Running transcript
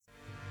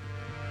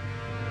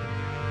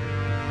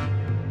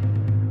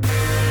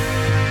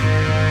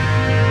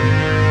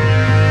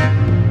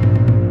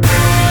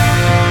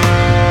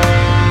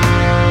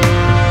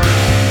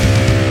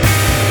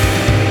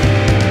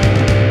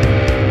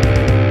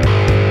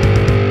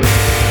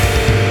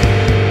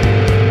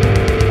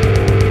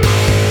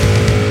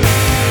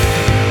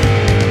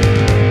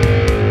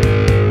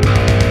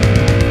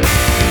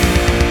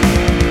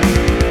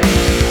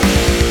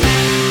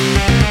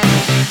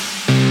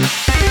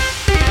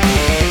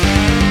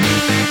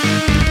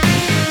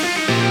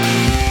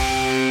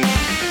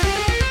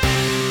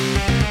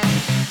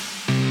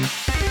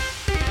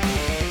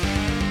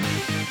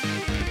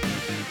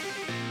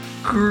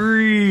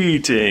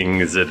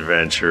Greetings,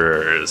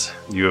 adventurers.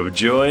 You have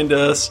joined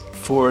us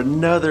for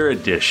another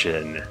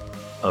edition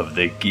of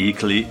the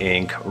Geekly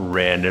Inc.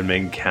 Random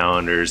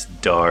Encounters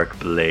Dark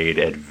Blade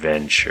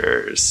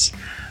Adventures.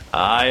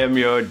 I am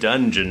your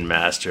Dungeon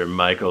Master,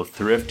 Michael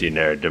Thrifty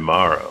Nerd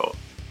Demaro,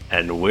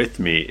 and with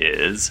me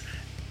is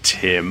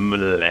Tim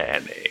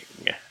Lanning.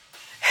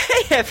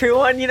 Hey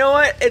everyone, you know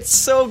what? It's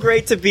so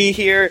great to be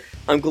here.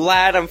 I'm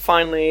glad I'm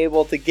finally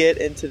able to get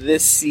into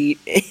this seat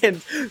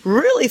and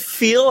really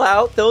feel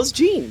out those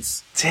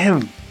jeans.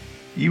 Tim,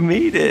 you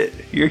made it.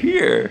 You're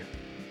here.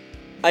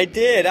 I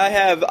did. I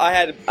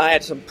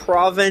had some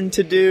proving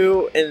to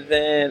do, and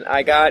then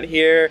I got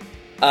here.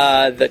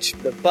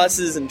 The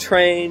buses and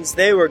trains,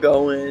 they were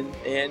going,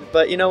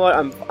 but you know what?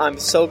 I'm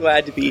so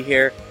glad to be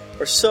here.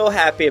 We're so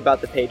happy about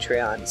the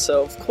Patreon.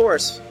 So of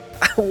course,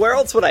 where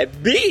else would I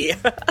be?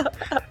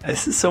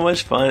 This is so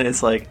much fun.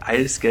 It's like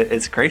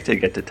it's great to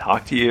get to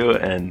talk to you,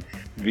 and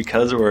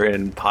because we're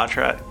in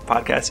podcast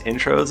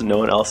intros, no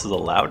one else is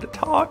allowed to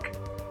talk.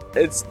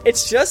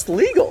 It's just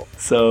legal.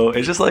 So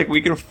it's just like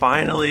we can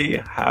finally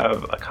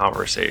have a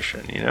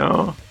conversation, you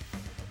know?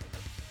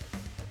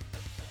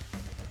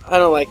 I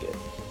don't like it.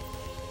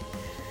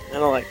 I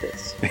don't like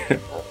this.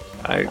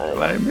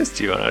 I missed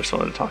you, and I just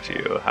wanted to talk to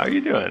you. How are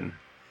you doing?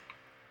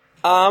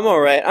 I'm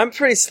alright. I'm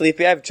pretty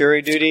sleepy. I have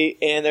jury duty,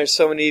 and there's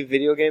so many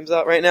video games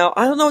out right now.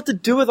 I don't know what to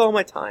do with all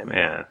my time.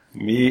 Man,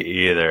 me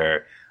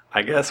either.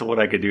 I guess what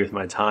I could do with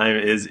my time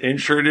is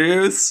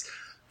introduce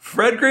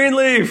Fred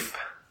Greenleaf.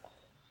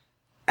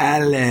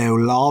 Hello,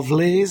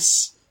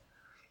 lovelies.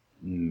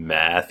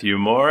 Matthew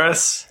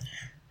Morris.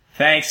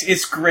 Thanks.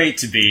 It's great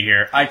to be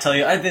here. I tell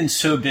you, I've been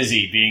so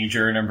busy being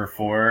juror number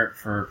 4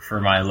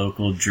 for my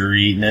local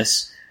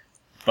juryness,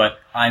 but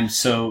I'm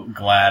so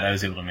glad I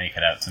was able to make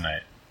it out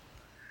tonight.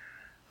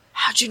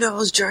 How'd you know I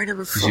was jury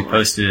number 4? Because you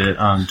posted it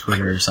on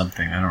Twitter or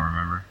something. I don't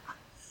remember.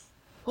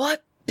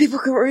 What? People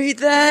can read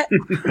that?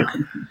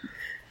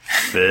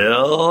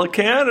 Phil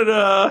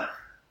Canada.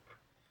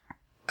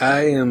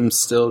 I am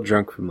still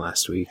drunk from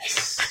last week.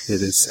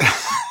 It is.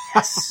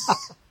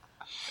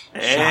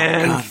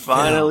 And Shotgun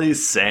finally, Phil.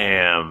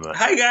 Sam.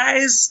 Hi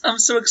guys! I'm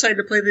so excited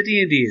to play the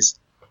D&Ds.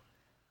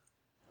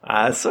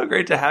 It's so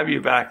great to have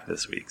you back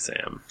this week,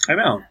 Sam. I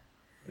know.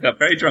 I got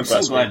very drunk I'm so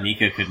last glad week.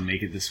 Nika couldn't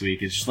make it this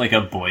week. It's just like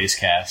a boys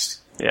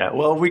cast. Yeah,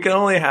 well, we can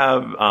only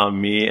have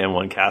me and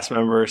one cast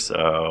member,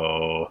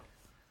 so...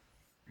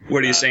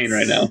 What are you saying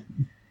right now?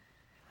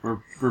 We're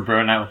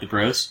broing out with the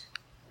bros.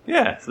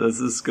 Yeah, so this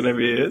is going to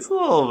be... It's a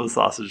little of a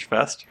sausage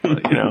fest,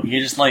 but, you know. You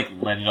can just like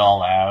let it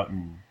all out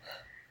and...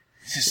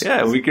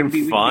 Yeah, we can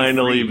we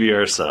finally free. be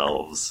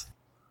ourselves.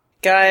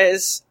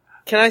 Guys,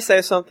 can I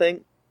say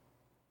something?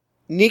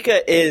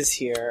 Nika is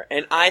here,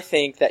 and I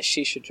think that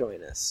she should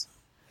join us.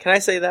 Can I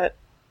say that?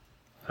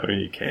 I mean,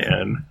 you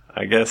can.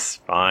 I guess,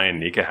 fine,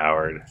 Nika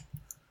Howard.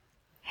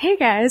 Hey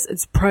guys,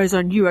 it's prize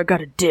on you, I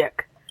got a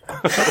dick.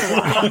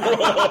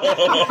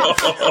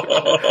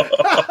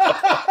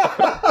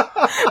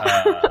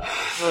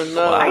 Oh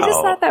no. I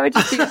just thought that would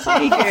just be a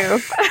funny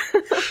goof.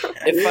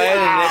 If I had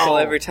a nickel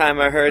every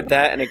time I heard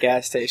that in a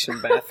gas station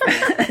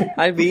bathroom,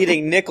 I'd be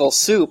eating nickel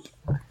soup.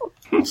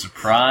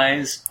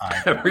 Surprise!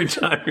 Every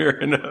time you're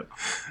in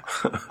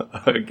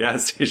a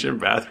gas station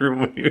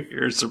bathroom, when you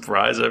hear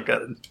surprise, I've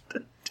got a...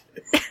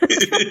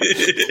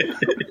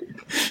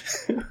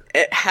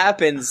 It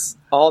happens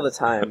all the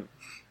time.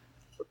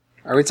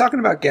 Are we talking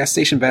about gas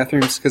station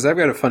bathrooms? Because I've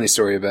got a funny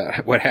story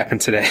about what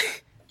happened today.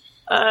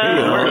 lay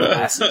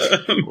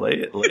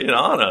it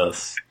on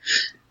us.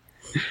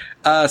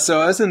 So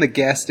I was in the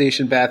gas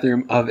station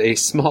bathroom of a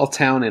small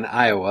town in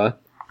Iowa.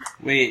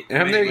 Wait, And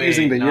I'm there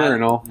using the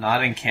urinal.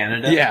 Not in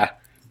Canada? Yeah.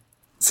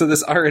 So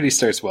this already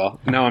starts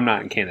well. No, I'm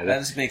not in Canada. That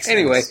doesn't make sense.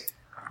 Anyway,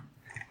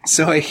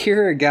 so I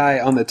hear a guy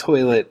on the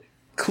toilet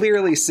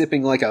clearly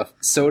sipping like a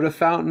soda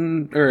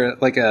fountain, or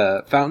like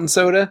a fountain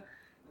soda,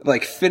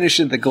 like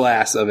finishing the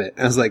glass of it.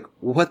 I was like,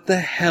 what the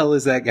hell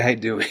is that guy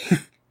doing?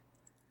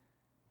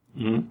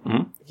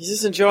 Mm-hmm. He's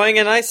just enjoying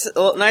a nice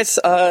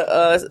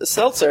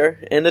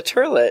seltzer in the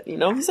toilet. You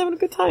know, he's having a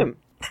good time.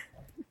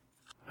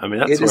 I mean,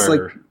 that's It is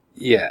where like,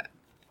 yeah.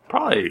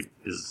 probably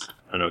is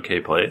an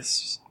okay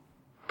place.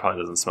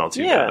 Probably doesn't smell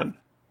too Yeah. bad.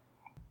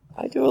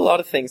 I do a lot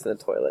of things in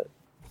the toilet.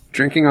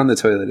 Drinking on the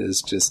toilet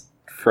is just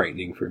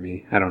frightening for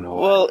me. I don't know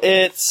why. Well,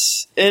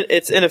 it's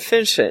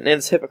inefficient and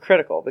it's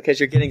hypocritical because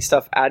you're getting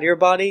stuff out of your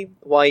body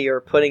while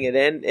you're putting it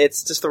in.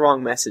 It's just the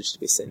wrong message to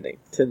be sending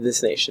to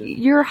this nation.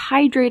 You're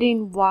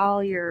hydrating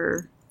while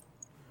you're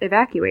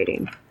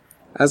evacuating.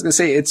 I was going to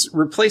say, it's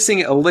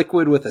replacing a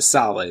liquid with a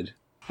solid.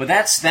 But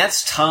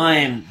that's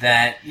time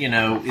that, you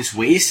know, is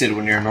wasted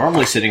when you're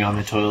normally sitting on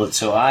the toilet,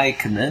 so I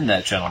commend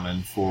that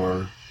gentleman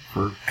for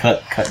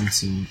cutting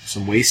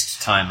some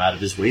waste time out of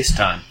his waste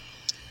time.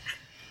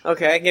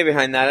 Okay, I can get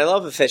behind that. I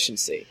love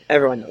efficiency.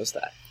 Everyone knows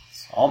that.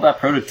 It's all about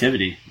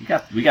productivity.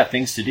 We got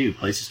things to do,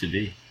 places to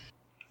be.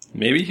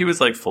 Maybe he was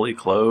like fully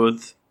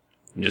clothed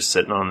and just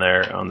sitting on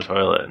the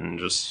toilet and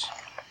just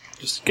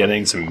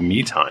getting some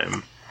me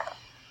time.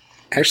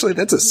 Actually,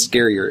 that's a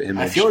scarier I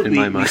image feel like in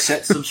my we mind.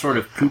 set some sort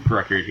of poop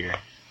record here.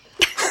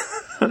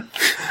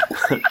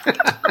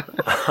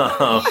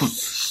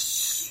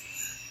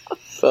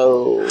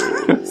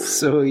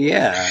 So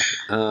yeah,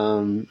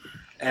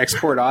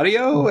 export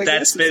audio. I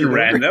That's guess, been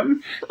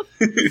random.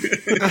 Yeah,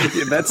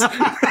 that's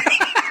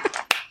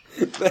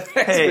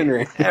Hey, been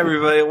random.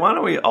 everybody, why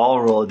don't we all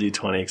roll a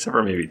d20 except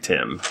for maybe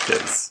Tim?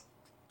 Because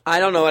I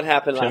don't know what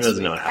happened Tim last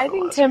doesn't week. know what I happened.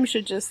 think last Tim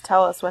should just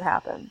tell us what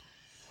happened.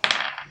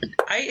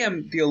 I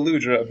am the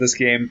eluder of this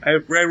game. I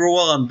roll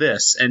well on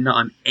this and not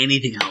on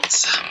anything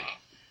else.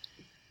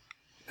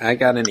 I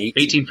got an 18.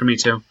 18 for me,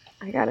 too.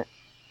 I got it.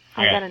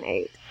 I Okay. got an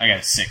 8. I got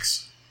a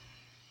 6.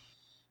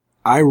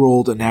 I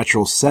rolled a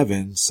natural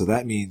 7, so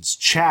that means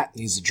chat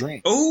needs a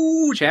drink.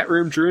 Oh, Chat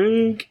room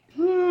drink.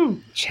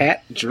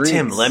 Chat drink.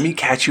 Tim, let me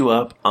catch you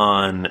up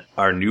on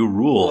our new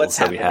rules What's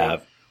that we happening?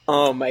 have.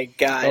 Oh my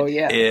god. Oh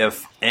yeah.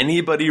 If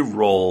anybody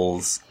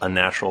rolls a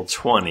natural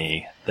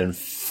 20, then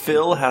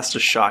Phil has to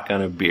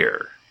shotgun a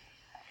beer.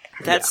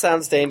 That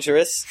sounds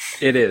dangerous.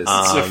 It is.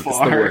 So It's the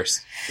far.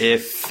 worst.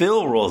 If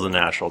Phil rolls a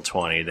natural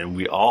 20, then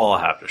we all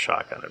have to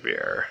shotgun a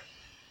beer.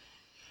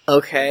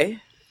 Okay.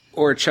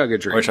 Or chug a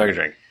drink. Or chug a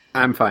drink.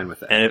 I'm fine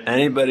with that. And if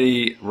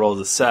anybody rolls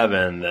a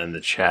 7, then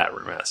the chat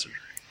room has to drink.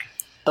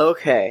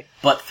 Okay.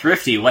 But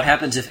Thrifty, what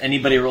happens if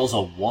anybody rolls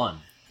a 1?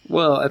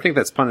 Well, I think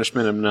that's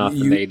punishment enough.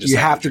 and they just You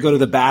have to go to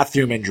the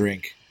bathroom and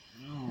drink.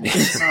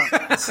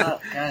 That's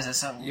not, guys,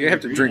 that's not what You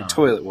have to drink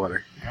toilet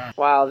water.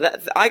 Wow.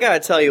 That I gotta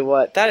tell you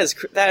what. That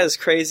is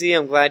crazy.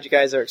 I'm glad you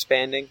guys are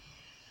expanding.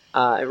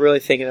 I'm really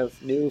thinking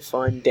of new,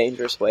 fun,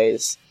 dangerous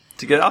ways.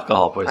 To get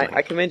alcohol poisoning.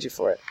 I commend you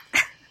for it.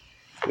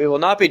 We will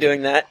not be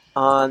doing that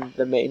on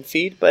the main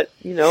feed, but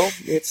you know,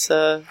 it's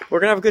we're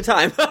gonna have a good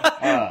time.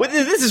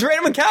 This is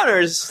Random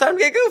Encounters. It's time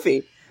to get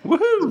goofy.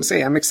 Woohoo!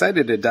 Say, I'm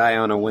excited to die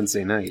on a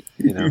Wednesday night,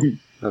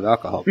 of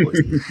alcohol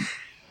poisoning.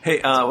 Hey,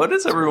 what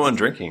is everyone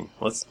drinking?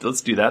 Let's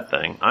do that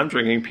thing. I'm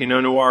drinking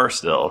Pinot Noir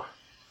still.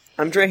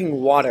 I'm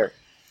drinking water.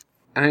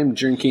 I'm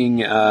drinking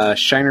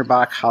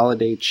Shinerbach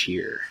Holiday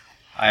Cheer.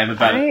 I have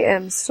about... I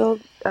am still.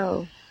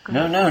 Oh.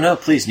 No,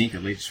 please, Nika,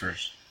 ladies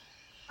first.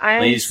 I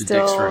am Ladies with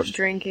dicks still first.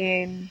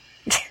 drinking.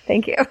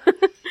 Thank you.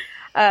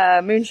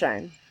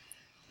 Moonshine.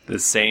 The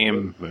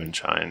same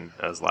moonshine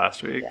as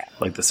last week? Yeah.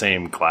 Like the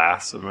same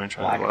glass of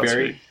moonshine as last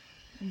Blackberry? week?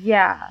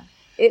 Yeah.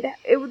 It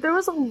there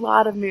was a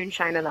lot of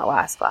moonshine in that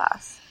last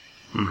glass.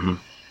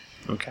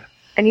 Mm-hmm. Okay.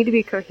 I need to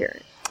be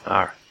coherent. All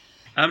right.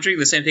 I'm drinking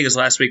the same thing as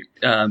last week,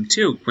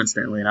 too,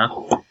 coincidentally enough.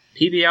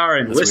 PBR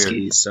and That's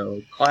whiskey, weird.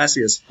 so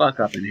classy as fuck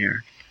up in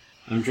here.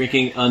 I'm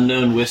drinking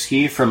unknown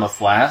whiskey from a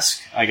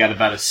flask. I got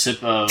about a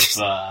sip of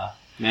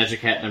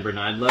Magic Hat number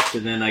 9 left,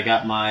 and then I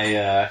got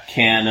my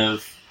can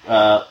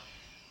of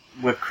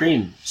whipped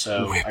cream.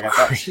 So I got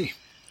that.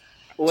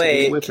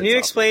 Wait, whip can it you up.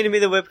 explain to me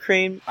the whipped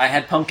cream? I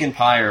had pumpkin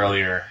pie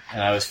earlier,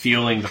 and I was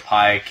fueling the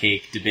pie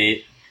cake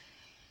debate.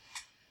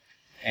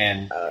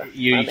 And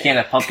you can't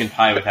have pumpkin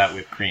pie without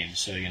whipped cream,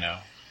 so you know.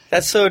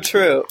 That's so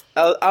true.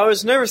 I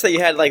was nervous that you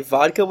had like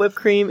vodka whipped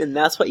cream, and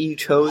that's what you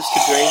chose to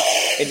drink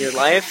in your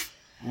life.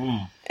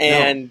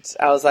 And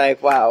I was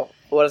like, wow,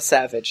 what a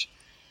savage.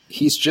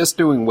 He's just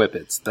doing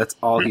whippets. That's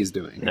all he's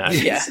doing. No,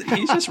 Yeah.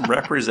 he's just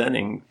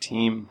representing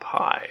Team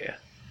Pie.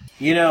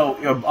 You know,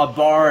 a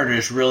bard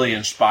is really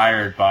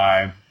inspired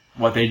by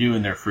what they do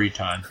in their free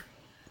time.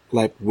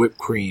 Like whipped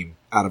cream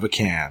out of a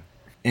can.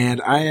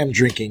 And I am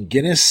drinking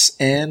Guinness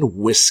and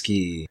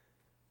whiskey.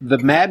 The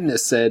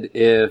Madness said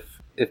if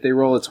they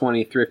roll a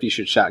 20, Thrifty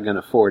should shotgun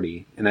a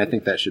 40, and I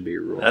think that should be a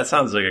rule. That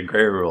sounds like a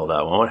great rule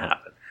that won't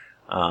happen.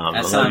 That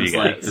I love sounds you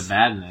like guys. the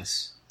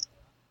madness.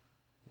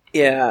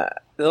 Yeah,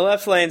 the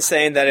left lane's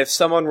saying that if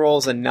someone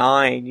rolls a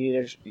 9, you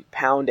need to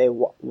pound a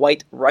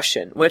white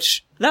Russian,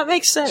 which that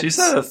makes sense. She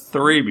said a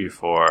 3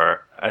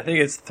 before. I think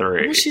it's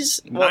 3. Well,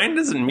 she's- 9 well,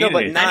 doesn't mean no, but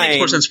anything. That makes 9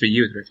 more sense for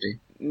you, Thrifty.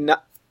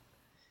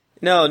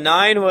 No,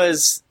 9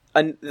 was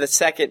the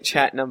second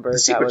chat number. The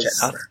secret that was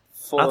chat number.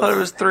 full I thought of- it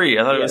was 3.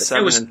 I thought it was Yes.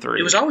 7 and 3.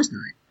 It was always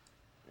 9.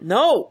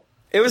 No,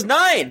 it was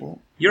 9.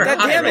 You're God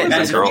high, damn it. right? That's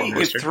That's girl-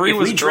 girl. if 3 If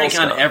was we girl drink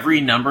on stuff.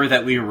 every number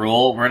that we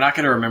roll, we're not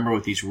going to remember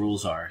what these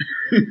rules are.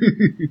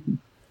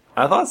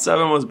 I thought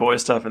 7 was boy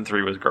stuff and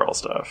 3 was girl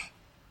stuff.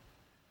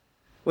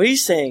 What are you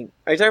saying?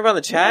 Are you talking about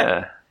the chat?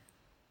 Yeah.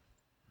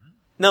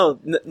 No,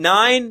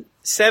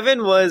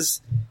 7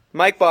 was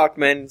Mike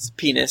Bachman's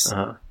penis.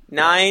 Uh-huh.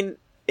 9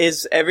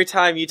 is every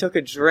time you took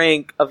a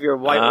drink of your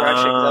white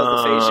Russian. 'Cause that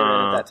was the phase you were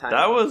in at that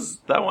time.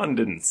 That one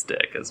didn't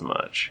stick as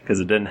much because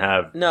it didn't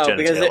have No,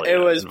 because it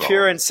genitalia was involved.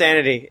 pure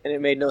insanity and it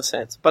made no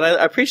sense. But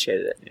I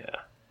appreciated it. Yeah.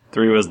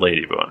 3 was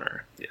lady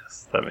boner.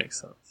 Yes, that makes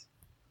sense.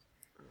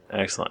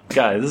 Excellent,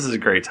 guys. This is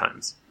great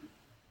times.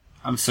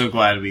 I'm so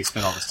glad we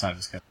spent all this time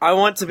discussing. I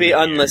want to be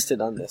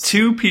unlisted on this.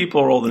 2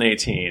 people rolled an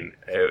 18.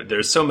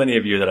 There's so many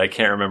of you that I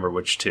can't remember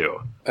which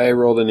 2. I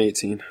rolled an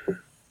 18.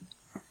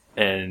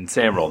 And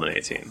Sam rolled an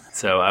 18.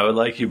 So I would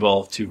like you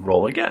both to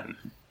roll again.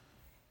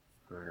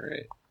 All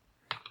right.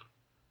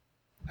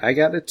 I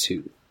got a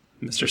 2.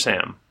 Mr.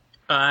 Sam.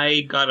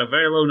 I got a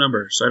very low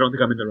number, so I don't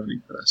think I'm in the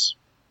running for this.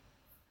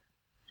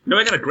 No,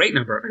 I got a great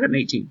number. I got an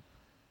 18.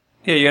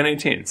 Yeah, you got an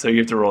 18, so you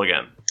have to roll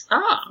again.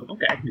 Ah,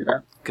 okay, I can do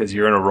that. Because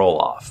you're in a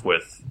roll-off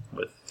with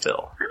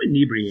Phil. I'm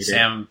inebriated.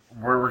 Sam,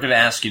 we're going to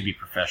ask you to be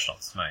professional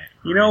tonight.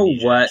 You know We're gonna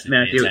need what, to pay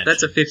Matthew?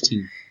 That's a attention.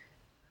 15.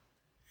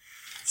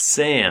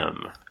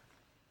 Sam,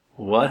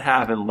 what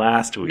happened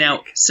last week?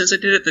 Now, since I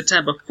did it the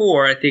time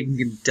before, I think you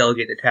can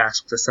delegate the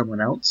task to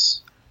someone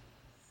else.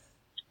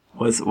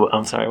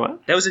 I'm sorry,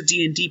 what? That was a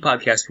D&D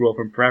podcast rule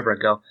from forever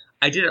ago.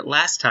 I did it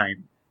last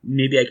time.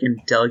 Maybe I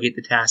can delegate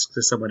the task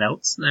to someone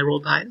else, and I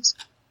rolled the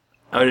highest.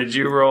 Oh, did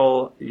you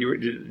roll? Did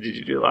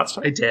you do it last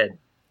time? I did.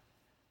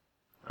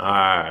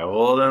 Alright,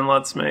 well then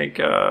let's make,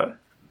 The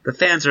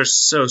fans are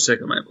so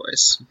sick of my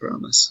voice, I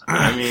promise.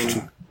 I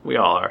mean, we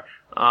all are.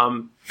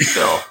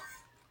 Phil.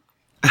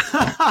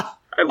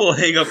 I will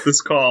hang up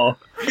this call.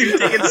 You've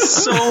taken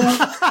so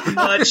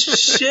much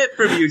shit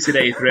from you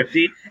today,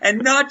 Thrifty,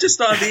 and not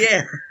just on the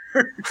air.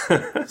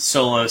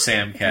 Solo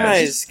Sam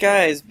cast.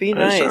 Guys, be I'm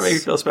just nice. trying to make you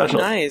feel special.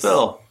 Nice.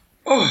 Phil.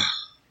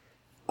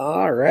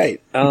 All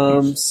right.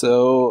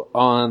 So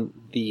on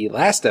the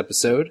last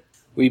episode,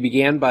 we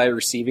began by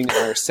receiving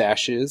our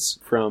sashes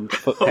from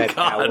Footpad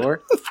God.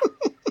 Calor.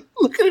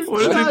 Look at him.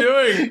 What is he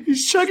doing?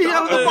 He's chugging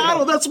out of the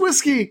bottle. That's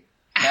whiskey.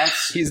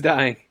 That's He's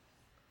dying.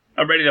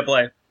 I'm ready to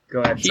play. Go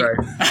ahead, sorry.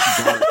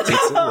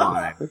 Takes a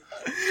wine.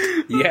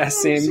 Yeah,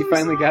 Sam, you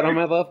finally got on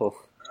my level.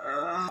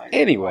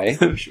 Anyway,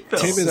 Tim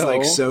is So-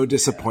 like so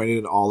disappointed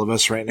in all of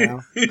us right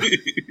now.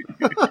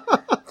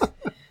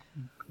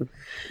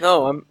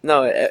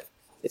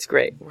 It's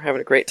great. We're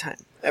having a great time.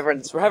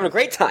 We're having a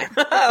great time.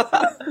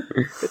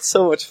 It's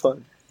so much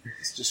fun.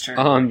 it's just turned.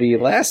 on the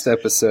last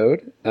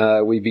episode,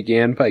 we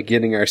began by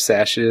getting our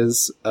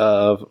sashes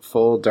of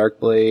full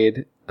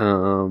Darkblade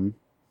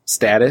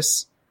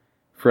status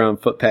from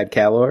Footpad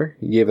Calor.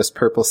 He gave us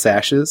purple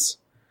sashes.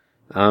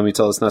 He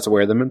told us not to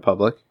wear them in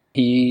public.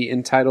 He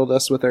entitled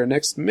us with our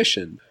next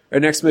mission. Our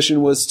next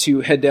mission was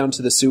to head down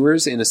to the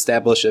sewers and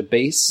establish a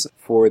base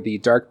for the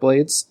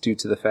Darkblades, due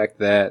to the fact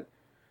that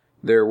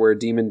there were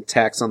demon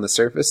attacks on the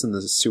surface and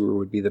the sewer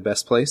would be the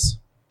best place.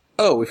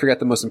 Oh, we forgot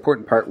the most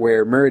important part,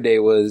 where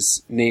Muraday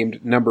was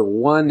named number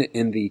 1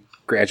 in the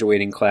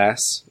graduating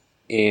class,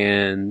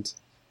 and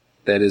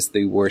that is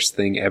the worst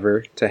thing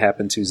ever to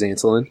happen to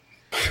Xantolin.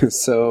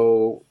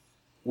 So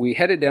we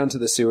headed down to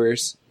the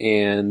sewers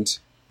and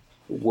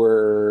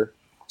were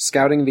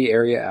scouting the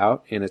area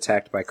out and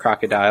attacked by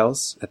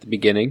crocodiles at the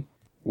beginning.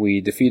 We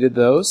defeated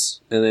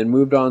those and then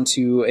moved on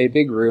to a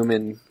big room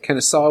and kind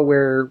of saw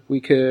where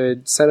we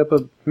could set up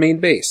a main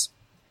base.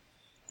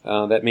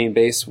 That main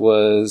base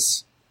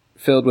was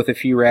filled with a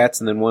few rats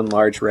and then one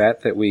large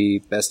rat that we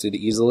bested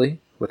easily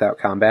without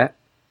combat.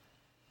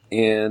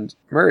 And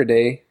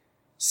Muraday,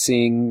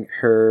 seeing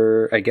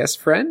her, I guess,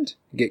 friend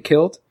get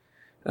killed,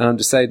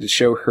 decided to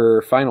show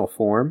her final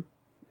form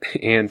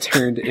and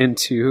turned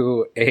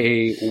into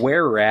a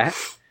were-rat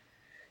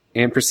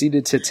and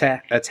proceeded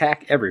to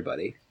attack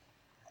everybody.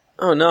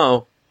 Oh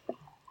no.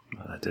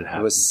 That did It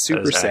happen. was That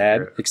super is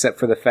sad, accurate. except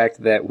for the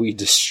fact that we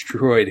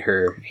destroyed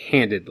her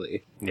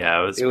handedly.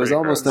 Yeah, It was pretty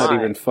almost gross. not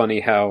even funny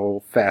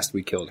how fast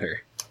we killed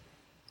her.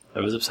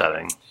 It was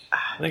upsetting.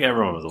 I think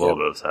everyone was a little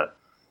bit upset.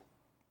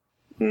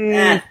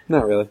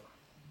 Not really.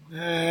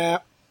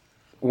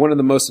 One of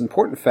the most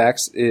important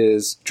facts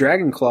is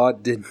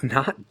Dragonclaw did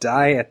not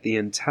die at the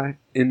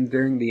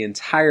during the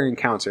entire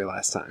encounter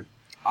last time.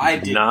 I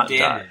did Not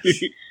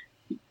damage.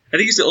 I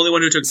think he's the only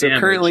one who took So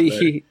damage. currently but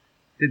he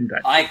didn't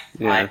die.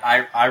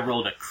 I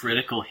rolled a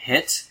critical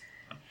hit,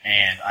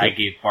 and I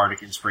gave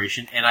Bardic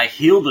Inspiration, and I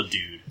healed a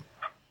dude.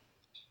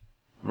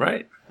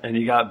 Right. And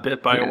you got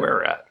bit by a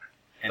were-rat.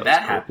 And That was that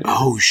cool. happened.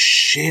 Oh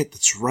shit,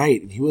 that's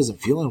right. And he wasn't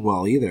feeling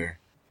well either.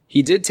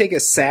 He did take a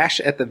sash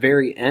at the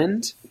very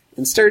end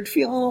and started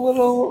feeling a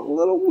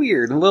little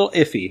weird, a little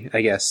iffy,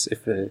 I guess,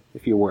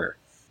 if you were.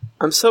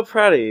 I'm so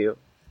proud of you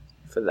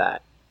for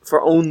that.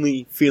 For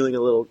only feeling a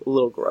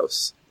little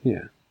gross.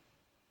 Yeah.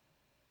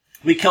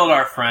 We killed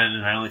our friend,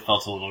 and I only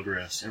felt a little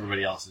gross.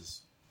 Everybody else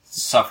is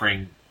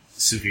suffering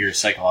severe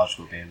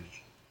psychological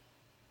damage.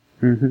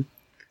 Mm-hmm.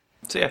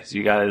 So yeah, so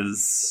you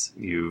guys,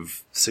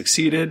 you've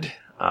succeeded.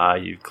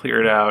 You've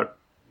cleared out.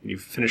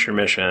 You've finished your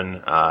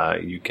mission.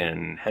 You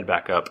can head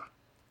back up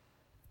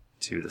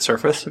to the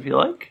surface if you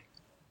like,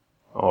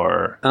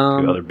 or do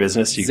other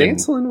business. You can.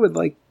 Xantolin would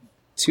like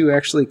to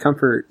actually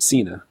comfort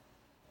Cena,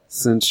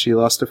 since she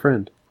lost a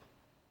friend.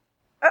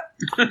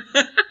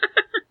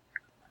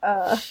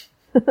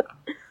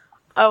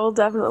 I will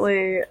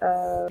definitely,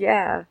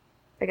 yeah.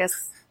 I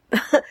guess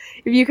if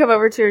you come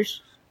over to her,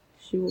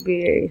 she will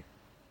be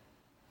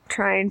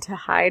trying to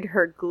hide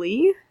her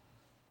glee.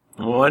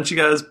 Well, why don't you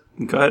guys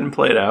go ahead and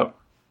play it out?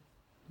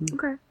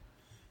 Okay.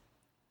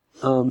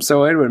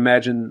 So I would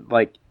imagine,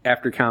 like,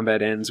 after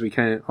combat ends, we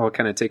all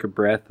kind of take a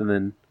breath, and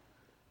then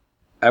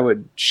I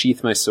would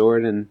sheath my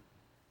sword and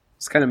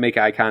just kind of make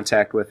eye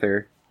contact with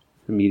her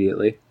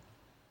immediately.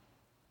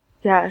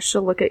 Yeah,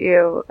 she'll look at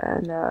you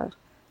and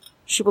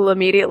she will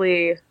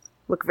immediately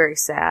look very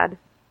sad.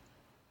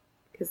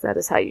 Because that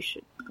is how you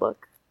should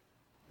look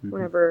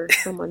whenever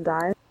someone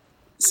dies.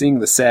 Seeing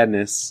the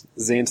sadness,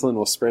 Xantolin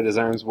will spread his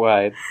arms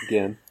wide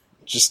again,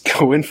 just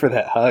go in for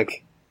that hug.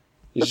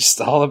 He's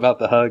just all about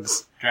the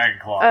hugs.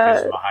 Dragonclaw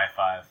gives him a high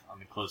five on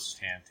the closest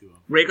hand to him.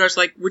 Rhaegar's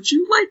like, would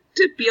you like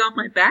to be on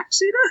my back,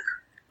 Sita?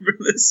 For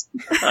this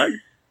hug?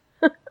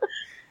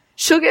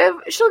 She'll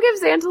give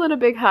Xantolin a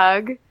big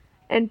hug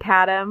and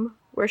pat him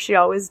where she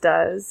always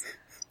does,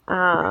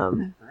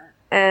 and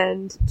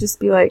just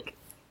be like,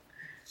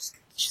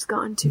 "She's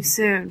gone too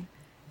soon,"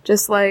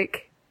 just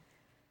like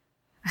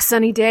a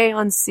sunny day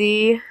on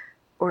sea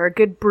or a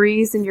good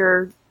breeze in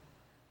your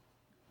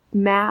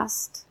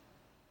mast,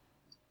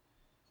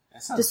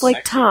 just like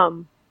sexy.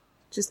 Tom,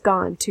 just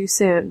gone too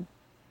soon.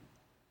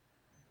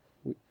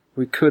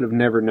 We could have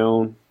never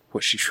known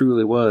what she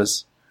truly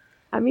was.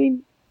 I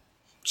mean,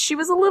 she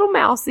was a little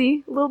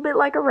mousy, a little bit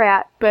like a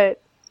rat,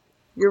 but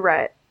you're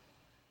right.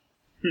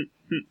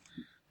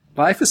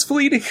 Life is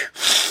fleeting.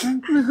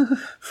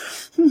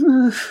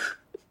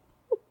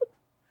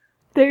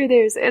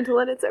 There's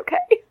Xantolin, it's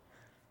okay.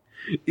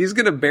 He's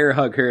gonna bear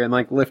hug her and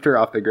like lift her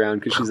off the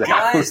ground because she's a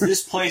Guys,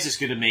 this place is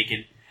going to make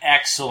an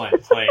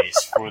excellent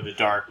place for the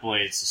Dark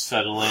Blades to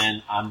settle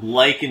in. I'm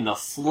liking the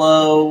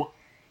flow.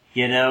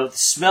 You know, the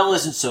smell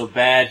isn't so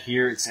bad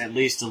here. It's at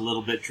least a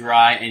little bit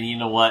dry. And you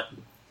know what?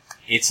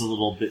 It's a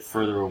little bit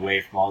further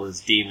away from all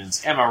those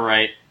demons. Am I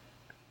right?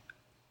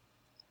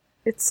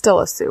 It's still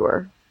a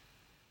sewer.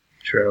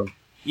 True.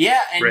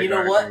 Yeah, and you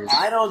know Rhaegar what? agrees.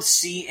 I don't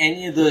see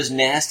any of those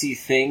nasty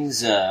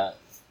things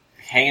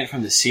hanging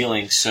from the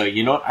ceiling. So,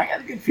 you know what? I got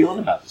a good feeling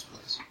about this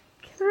place.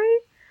 Can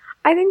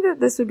I think that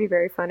this would be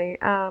very funny.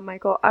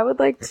 Michael, I would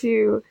like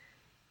to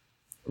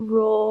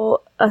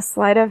roll a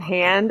sleight of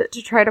hand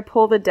to try to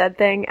pull the dead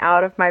thing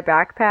out of my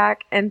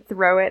backpack and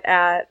throw it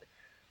at,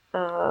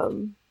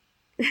 Dragonclaw?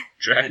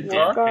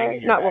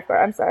 Wolfgar? Not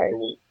Wolfgar, I'm sorry.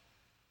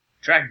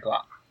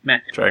 Dragonclaw.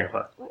 Matt.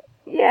 Dragonclaw.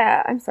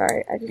 Yeah, I'm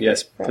sorry. I just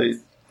Yes,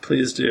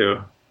 please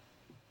do.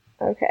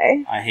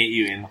 Okay. I hate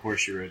you and the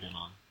horse you rode in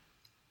on.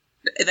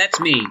 That's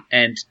me,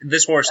 and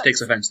this horse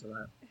takes offense to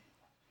that.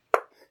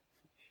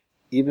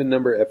 Even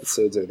number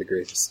episodes are the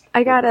greatest.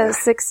 I got a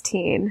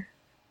 16.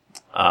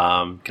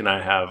 Can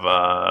I have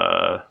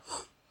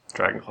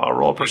Dragonclaw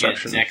roll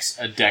perception?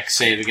 A dex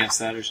save against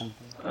that or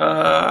something?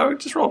 I would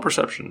just roll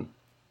perception.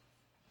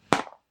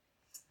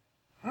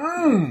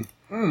 I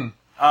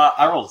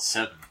rolled a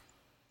 7.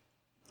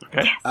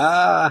 Okay.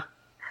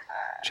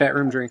 Chat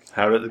room drink.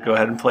 How did it go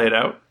ahead and play it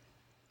out?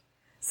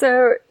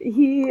 So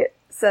he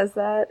says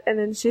that, and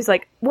then she's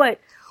like, What?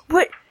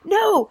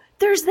 No,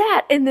 there's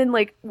that. And then,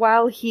 like,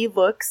 while he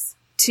looks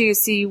to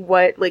see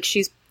what, like,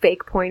 she's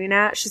fake pointing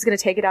at, she's going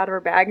to take it out of her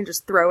bag and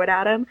just throw it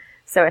at him.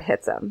 So it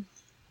hits him.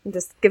 And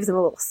just gives him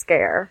a little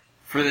scare.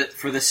 For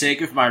the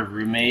sake of my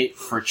roommate,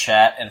 for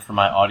chat, and for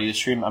my audio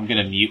stream, I'm going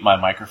to mute my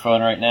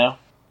microphone right now.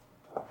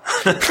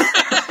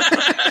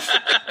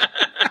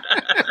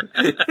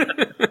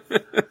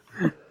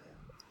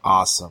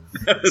 Awesome.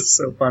 That was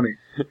so funny.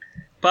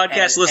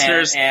 Podcast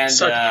listeners,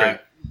 such a treat.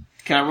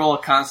 Can I roll a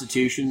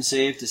Constitution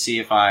save to see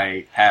if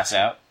I pass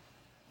out?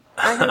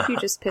 I hope you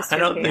just pissed I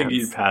your don't pants. think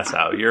you'd pass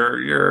out.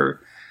 You're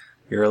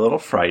a little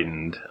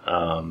frightened,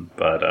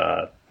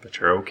 but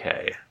you're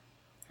okay.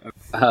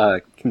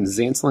 Can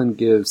Xantolin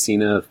give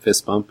Cena a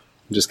fist bump?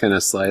 Just kind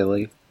of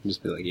slyly.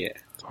 Just be like, yeah.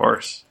 Of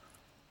course.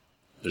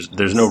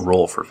 There's no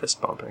roll for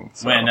fist bumping.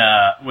 So. When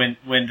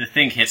the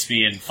thing hits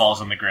me and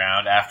falls on the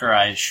ground, after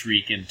I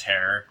shriek in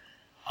terror,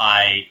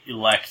 I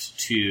elect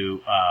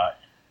to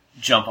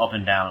jump up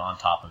and down on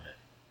top of it.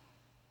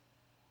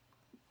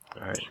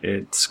 All right.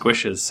 It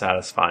squishes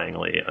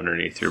satisfyingly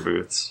underneath your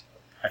boots.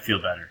 I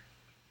feel better.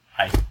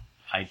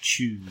 I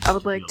choose. I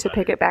would like to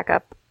pick it back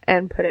up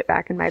and put it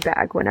back in my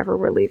bag whenever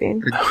we're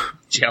leaving.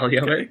 Jelly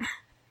of it.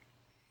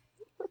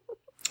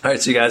 All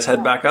right, so you guys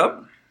head back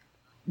up.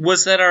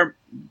 Was that our...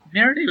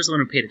 Meriday was the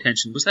one who paid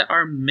attention. Was that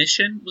our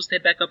mission? Was to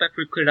head back up after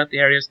we cleared out the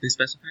areas they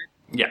specified?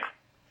 Yeah.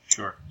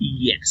 Sure.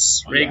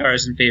 Yes. Oh, yeah. Rhaegar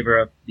is in favor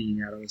of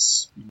being out of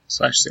this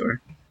 /sewer.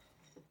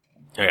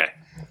 Okay.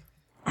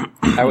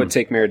 I would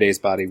take Meriday's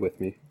body with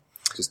me,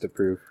 just to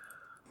prove.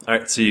 All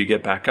right, so you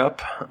get back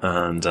up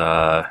and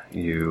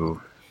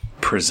you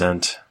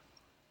present.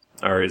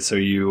 All right, so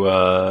you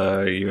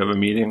have a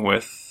meeting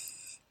with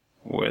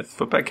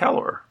Footback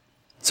Calor.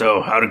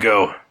 So how'd it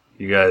go?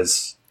 Did you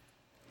guys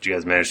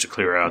manage to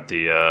clear out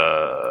the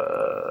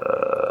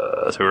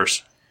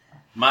tours?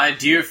 My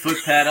dear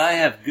Footpad, I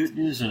have good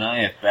news and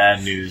I have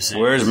bad news.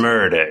 Where's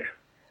Meriday?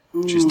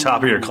 She's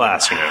top of your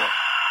class, you know.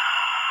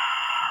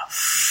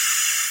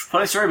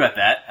 Funny story about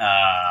that.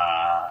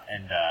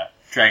 And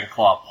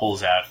Dragonclaw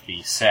pulls out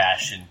the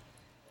sash and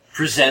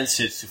presents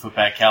it to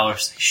Footback Calor.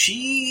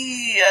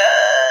 She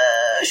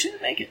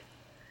didn't make it.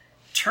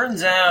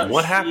 Turns out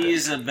What happened?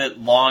 she's a bit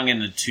long in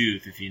the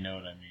tooth, if you know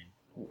what I mean.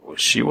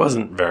 She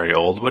wasn't very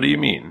old. What do you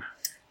mean?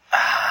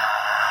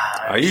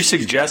 Are you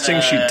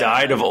suggesting she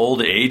died of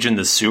old age in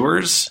the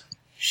sewers?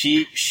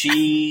 She's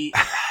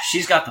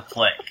got the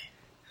plague.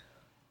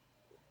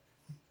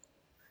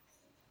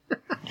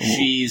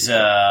 She's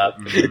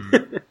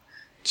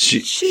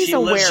She's a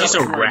lives werewolf. She's a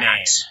up to her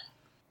rat.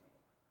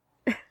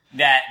 name.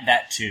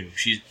 That too.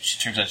 She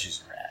turns out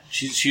she's a rat.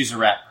 She's a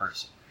rat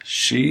person.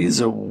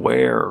 She's a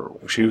You're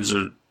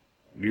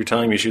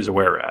telling me she was a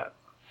were-rat.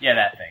 Yeah,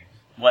 that thing.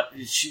 What?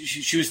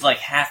 She was like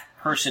half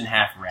person,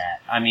 half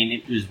rat. I mean,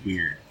 it was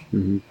weird.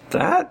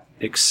 That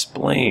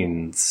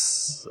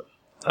explains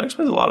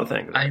a lot of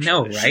things. I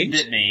know, actually. She right?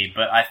 bit me,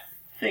 but I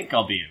think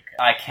I'll be okay.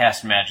 I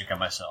cast magic on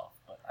myself,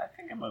 but I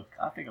think I'll be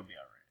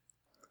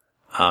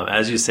all right.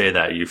 As you say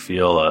that, you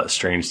feel a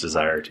strange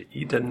desire to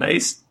eat a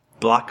nice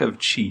block of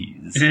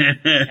cheese. Can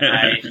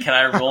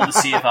I roll to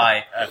see if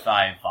I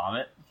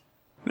vomit?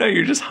 No,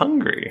 you're just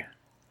hungry.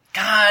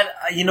 God,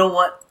 you know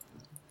what?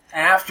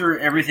 After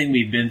everything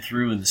we've been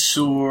through in the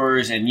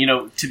sewers, and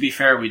to be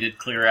fair, we did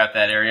clear out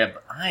that area,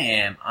 but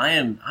I'm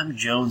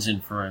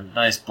jonesing for a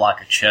nice block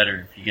of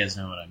cheddar, if you guys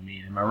know what I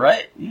mean. Am I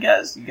right? You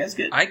guys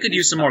good? I could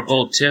use some more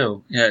gold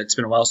too. Yeah, it's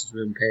been a while since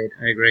we've been paid.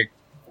 I agree.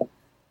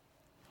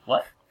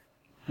 What?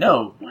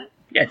 No. What?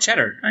 Yeah,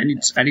 cheddar. I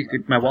need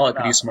my wallet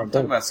could use some more I'm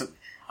talking gold. about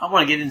I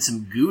want to get in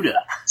some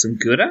Gouda. Some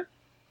Gouda?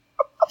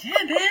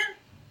 Yeah, man.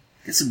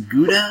 Get some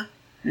Gouda.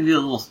 Maybe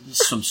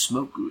some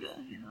smoked Gouda,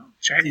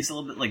 Try Tastes a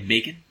little bit like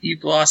bacon.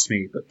 You've lost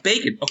me, but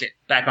bacon. Okay,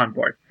 back on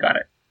board. Got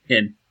it.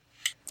 In.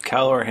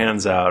 Calor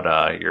hands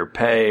out your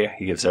pay.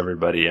 He gives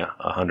everybody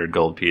 100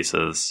 gold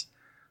pieces.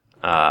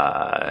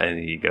 And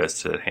he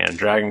goes to hand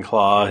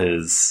Dragonclaw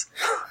his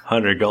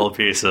 100 gold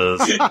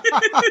pieces.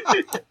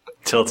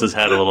 Tilts his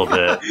head a little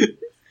bit.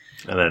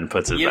 And then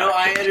puts it back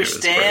I into his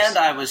understand. purse.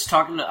 I was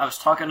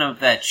talking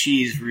of that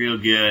cheese real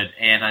good,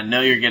 and I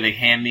know you're going to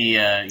hand me,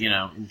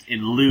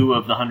 in lieu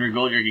of the 100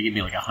 gold, you're going to give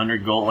me like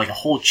 100 gold, like a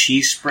whole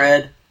cheese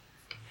spread,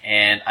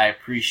 and I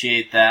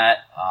appreciate that.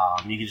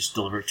 You can just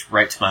deliver it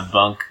right to my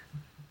bunk.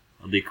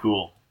 It'll be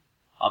cool.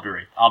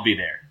 I'll be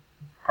there,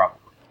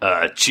 probably.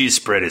 Cheese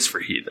spread is for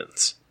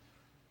heathens.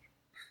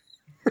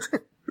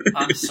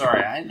 I'm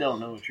sorry, I don't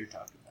know what you're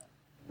talking about.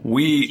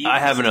 I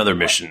have another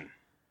mission.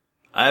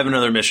 I have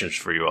another mission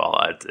for you all.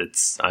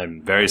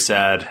 I'm very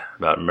sad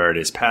about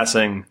Merida's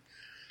passing,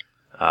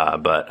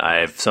 but I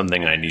have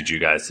something I need you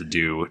guys to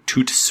do.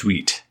 Toot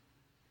sweet.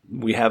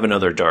 We have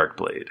another Dark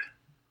Blade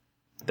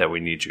that we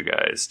need you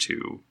guys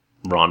to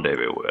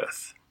rendezvous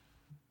with.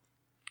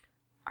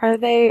 Are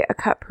they a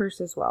cut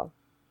purse as well?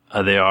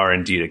 They are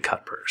indeed a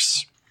cut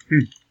purse.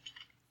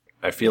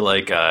 I feel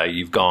like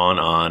you've gone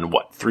on,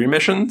 3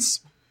 missions?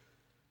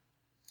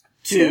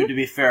 2, to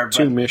be fair, but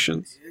 2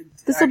 missions.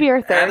 This will be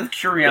our third. out of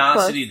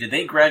curiosity, did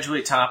they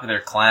graduate top of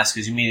their class?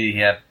 Because you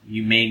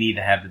may need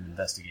to have them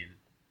investigated.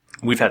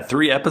 We've had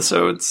 3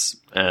 episodes,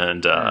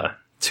 and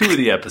 2 of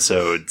the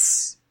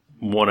episodes,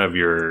 one of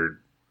your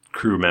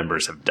crew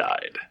members have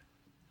died.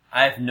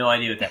 I have no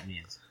idea what that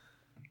means.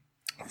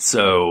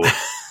 So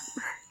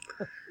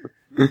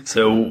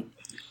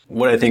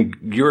what I think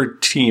your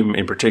team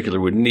in particular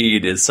would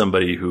need is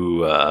somebody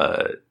who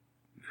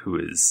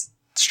is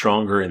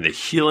stronger in the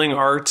healing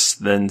arts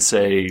than,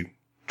 say,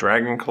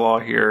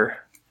 Dragonclaw here.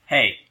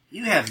 Hey,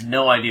 you have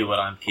no idea what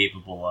I'm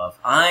capable of.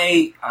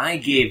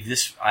 I gave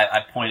this.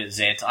 I pointed at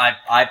Xantlan.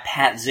 I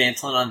pat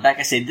Xantlan on the back.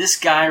 I say, "This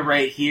guy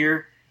right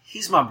here,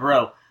 he's my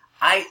bro.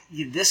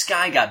 This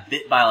guy got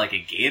bit by like a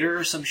gator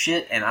or some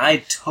shit, and I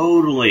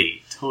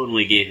totally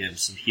gave him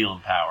some healing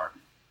power."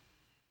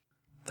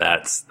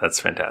 That's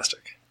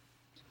fantastic.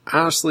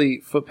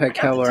 Honestly, Footpad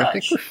Keller, I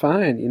think we're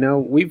fine.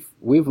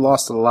 We've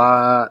lost a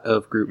lot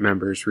of group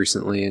members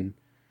recently, and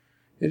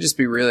it'd just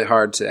be really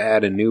hard to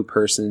add a new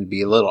person. It'd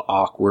be a little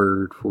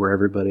awkward for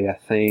everybody, I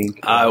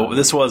think.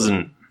 This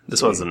wasn't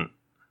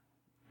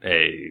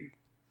a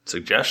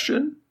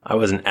suggestion. I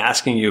wasn't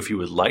asking you if you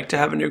would like to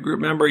have a new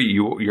group member.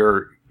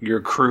 Your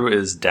crew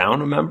is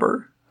down a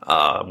member.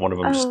 One of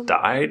them just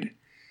died.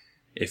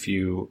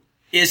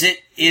 Is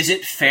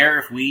it fair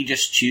if we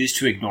just choose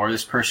to ignore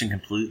this person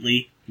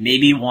completely?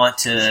 Maybe want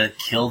to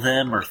kill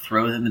them or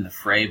throw them in the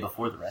fray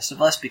before the rest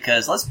of us?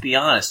 Because let's be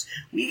honest,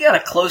 we got a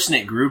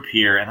close-knit group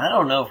here, and I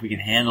don't know if we can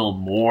handle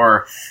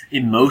more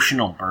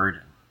emotional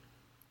burden.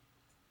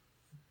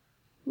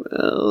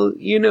 Well,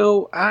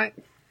 I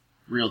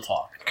Real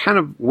talk. kind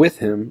of with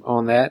him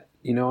on that.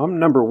 I'm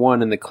number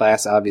 1 in the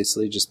class,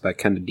 obviously, just by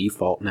kind of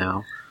default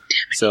now.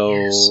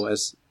 So,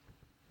 as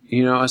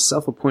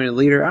self-appointed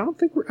leader, I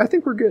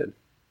think we're good.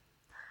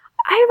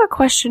 I have a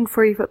question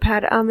for you,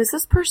 Footpad. Is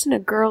this person a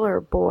girl or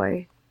a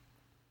boy?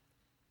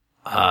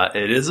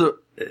 It is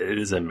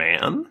a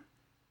man.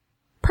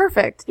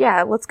 Perfect.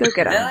 Yeah, let's go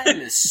get him. I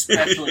am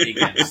especially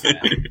against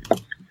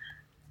that.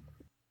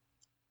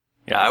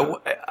 Yeah,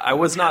 I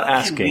was not Can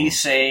asking. we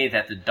say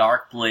that the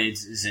Dark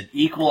Blades is an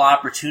equal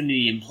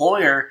opportunity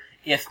employer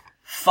if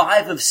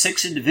 5 of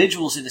 6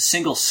 individuals in a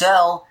single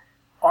cell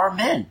are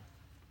men?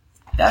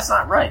 That's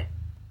not right.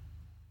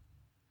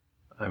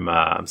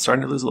 I'm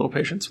starting to lose a little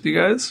patience with you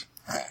guys.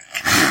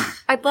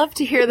 I'd love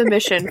to hear the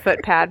mission,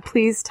 Footpad.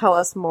 Please tell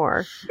us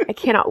more. I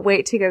cannot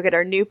wait to go get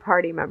our new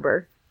party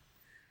member.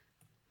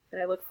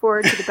 And I look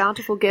forward to the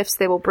bountiful gifts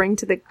they will bring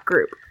to the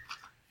group.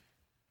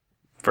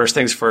 First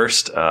things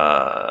first, this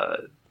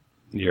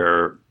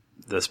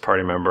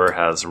party member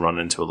has run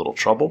into a little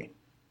trouble.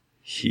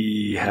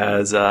 He's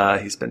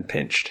been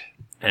pinched,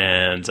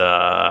 And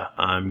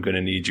I'm going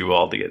to need you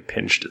all to get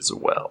pinched as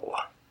well.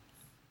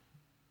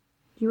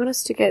 You want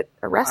us to get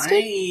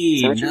arrested?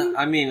 Is that what you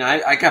mean?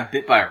 I got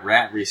bit by a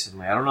rat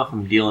recently. I don't know if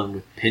I'm dealing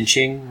with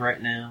pinching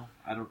right now.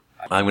 I'm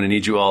going to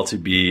need you all to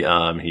be,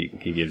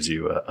 he gives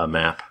you a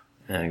map,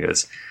 and he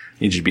goes, I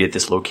need you to be at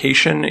this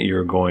location.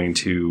 You're going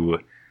to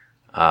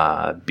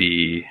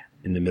be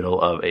in the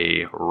middle of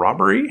a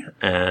robbery,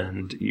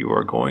 and you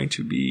are going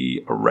to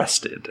be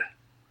arrested.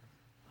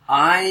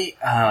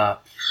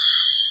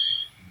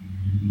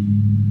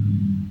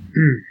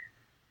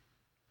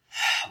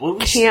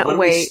 Can't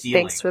wait.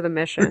 Thanks for the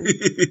mission.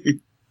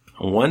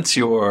 Once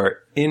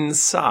you're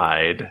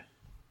inside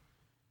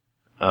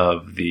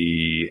of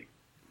the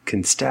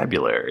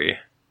constabulary,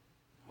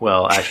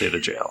 well, actually the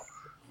jail.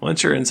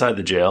 Once you're inside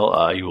the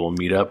jail, you will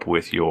meet up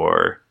with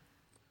your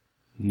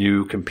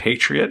new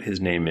compatriot. He's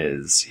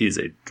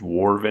a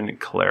dwarven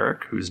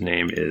cleric whose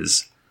name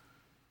is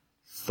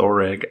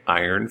Thoreg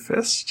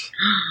Ironfist.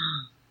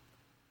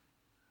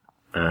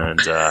 And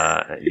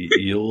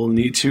you'll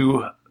need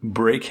to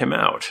break him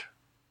out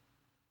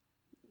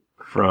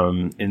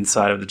from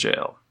inside of the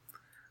jail.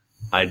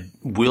 I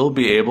will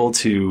be able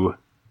to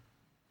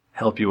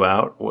help you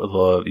out.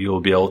 You'll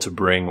be able to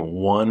bring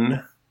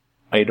one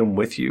item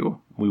with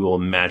you. We will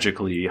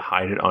magically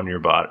hide it on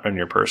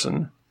your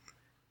person.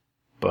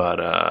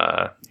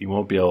 But you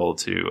won't be able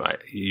to.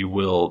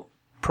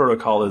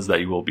 Protocol is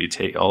that you will be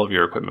all of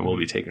your equipment will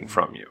be taken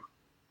from you.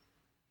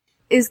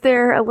 Is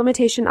there a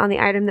limitation on the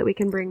item that we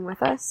can bring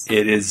with us?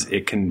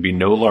 It can be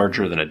no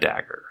larger than a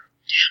dagger.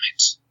 Damn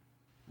it.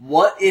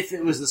 What if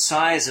it was the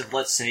size of,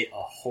 let's say,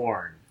 a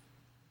horn?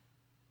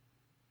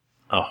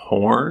 A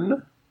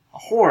horn? A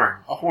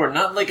horn.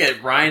 Not like a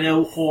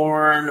rhino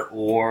horn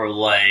or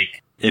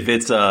like... If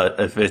it's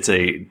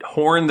a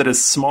horn that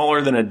is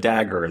smaller than a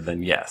dagger,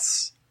 then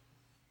yes.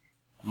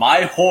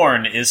 My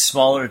horn is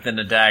smaller than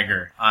a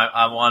dagger.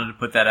 I wanted to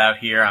put that out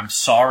here. I'm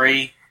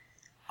sorry.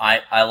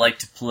 I like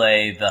to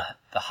play the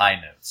high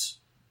notes.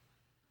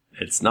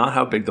 It's not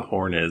how big the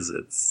horn is,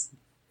 it's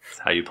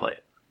how you play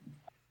it.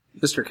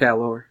 Mr.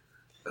 Calor,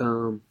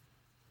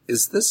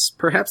 is this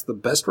perhaps the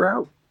best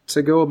route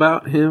to go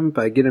about him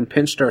by getting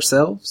pinched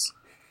ourselves?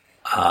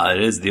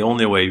 It is the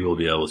only way you will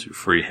be able to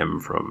free him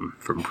from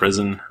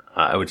prison.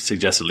 I would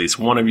suggest at least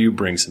one of you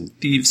bring some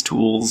thieves'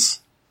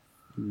 tools.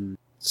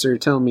 So you're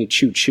telling me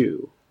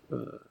choo-choo?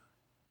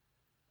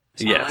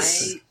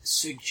 Yes. I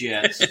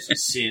suggest,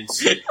 since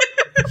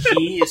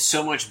he is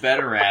so much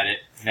better at it,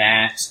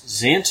 that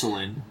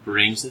Xantolin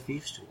brings the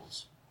thieves'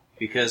 tools.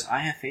 Because I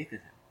have faith in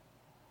him.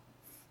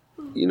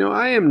 You know,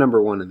 I am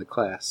number one in the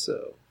class,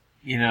 so...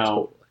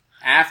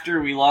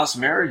 After we lost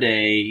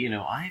Meriday,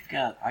 I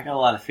got a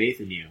lot of faith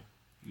in you.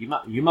 You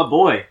my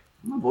boy.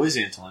 You my boy,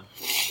 Xantolin.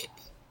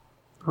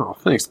 Oh,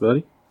 thanks,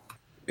 buddy.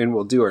 And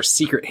we'll do our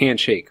secret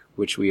handshake,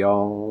 which we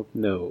all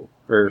know.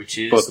 Or Which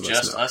is both of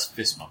just us know. us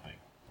fist bumping.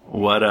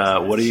 What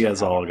are you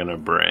guys all gonna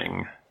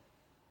bring?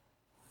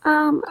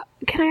 Can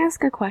I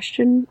ask a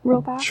question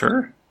real fast?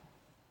 Sure.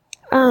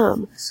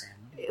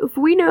 If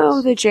we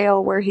know the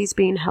jail where he's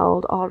being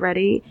held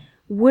already,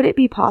 would it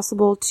be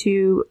possible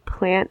to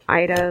plant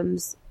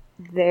items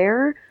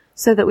there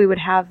so that we would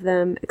have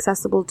them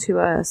accessible to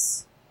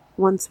us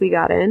once we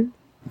got in?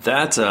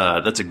 That's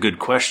a good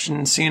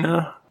question,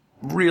 Cena.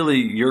 Really,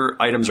 your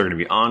items are going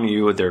to be on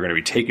you. They're going to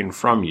be taken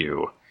from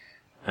you.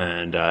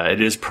 And it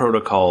is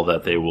protocol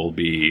that they will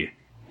be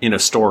in a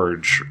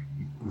storage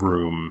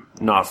room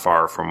not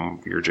far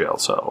from your jail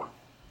cell.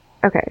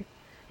 Okay.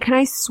 Can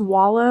I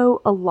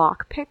swallow a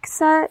lockpick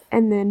set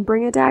and then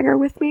bring a dagger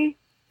with me?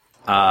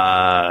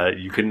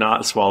 You could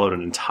not swallow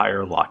an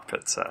entire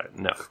lockpick set.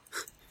 No.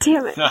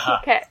 Damn it.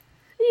 Okay.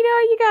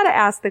 You gotta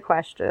ask the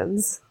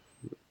questions.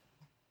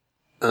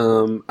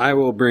 I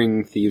will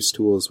bring thieves'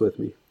 tools with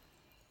me.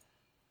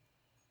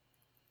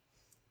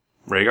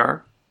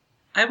 Rhaegar?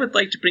 I would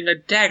like to bring a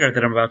dagger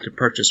that I'm about to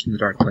purchase from the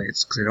Dark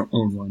Blades, because I don't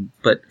own one,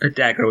 but a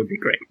dagger would be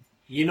great.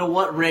 You know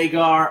what,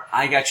 Rhaegar?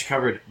 I got you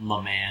covered,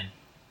 my man.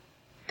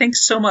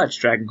 Thanks so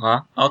much,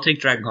 Dragonclaw. I'll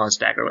take Dragonclaw's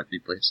dagger with me,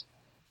 please.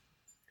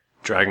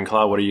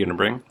 Dragonclaw, what are you going to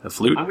bring? A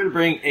flute? I'm going to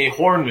bring a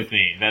horn with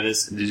me. That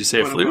is, Did you say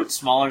a quote-unquote, flute?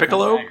 smaller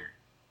Piccolo? than a dagger.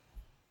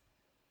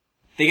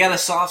 They got a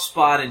soft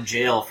spot in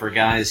jail for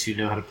guys who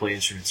know how to play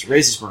instruments. It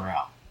raises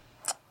morale.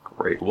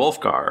 Great.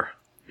 Wolfgar.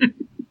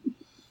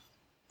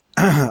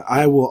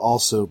 I will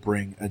also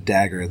bring a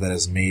dagger that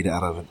is made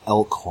out of an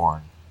elk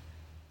horn.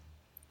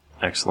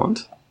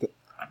 Excellent.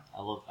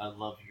 I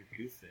love your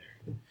goof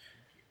there.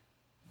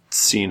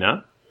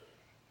 Cena.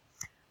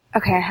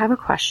 Okay, I have a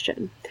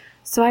question.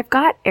 So I've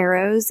got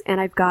arrows and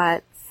I've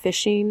got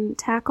fishing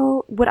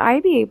tackle. Would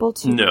I be able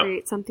to No.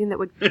 create something that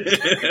would... That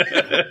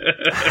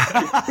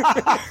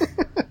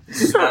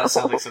sounds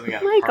like something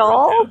out of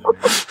Michael.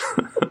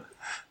 Harvard.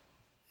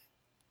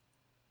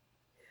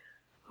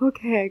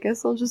 Okay, I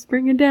guess I'll just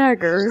bring a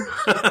dagger.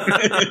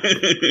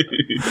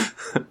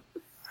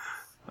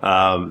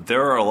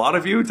 There are a lot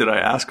of you. Did I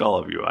ask all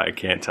of you? I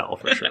can't tell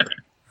for sure.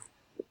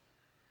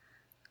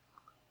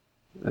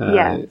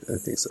 Yes. I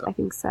think so. I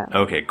think so.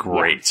 Okay,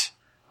 great.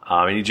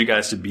 I need you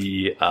guys to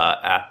be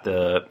at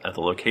the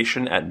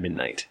location at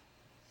midnight.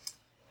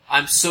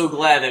 I'm so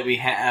glad that we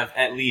have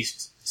at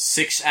least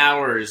 6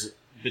 hours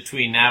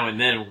between now and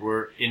then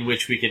in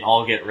which we can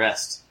all get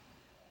rest.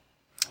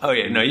 Oh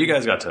yeah, no, you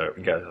guys got to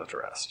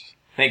rest.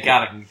 Thank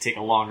God I can take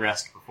a long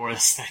rest before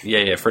this thing.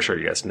 Yeah, for sure.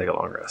 You guys can take a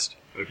long rest.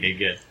 Okay,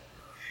 good.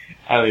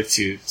 I only have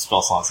 2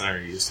 spell slots and I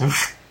already used them.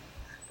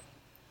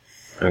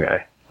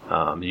 Okay.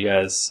 You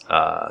guys,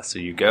 so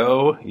you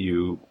go,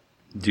 you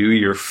do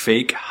your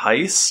fake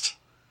heist.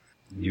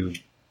 You,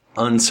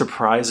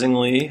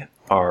 unsurprisingly,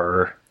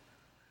 are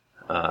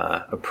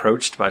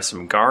approached by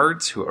some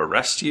guards who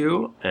arrest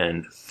you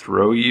and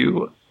throw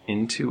you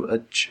into a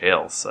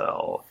jail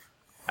cell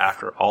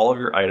after all of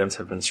your items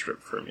have been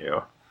stripped from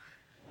you.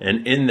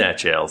 And in that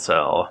jail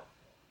cell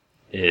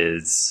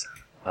is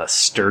a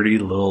sturdy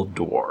little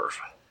dwarf.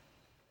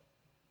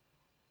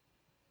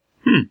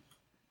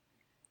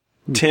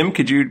 Tim,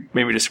 could you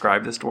maybe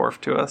describe this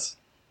dwarf to us?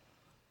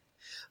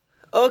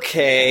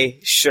 Okay,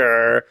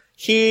 sure.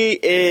 He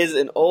is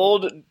an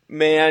old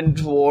man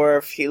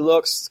dwarf. He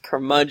looks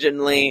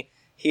curmudgeonly.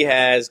 He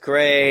has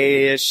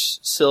grayish,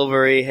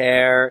 silvery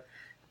hair.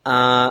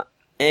 And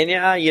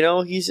yeah,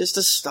 he's just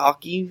a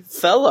stocky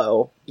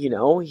fellow.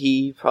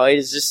 He probably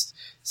is just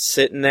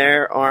sitting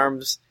there,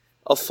 arms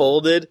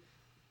folded,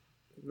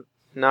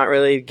 not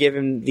really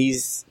giving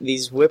these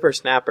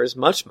whippersnappers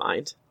much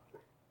mind.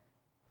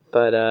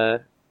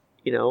 But,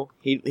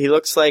 he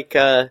looks like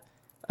a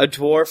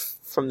dwarf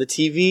from the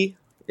TV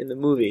in the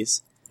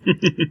movies.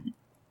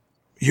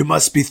 You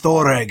must be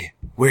Thoreg.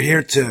 We're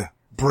here to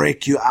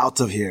break you out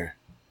of here.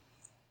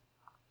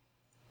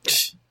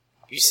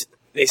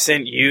 They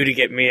sent you to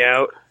get me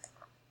out?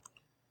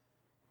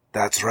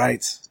 That's right.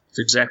 That's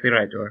exactly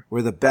right, Dor.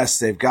 We're the best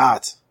they've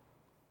got.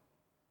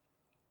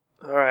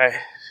 Alright,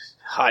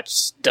 hot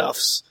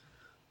stuffs.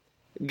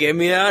 Get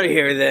me out of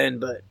here then,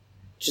 but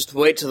just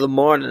wait till the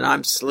morning.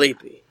 I'm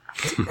sleepy.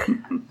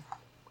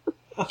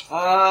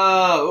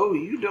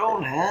 You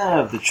don't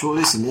have the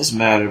choice in this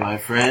matter, my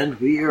friend.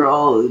 We are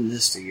all in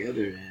this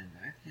together, and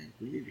I think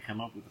we need to come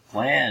up with a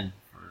plan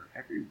for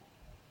everyone.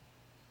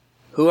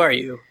 Who are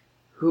you?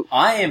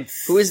 I am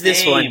Who is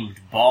this one? famed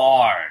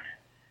Bard,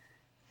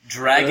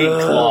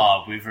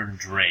 Dragonclaw Wyvern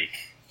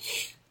Drake.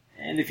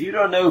 And if you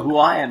don't know who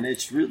I am,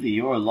 it's really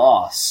your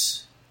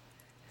loss.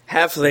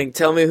 Halfling,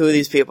 tell me who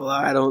these people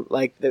are. I don't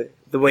like the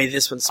way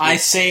this one speaks.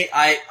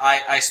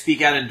 I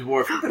speak out in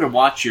dwarf. You better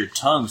watch your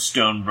tongue,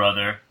 Stone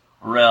Brother,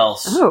 or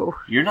else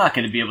you're not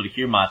going to be able to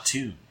hear my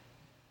tune.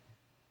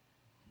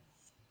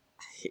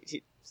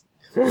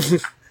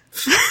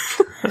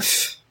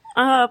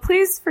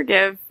 Please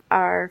forgive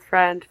our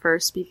friend for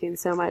speaking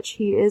so much.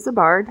 He is a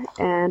bard,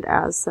 and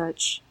as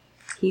such,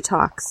 he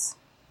talks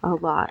a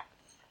lot.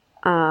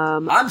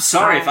 I'm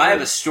sorry if I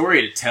have a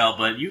story to tell,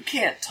 but you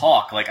can't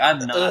talk like I'm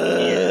not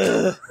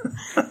here.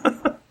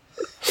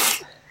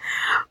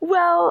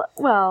 Well,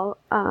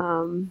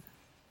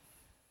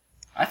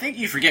 I think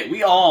you forget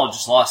we all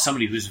just lost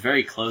somebody who's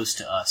very close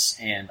to us,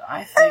 and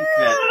I think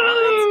that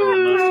I am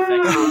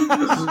the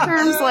most effective.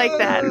 terms like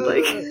that,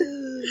 like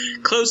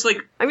Close,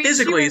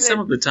 physically some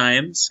of the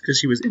times, because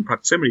she was in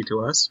proximity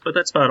to us, but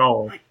that's about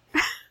all.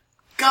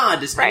 God,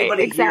 does Right,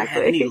 anybody here have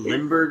exactly. any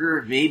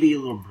Limburger? Maybe a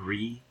little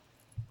brie?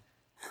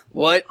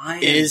 What I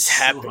am is so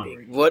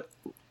happening? hungry.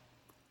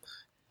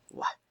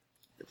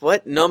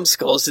 What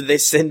numbskulls did they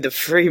send to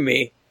free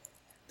me?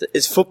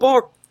 Is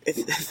football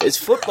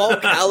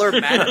Caller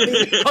mad at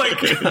me?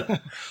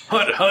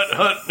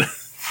 Hut.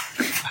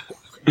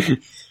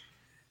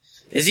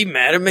 Is he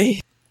mad at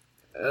me?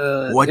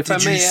 What if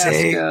did I may you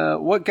say? ask,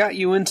 what got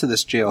you into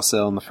this jail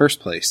cell in the first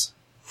place?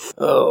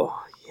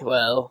 Oh,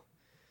 well,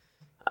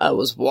 I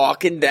was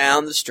walking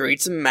down the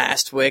streets of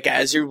Mastwick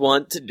as you're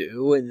wont to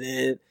do, and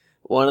then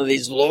one of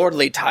these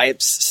lordly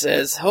types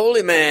says,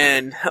 "Holy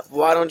man,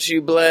 why don't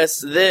you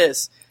bless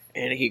this?"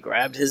 And he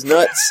grabbed his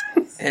nuts,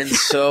 and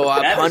so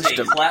I That punched is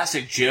a him.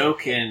 classic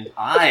joke, and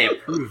I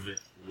approve of it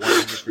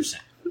 100%.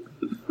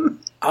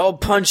 I'll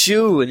punch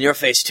you in your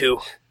face too.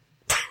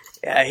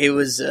 Yeah, he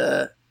was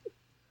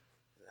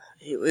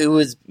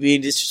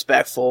being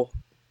disrespectful,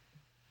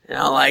 and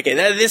I don't like it.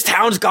 This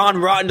town's gone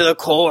rotten to the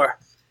core.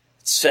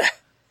 It's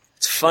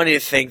funny to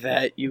think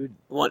that you would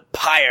want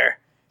Pyre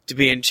to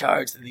be in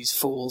charge of these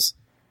fools.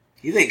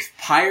 You think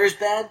Pyre's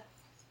bad?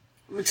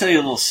 Let me tell you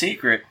a little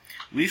secret.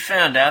 We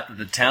found out that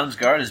the town's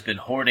guard has been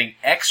hoarding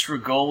extra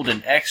gold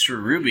and extra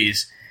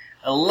rubies,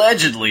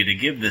 allegedly to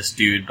give this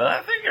dude, but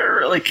I think they're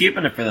really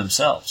keeping it for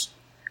themselves.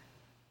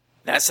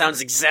 That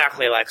sounds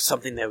exactly like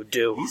something they would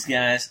do. These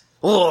guys,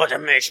 Oh,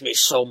 that makes me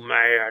so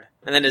mad.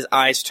 And then his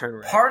eyes turn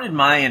red. pardon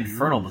my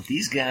infernal, but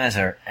these guys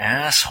are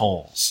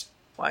assholes.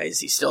 Why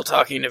is he still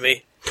talking to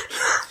me?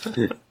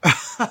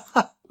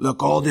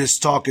 Look, all this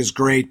talk is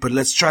great, but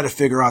let's try to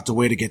figure out the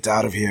way to get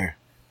out of here.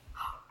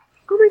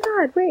 oh my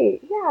god,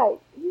 wait, yeah,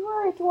 you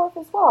are a dwarf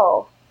as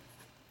well.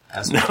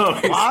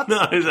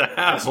 No, he's a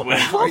halfling.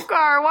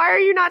 Wolfgar, why are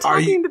you not Are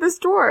talking you- to this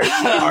dwarf?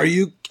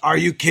 Are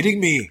you kidding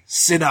me,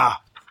 Cinna?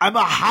 I'm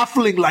a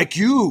halfling like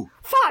you.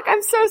 Fuck,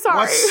 I'm so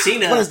sorry.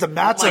 Cena, What is the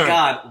matter? Oh my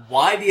god,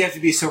 why do you have to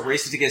be so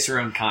racist against your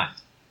own kind?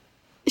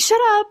 Shut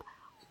up.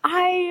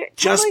 I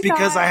Just totally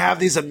because thought- I have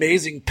these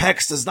amazing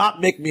pecs does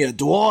not make me a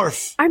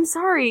dwarf. I'm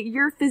sorry,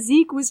 your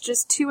physique was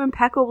just too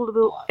impeccable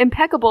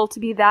to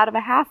be that of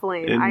a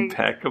halfling.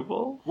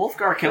 Impeccable.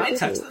 Wolfgar, can I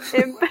touch this?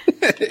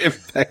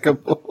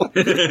 Impeccable.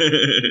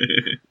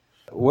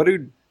 What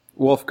do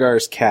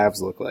Wolfgar's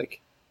calves look like?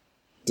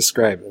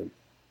 Describe them.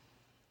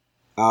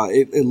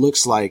 It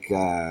looks like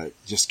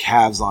just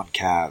calves on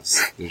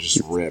calves. They're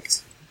just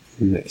ripped.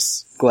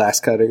 Nice. Glass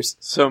cutters.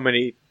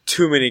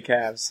 Too many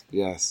calves.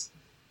 Yes.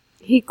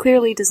 He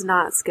clearly does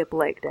not skip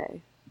leg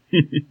day.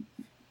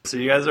 So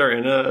you guys are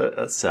in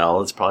a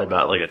cell. It's probably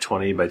about like a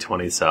 20 by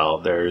 20 cell.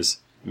 There's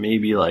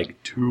maybe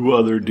like 2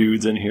 other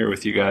dudes in here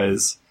with you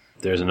guys.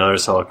 There's another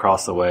cell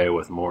across the way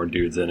with more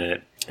dudes in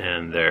it.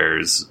 And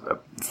there's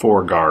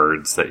 4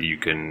 guards that you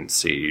can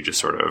see just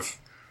sort of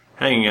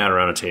hanging out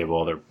around a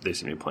table. They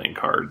seem to be playing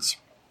cards.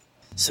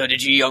 So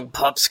did you young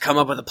pups come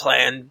up with a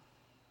plan?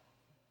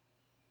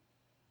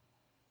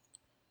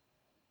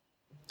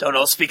 Don't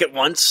all speak at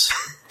once?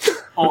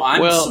 Oh,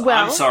 I'm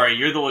Well- sorry.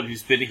 You're the one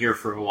who's been here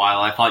for a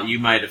while. I thought you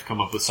might have come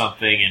up with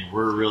something, and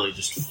we're really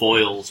just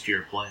foils to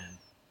your plan.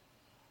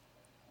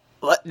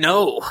 What?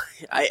 No.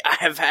 I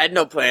have had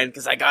no plan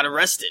because I got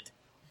arrested.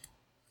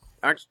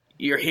 Aren't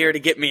you're here to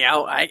get me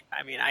out? I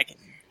mean, I can...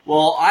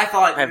 Well, I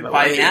thought I have my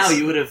by ways. now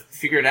you would have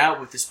figured out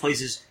what this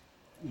place's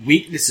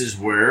weaknesses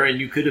were, and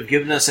you could have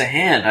given us a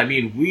hand. I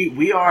mean,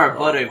 we are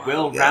but a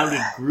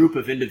well-rounded group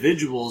of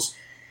individuals.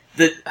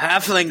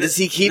 Halfling, does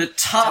he keep the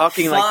top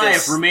talking 5 like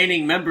this?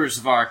 remaining members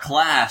of our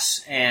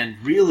class, and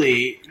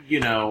really,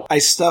 I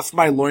stuffed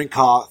my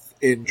loincloth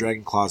in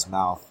Dragonclaw's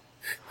mouth.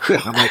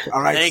 I'm like,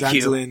 all right, Thank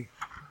you. Xantolin,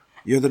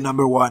 you're the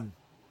number one.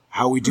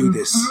 How we do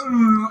this?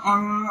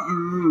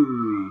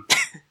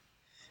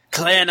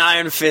 Clan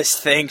Iron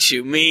Fist thanks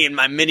you. Me and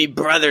my many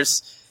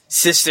brothers,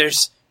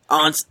 sisters,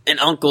 aunts, and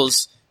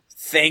uncles,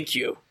 thank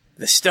you.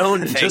 The stone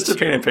thanks Just to you.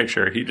 paint a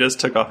picture, he just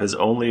took off his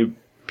only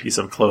piece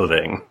of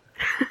clothing,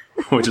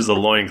 which is a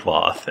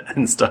loincloth,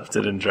 and stuffed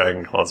it in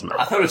Dragonclaw's I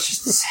mouth. thought it was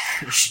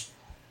just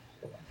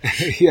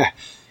Yeah.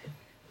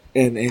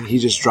 And he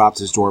just dropped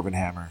his dwarven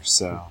hammer,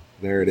 so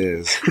there it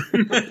is.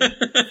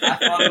 I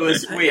thought it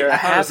was You're a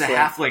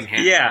halfling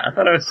hand. Yeah, I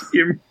thought I was.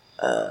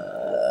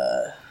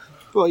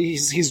 Well,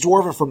 he's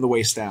dwarven from the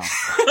waist down.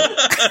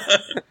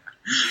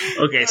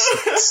 Okay,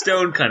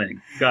 stone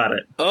cutting. Got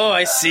it. Oh,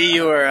 I see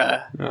you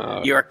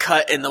are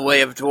cut in the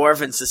way of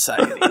dwarven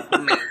society.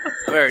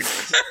 Very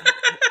nice.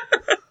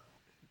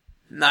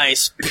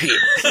 Nice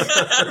penis.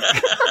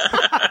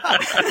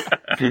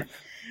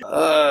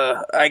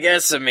 I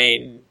guess,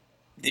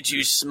 did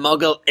you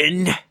smuggle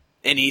in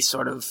any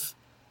sort of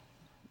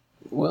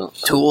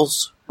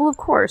tools? Well, of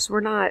course,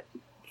 we're not.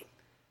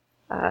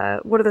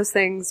 What are those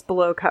things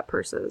below cut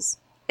purses?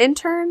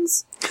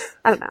 Interns?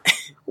 I don't know.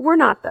 We're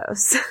not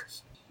those.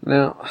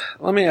 Now,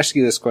 let me ask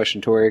you this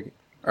question, Tori.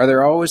 Are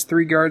there always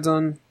 3 guards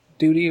on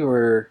duty,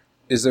 or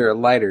is there a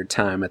lighter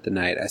time at the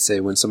night, I say,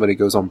 when somebody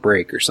goes on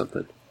break or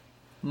something?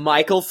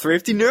 Michael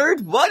Thrifty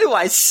Nerd? What do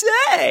I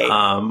say?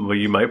 Well,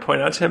 you might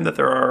point out to him that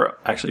there are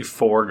actually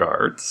 4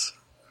 guards.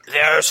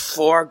 There's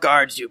 4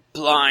 guards, you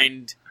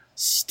blind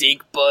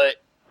stink butt.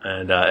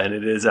 And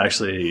it is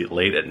actually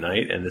late at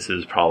night, and this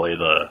is probably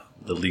the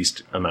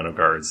least amount of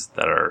guards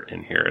that are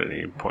in here at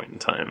any point in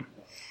time.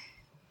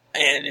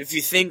 And if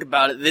you think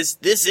about it,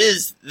 this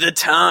is the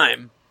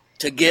time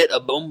to get a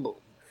boom boom.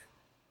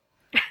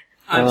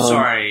 I'm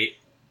sorry.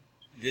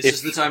 This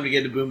is the time to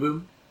get a boom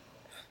boom?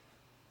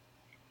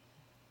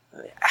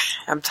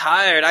 I'm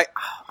tired. I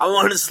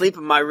want to sleep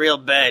in my real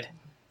bed.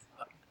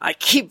 I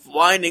keep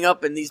winding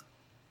up in these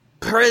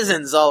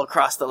prisons all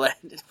across the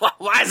land.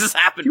 Why is this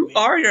happening to You me?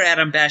 are your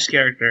Adam Bash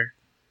character.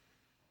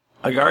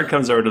 A guard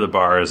comes over to the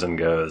bars and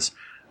goes,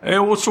 "Hey,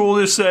 what's all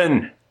this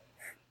then?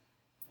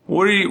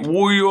 What are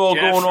you all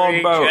going on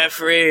about?"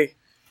 Jeffrey.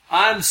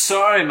 I'm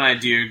sorry, my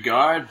dear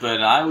guard,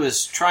 but I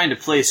was trying to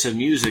play some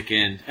music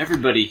and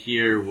everybody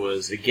here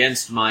was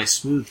against my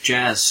smooth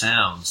jazz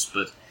sounds,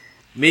 but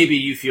maybe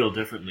you feel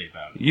differently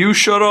about it. You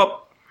shut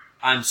up.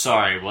 I'm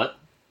sorry, what?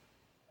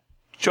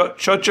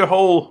 Shut your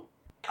hole.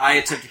 I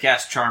attempt to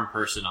cast Charm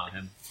Person on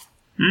him.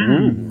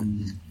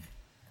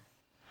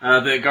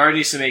 The guard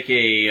needs to make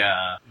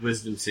a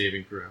wisdom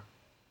saving throw.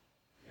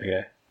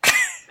 Okay.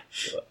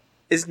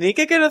 Is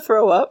Nika gonna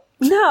throw up?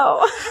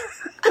 No.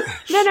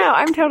 No,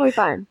 I'm totally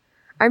fine.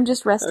 I'm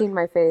just resting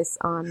my face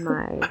on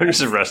my... I'm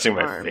just resting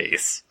my arm.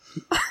 face.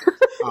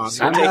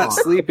 I'm not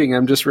sleeping,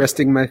 I'm just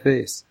resting my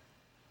face.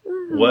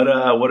 What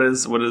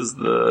is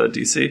the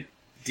DC?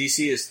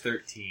 DC is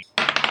 13.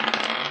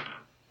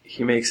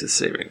 He makes his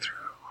saving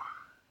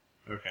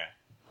throw. Okay.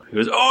 He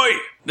goes, "Oi!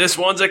 This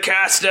one's a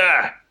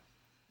caster!"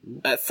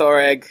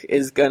 Thoreg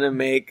is gonna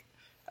make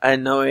a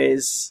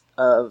noise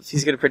of...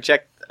 He's gonna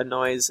project a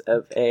noise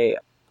of a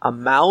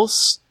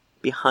mouse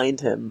behind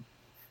him.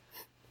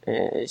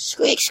 And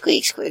squeak,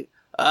 squeak, squeak.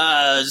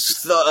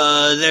 There's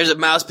a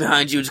mouse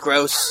behind you. It's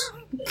gross.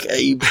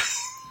 Okay.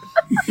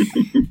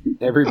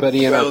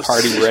 Everybody in our Gross.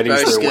 party readies Gross,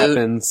 their Scoot.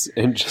 weapons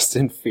and just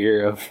in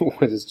fear of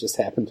what has just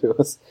happened to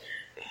us.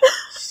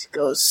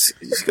 Go.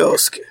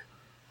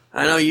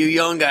 I know you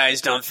young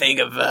guys don't think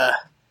of,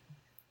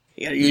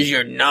 you gotta use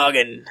your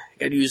noggin. You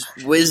gotta use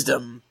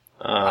wisdom.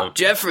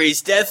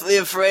 Jeffrey's deathly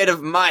afraid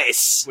of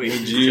mice. Would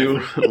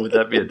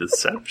that be a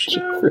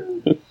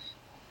deception?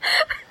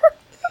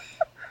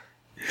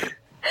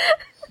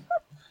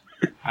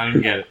 I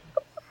don't get it.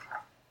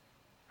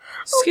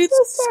 Squeak,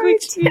 I'm so sorry,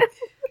 squeak, Tim.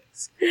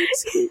 squeak,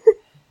 squeak,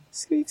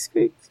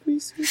 squeak,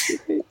 squeak, squeak,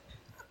 squeak,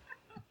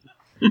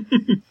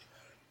 squeak.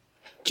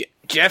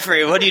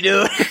 Jeffrey, what are you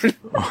doing?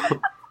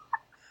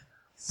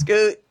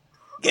 Scoot,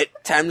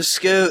 time to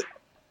scoot.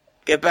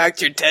 Get back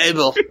to your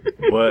table.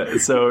 What?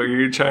 So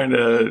you're trying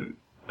to?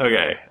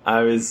 Okay,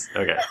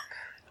 okay.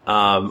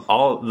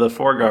 All the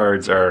 4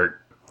 guards are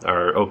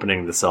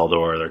opening the cell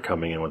door. They're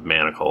coming in with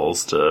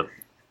manacles to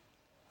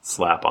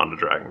slap onto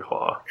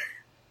Dragonclaw.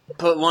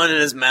 Put one in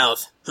his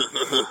mouth.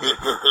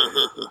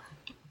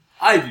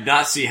 I do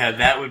not see how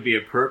that would be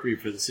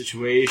appropriate for the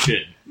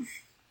situation.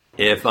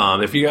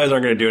 If you guys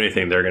aren't going to do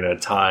anything, they're going to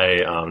tie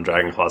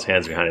Dragonclaw's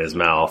hands behind his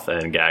mouth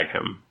and gag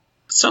him.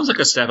 Sounds like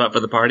a step up for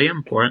the party.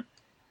 I'm for it.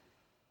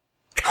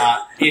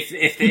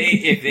 If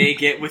they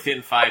get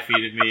within 5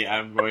 feet of me,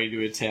 I'm going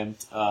to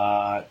attempt.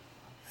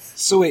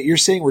 So wait, you're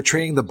saying we're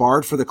training the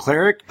bard for the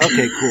cleric?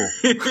 Okay, cool.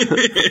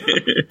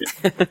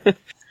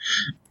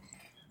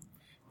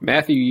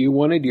 Matthew, you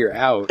wanted your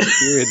out.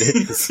 Here it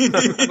is.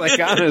 Like,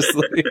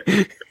 honestly.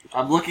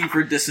 I'm looking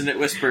for dissonant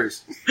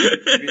whispers.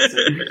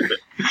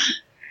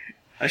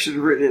 I should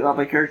have written it on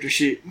my character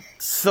sheet.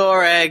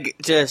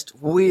 Thoreg just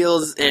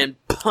wheels and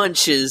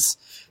punches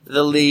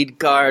the lead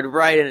guard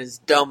right in his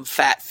dumb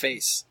fat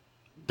face.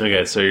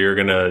 Okay, so you're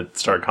going to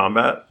start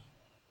combat?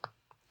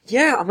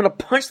 Yeah, I'm gonna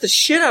punch the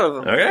shit out of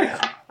him. Okay.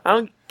 I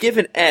don't give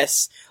an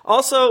S.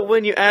 Also,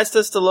 when you asked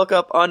us to look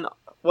up on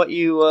what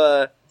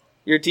your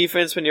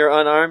defense when you're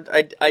unarmed,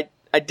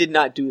 I did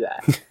not do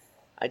that.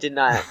 I did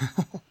not.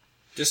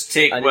 Just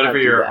take I did whatever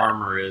not do your that.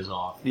 armor is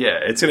off. Yeah,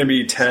 it's going to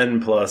be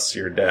 10 plus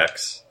your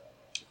dex.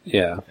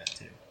 Yeah.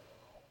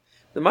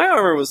 My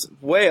armor was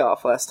way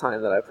off last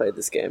time that I played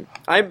this game.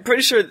 I'm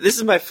pretty sure this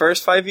is my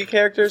first 5e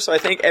character, so I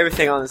think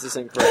everything on this is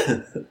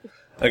incorrect.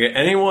 Okay,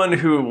 anyone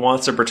who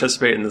wants to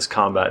participate in this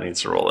combat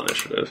needs to roll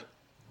initiative.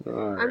 All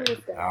I'm right.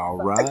 with that. All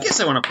I right. guess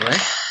I want to play.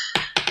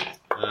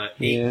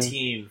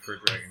 18 for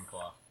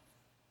Dragonclaw.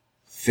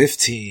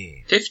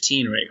 15.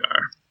 15,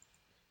 Rhaegar.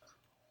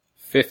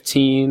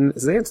 15,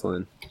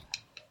 Xantolin.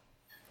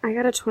 I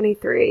got a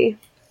 23.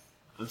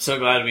 I'm so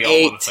glad we all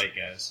 8. want to fight,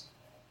 guys.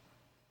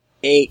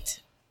 8.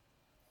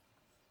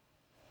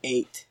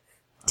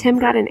 Tim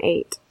got an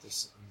 8. I'm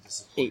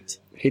disappointed. 8.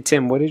 Hey,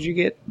 Tim, what did you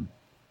get?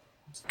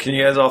 Can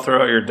you guys all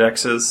throw out your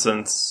dexes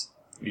since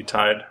you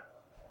tied?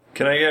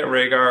 Can I get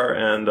Rhaegar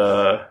and,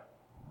 I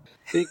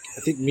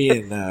think me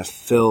and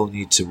Phil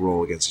need to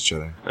roll against each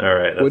other.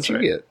 Alright, that's What'd you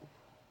right. get?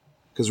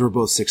 Because we're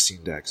both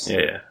 16 decks.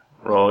 Yeah.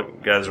 Roll,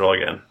 guys, roll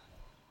again.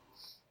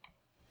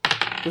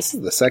 This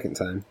is the second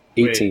time.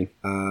 18.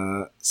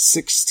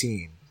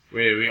 16.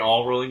 Wait, are we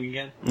all rolling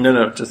again?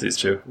 No, just these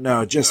two.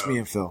 No, just me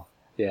and Phil.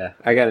 Yeah,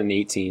 I got an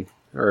 18.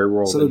 Or I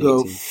rolled So an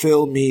they'll go 18.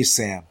 Phil, me,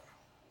 Sam.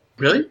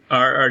 Really?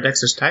 Our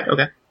decks are tied?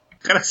 Okay.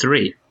 Got a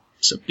 3.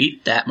 So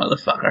beat that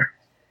motherfucker.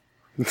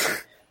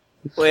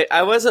 Wait,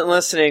 I wasn't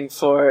listening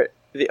for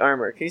the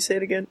armor. Can you say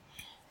it again?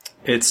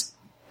 It's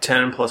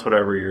 10 plus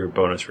whatever your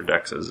bonus for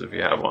dex is if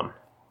you have one.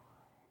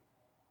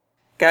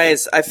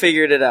 Guys, I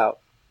figured it out.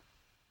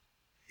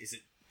 Is it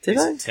Did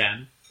is I? it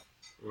 10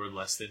 or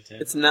less than 10?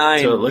 It's 9.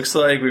 So it looks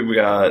like we've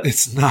got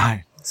It's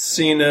 9.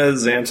 Cena,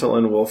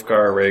 Xantolin,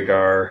 Wolfgar,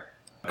 Rhaegar,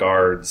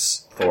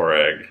 Guards,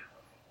 Thoreg.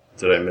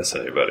 Did I miss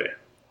anybody?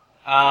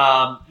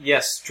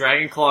 Yes,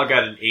 Dragonclaw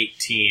got an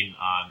 18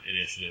 on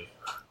initiative.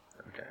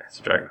 Okay,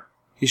 so Dragon.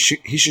 He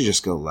should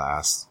just go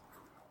last.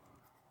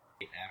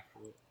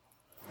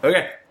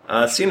 Okay,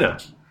 Cena.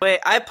 Wait,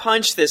 I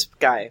punched this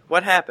guy.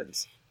 What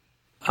happens?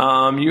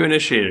 You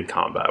initiated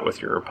combat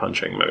with your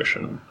punching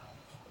motion.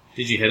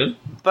 Did you hit him?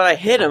 But I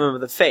hit him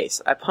in the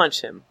face. I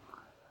punch him.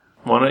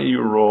 Why don't you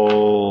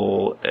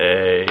roll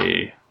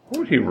a... What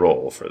would he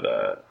roll for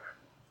that?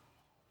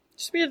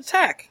 Just be an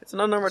attack. It's an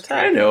unarmed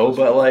attack. I know,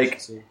 but,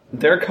 like,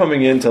 they're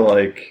coming in to,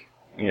 like,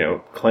 you know,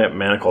 clamp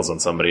manacles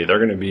on somebody. They're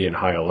going to be in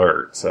high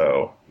alert,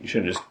 so you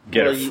shouldn't just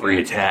get Well, a you-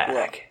 free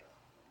attack.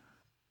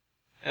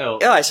 Oh,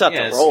 Yeah, I still have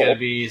to it's roll. gotta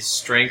be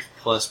strength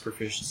plus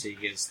proficiency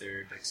against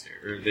their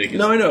dexterity.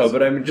 No, I know,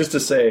 but I mean, just to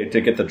say,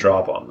 to get the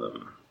drop on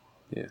them.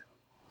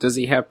 Does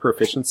he have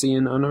proficiency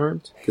in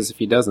unarmed? Because if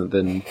he doesn't,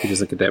 then he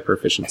doesn't get that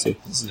proficiency.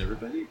 Isn't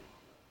everybody?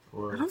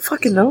 I don't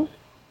fucking know.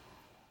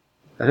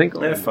 I think.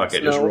 Fuck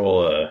it, just No.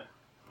 roll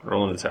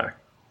an attack.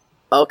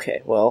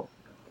 Okay, well,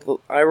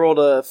 I rolled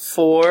a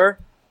 4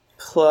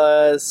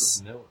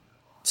 plus... No.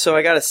 So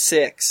I got a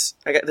 6.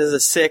 Does a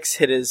 6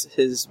 hit his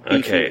beefy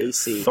Okay,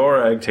 AC?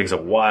 Thoreg takes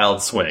a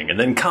wild swing, and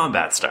then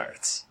combat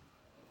starts.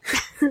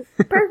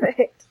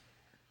 Perfect.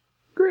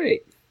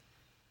 Great.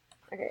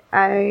 Okay,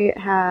 I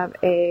have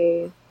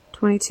a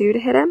 22 to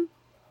hit him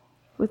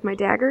with my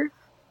dagger.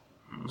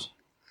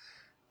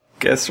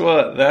 Guess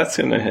what? That's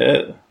gonna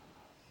hit.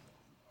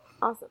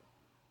 Awesome.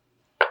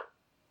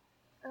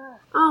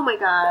 Oh my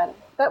god.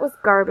 That was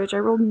garbage. I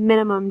rolled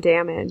minimum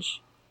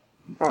damage.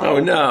 Oh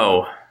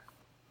no.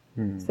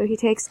 So he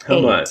takes How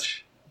 8.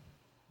 much?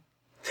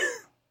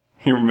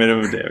 Your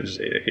minimum damage is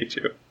 8. I hate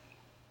you.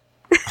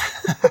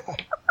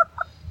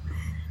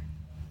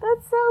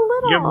 That's so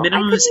little. Your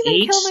minimum I is couldn't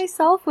even 8? kill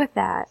myself with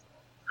that.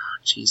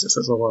 Jesus,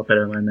 that's a lot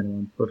better than my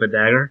minimum. With a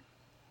dagger?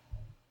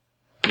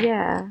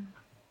 Yeah.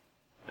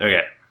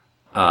 Okay.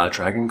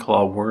 Dragon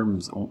Claw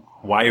Worms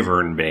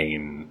Wyvern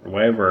Bane.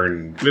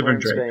 Wyvern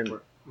Drake.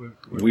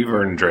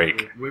 Wyvern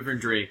Drake. Wyvern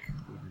Drake.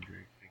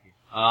 Thank you.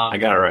 I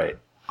got it right.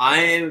 I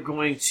am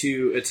going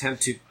to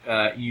attempt to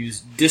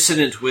use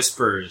Dissonant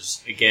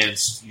Whispers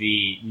against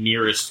the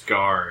nearest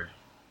guard.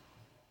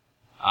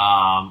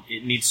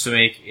 It needs to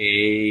make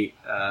a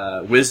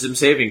Wisdom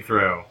saving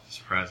throw,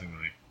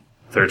 surprisingly.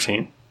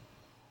 13.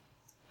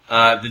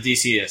 The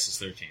DCS is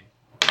 13.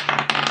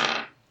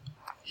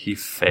 He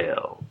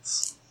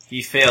fails.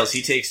 He fails.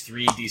 He takes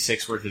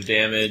 3d6 worth of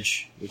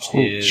damage, which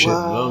is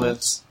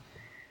moments,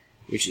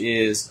 which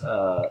is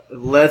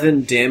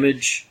 11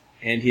 damage,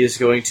 and he is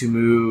going to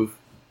move.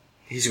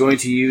 He's going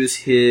to use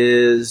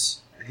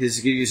his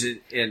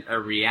a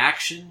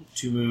reaction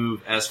to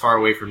move as far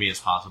away from me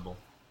as possible.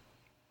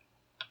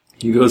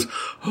 He goes,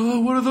 "Oh,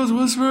 what are those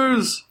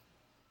whispers?"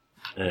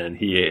 And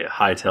he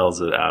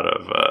hightails it out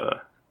of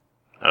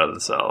the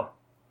cell.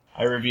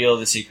 I reveal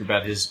the secret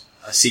about his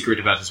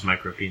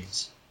micro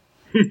penis.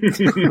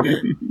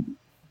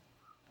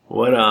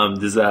 What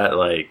does that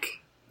like?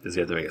 Does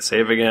he have to make a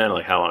save again?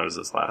 Like, how long does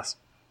this last?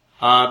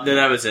 No,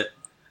 that was it.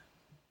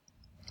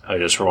 Oh,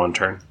 just for one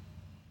turn.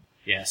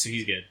 Yeah, so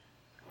he's good.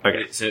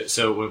 Okay.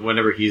 So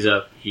whenever he's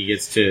up, he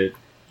gets to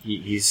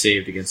he's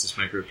saved against this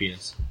micro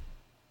penis.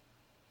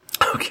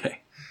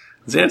 Okay.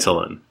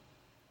 Xantolin.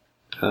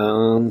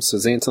 So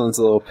Xantolin's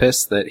a little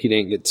pissed that he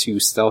didn't get to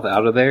stealth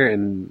out of there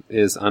and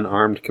is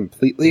unarmed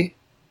completely.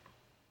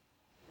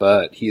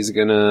 But he's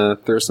gonna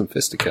throw some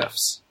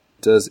fisticuffs.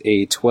 Does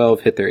a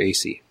 12 hit their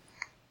AC?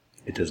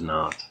 It does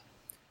not.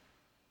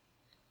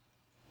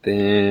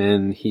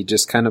 Then he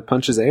just kind of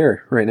punches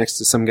air right next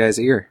to some guy's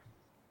ear.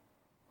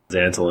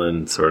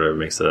 Xantolin sort of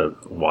makes a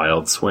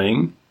wild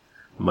swing,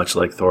 much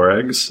like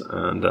Thoreg's,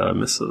 and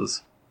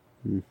misses.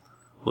 Well,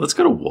 let's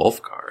go to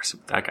Wolfgar, see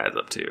what that guy's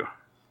up to.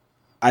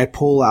 I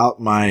pull out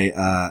my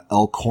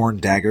Elkhorn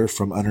dagger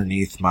from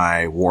underneath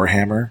my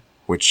warhammer,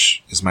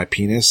 which is my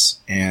penis,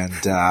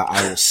 and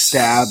I will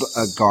stab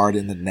a guard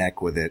in the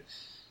neck with it.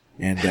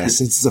 And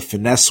since it's a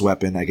finesse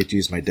weapon, I get to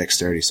use my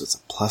dexterity, so it's a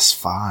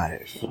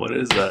 +5. What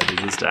is that? Does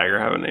this dagger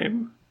have a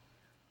name?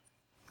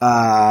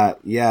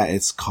 Yeah,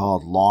 it's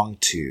called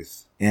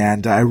Longtooth.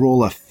 And I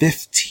roll a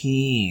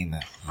 15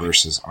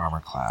 versus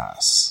armor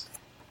class.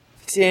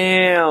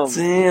 Damn.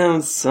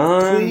 Damn,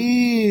 son.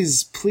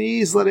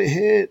 Please let it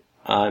hit.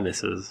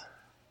 Misses.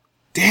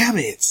 Damn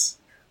it.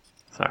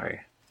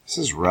 Sorry. This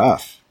is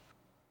rough.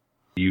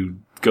 You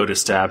go to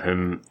stab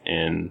him,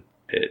 and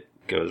it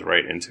goes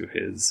right into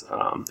his...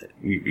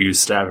 you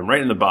stab him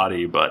right in the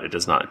body, but it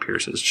does not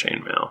pierce his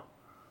chainmail.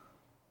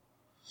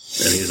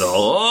 And he's all,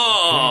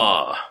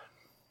 oh!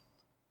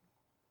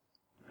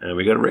 And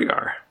we go to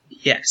Rhaegar.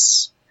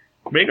 Yes.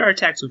 Rhaegar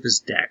attacks with his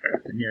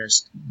dagger, the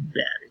nearest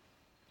baddie.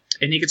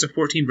 And he gets a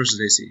 14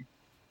 versus AC.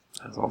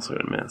 That's also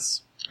going to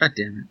miss. God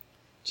damn it.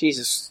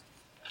 Jesus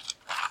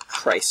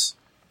Christ.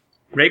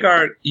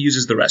 Rhaegar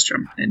uses the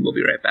restroom, and we'll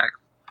be right back.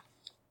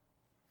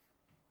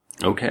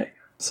 Okay.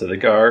 So the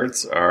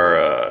guards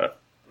are,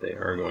 they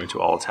are going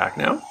to all attack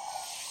now.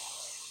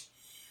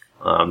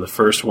 The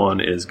first one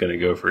is going to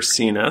go for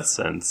Cena,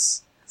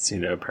 since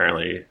Cena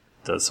apparently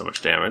does so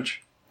much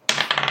damage.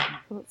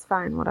 Well, it's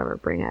fine. Whatever.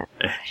 Bring it.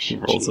 He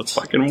rolls a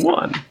fucking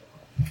 1.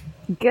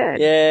 Good.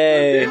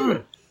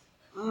 Yay.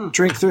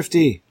 Drink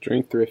thrifty.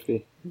 Drink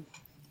thrifty.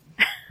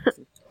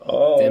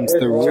 Oh, Them's the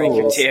Drink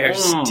your rules.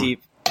 tears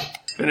deep.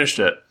 finished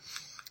it.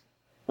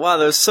 Wow,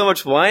 there's so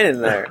much wine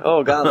in there.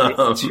 Oh,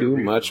 God. Too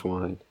much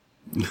wine.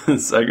 The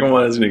second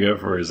one is going to go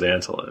for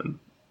Xantolin.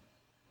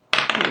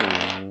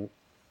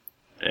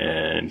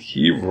 And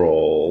he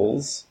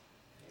rolls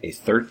a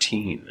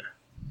 13.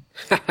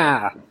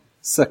 Haha.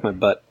 Suck my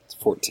butt. It's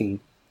 14.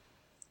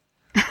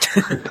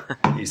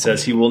 He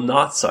says he will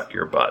not suck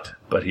your butt,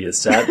 but he is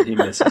sad that he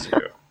misses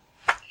you.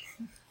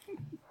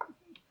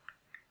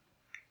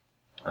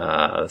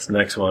 This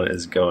next one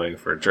is going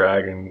for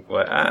Dragon.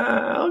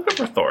 I'll go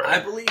for Thor. I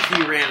believe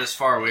he ran as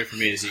far away from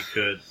me as he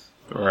could.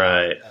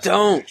 Right.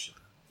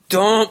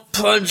 Don't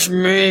punch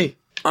me.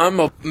 I'm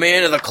a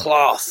man of the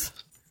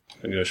cloth.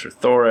 He goes for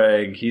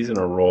Thoreg. He's going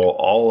to roll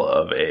all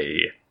of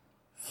a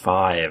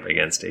 5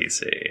 against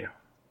AC.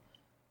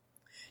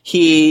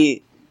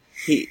 He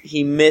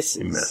misses.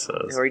 He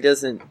misses. Or he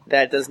doesn't.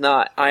 That does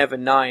not. I have a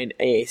 9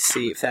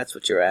 AAC, if that's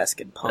what you're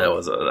asking, punk. That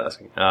was what I was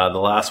asking. The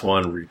last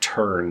one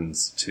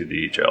returns to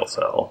the jail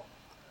cell.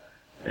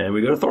 And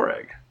we go to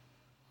Thoreg.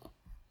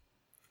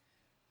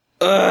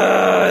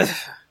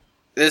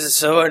 This is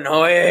so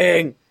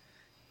annoying.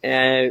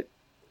 And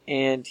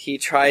and he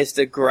tries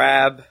to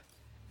grab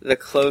the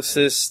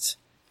closest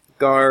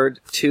guard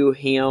to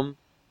him.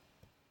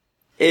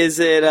 Is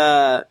it,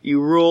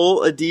 you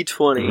roll a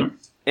d20,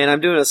 and I'm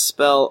doing a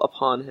spell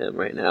upon him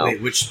right now.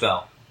 Wait, which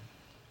spell?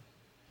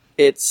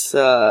 It's,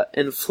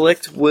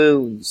 inflict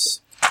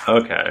wounds.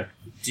 Okay.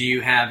 Do you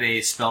have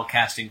a spell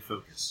casting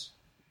focus?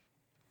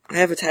 I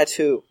have a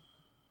tattoo.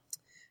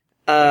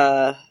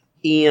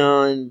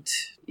 And,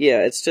 yeah,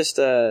 it's just,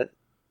 I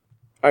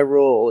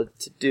roll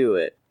to do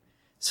it.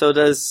 So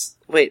does,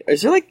 wait,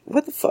 is there like,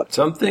 what the fuck?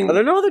 Something. Are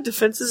there no other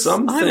defenses?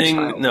 I'm a Something.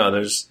 child. No,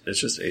 it's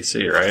just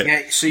AC, right?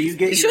 Yeah, so you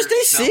get It's your just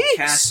AC. spell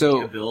casting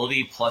So-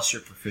 ability plus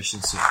your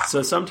proficiency.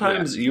 So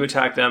sometimes you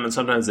attack them, and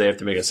sometimes they have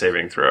to make a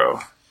saving throw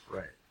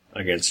Right.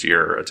 against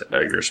your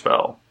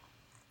spell.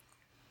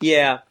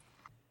 Yeah.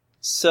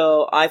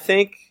 So I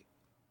think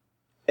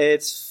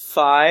it's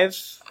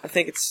 5. I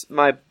think it's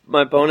my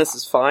bonus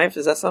is 5.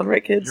 Does that sound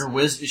right, kids?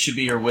 It should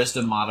be your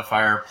wisdom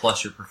modifier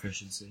plus your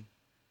proficiency.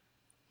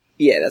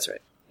 Yeah, that's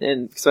right.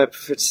 And because my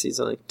proficiency is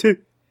only 2.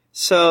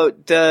 So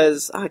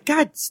does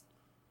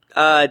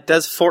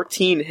does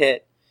 14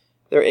 hit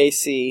their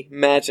AC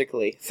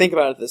magically? Think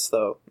about this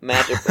though,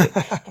 magically.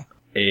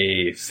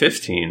 A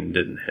 15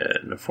 didn't hit,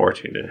 and a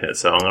 14 didn't hit,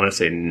 so I'm going to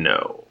say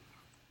no.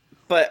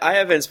 But I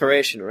have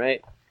inspiration,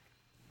 right?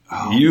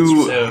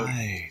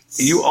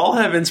 You all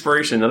have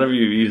inspiration. None of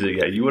you have used it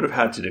yet. You would have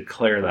had to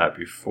declare that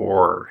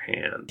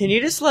beforehand. Can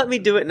you just let me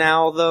do it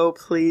now, though,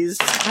 please?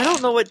 I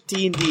don't know what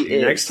D&D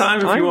is. Next time,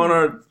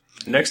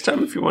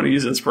 if you want to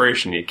use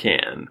inspiration, you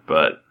can.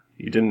 But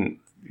you didn't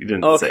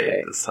say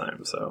it this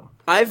time. So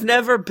I've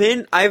never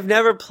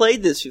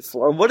played this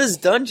before. What is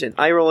dungeon?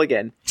 I roll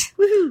again.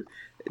 Woohoo!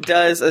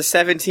 Does a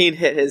 17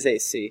 hit his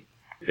AC?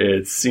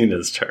 it's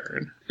Cena's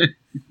turn.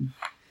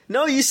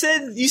 No, you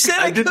said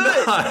I did could.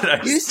 not. I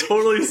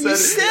totally said You the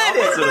said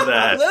opposite of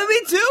that. Let me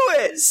do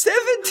it.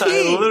 17.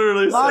 I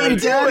literally Mommy,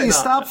 said Daddy, it.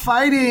 stop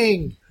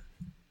fighting!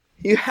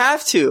 You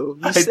have to. You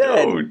I said.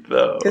 don't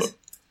though. 'Cause-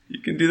 You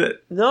can do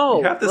that. No.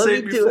 You have to let say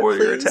me it do before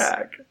your please.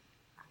 attack.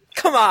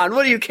 Come on.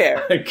 What do you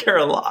care? I care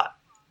a lot.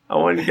 I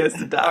want you guys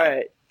to die. All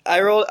right. I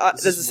rolled.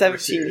 Does a is more 17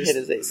 serious hit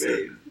his than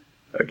AC?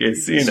 Okay,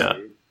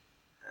 Cena.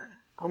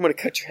 I'm gonna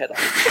cut your head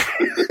off.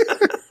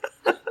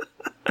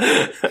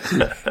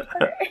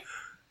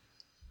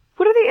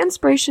 What are the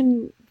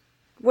inspiration?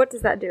 What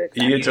does that do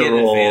exactly? You get to get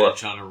roll.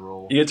 advantage on a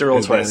roll. You get to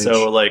roll twice.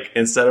 Advantage. So, like,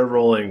 instead of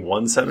rolling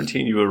 1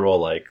 17, you would roll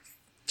like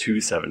 2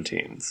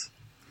 17s.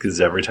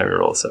 Because every time you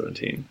roll a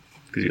 17,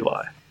 because you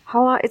lie.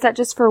 How long is that?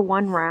 Just for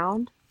one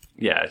round?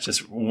 Yeah, it's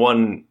just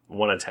one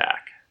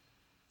attack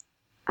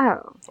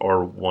Oh,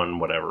 or one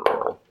whatever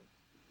roll.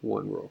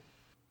 One roll.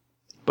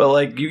 But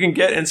like, you can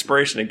get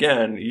inspiration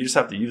again. You just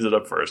have to use it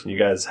up first, and you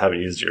guys haven't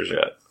used yours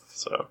yet.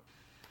 So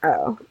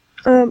oh.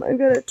 I've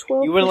got a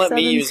 12. You wouldn't plus let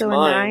me 7, use so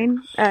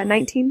mine. a 9.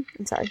 19.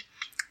 I'm sorry.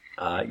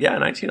 yeah,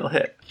 19 will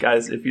hit,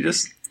 guys. If you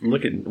just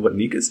look at what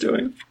Nika's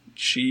doing,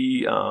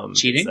 she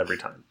Cheating? hits every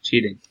time.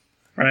 Cheating.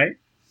 Right?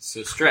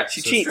 So stretch.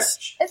 She so cheats.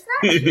 Stretch. It's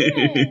not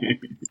cheating.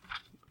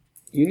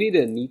 You need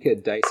a Nika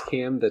dice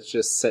cam that's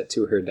just set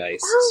to her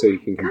dice so you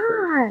can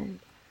confirm. God.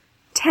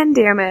 10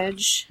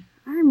 damage.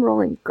 I'm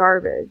rolling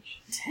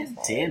garbage. 10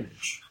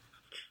 damage.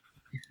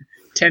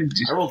 10.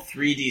 I rolled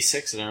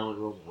 3d6 and I only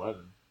rolled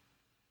 11.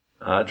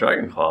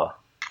 Dragonclaw.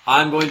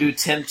 I'm going to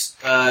attempt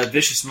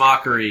Vicious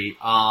Mockery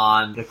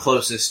on the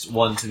closest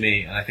one to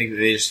me, and I think that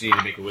they just need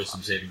to make a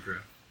wisdom saving throw.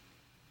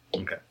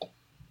 Okay.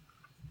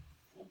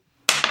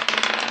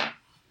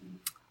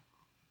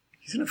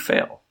 He's gonna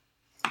fail.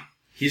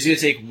 He's going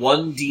to take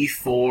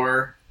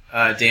 1d4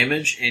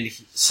 damage and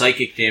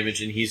psychic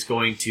damage, and he's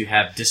going to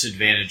have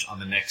disadvantage on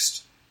the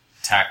next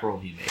attack roll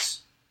he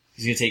makes.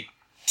 He's going to take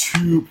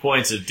 2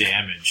 points of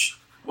damage.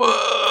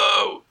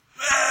 Whoa!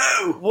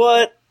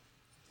 What?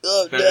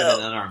 Oh, Better than no.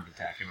 an unarmed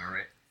attack, am I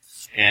right?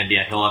 And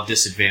yeah, he'll have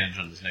disadvantage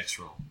on his next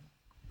roll.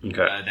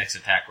 Okay. Next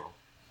attack roll.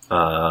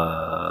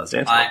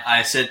 Xanthan.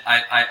 I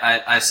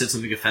said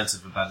something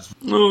offensive about his.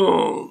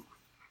 Oh.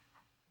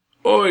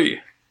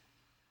 Oi.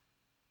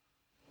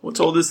 What's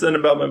all this then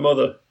about my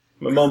mother?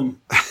 My mum?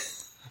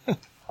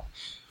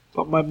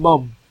 But my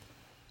mum.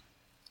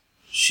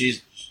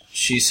 She's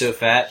so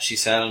fat. She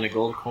sat on a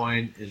gold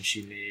coin and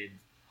she made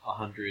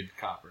 100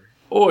 copper.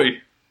 Oi.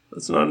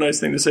 That's not a nice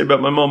thing to say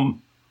about my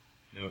mum.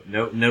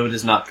 No, it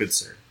is not, good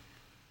sir.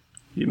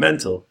 You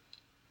mental.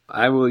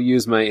 I will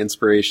use my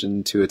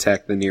inspiration to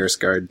attack the nearest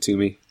guard to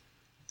me.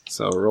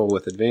 So roll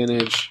with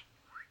advantage.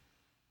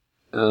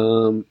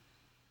 Guys,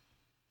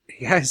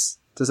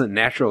 does a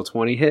natural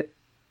 20 hit?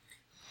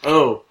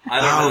 Oh,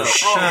 I don't know.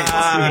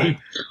 shit.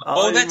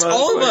 Oh, that's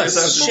all of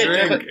us.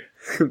 Shit,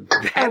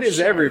 That is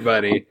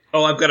everybody.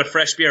 Oh, I've got a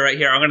fresh beer right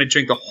here. I'm going to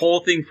drink the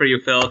whole thing for you,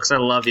 Phil, because I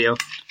love you.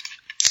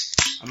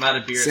 I'm out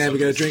of beer. Sam, we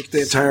gotta drink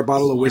the entire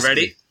bottle of You whiskey.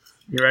 ready?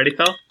 You ready,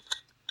 Phil?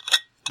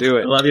 Do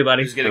it. I love you,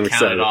 buddy. Who's going I'm to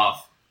count excited. it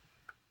off?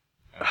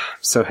 I'm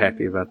so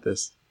happy about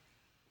this.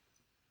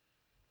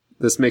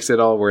 This makes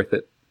it all worth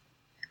it.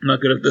 I'm not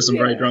good at this. I'm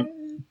very drunk.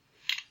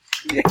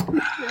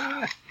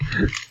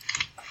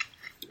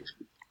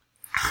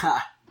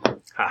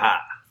 Haha.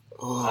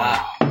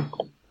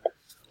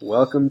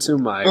 Welcome to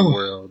my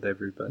world,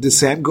 everybody. Did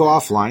Sam go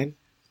offline?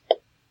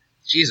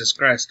 Jesus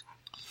Christ.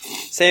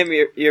 Sam,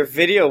 your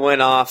video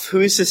went off.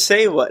 Who's to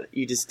say what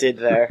you just did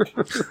there?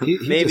 He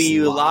Maybe just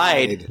you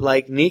lied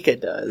like Nika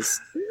does.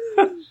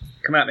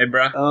 Come at me,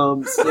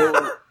 bruh.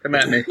 So Come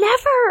at me.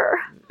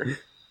 Never.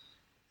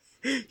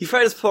 You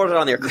probably just poured it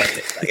on your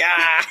carpet.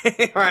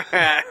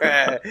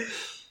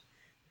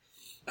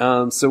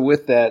 Like, so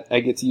with that, I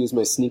get to use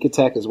my sneak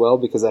attack as well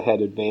because I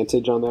had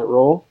advantage on that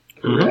roll.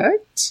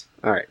 Correct?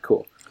 All right,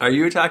 cool. Are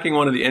you attacking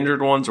one of the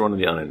injured ones or one of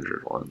the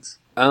uninjured ones?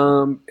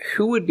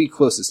 Who would be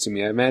closest to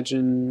me? I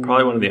imagine...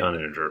 Probably one of the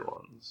uninjured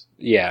ones.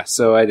 Yeah,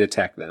 so I'd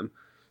attack them.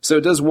 So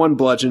it does 1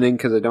 bludgeoning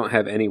because I don't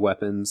have any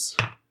weapons.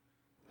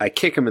 I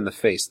kick him in the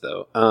face,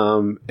 though.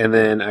 And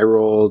then I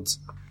rolled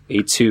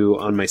a 2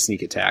 on my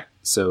sneak attack,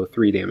 so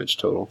 3 damage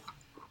total.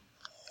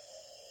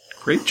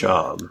 Great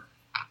job.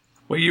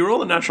 Well, you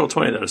rolled a natural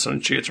 20, though, so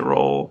don't you get to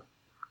roll...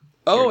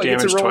 Oh, I your get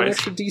to damage roll an twice?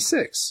 extra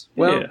d6.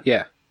 Well,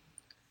 yeah.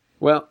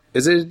 Well,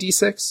 is it a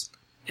d6?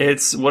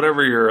 It's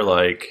whatever you're,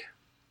 like...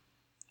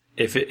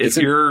 If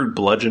your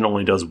bludgeon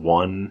only does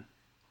 1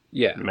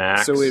 Yeah.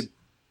 max, So it'd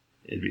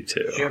be 2.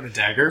 Do you have a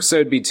dagger? So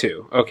it'd be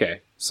 2.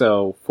 Okay.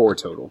 So 4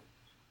 total.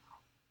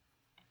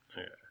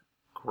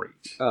 Great.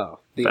 Oh.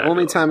 The Fabulous.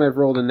 only time I've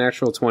rolled a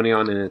natural 20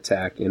 on an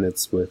attack, and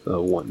it's with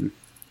a 1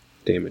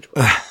 damage.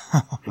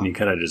 And you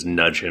kind of just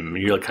nudge him.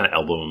 You like kind of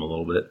elbow him a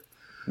little bit.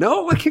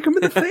 No, I kick him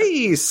in the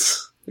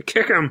face! I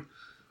kick him!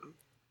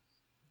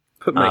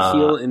 Put my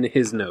heel in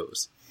his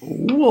nose.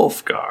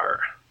 Wolfgar.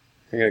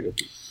 I gotta go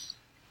pee.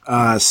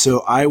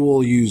 So I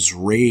will use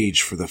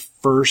Rage for the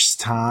first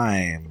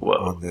time Whoa.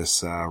 on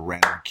this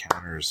random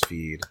encounters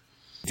feed.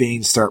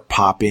 Veins start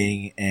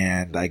popping,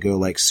 and I go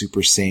like Super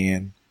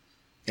Saiyan.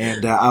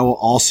 And I will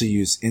also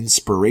use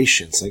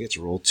Inspiration, so I get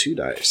to roll 2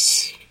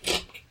 dice.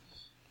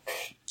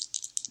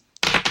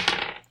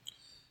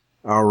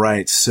 All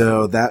right,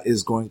 so that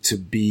is going to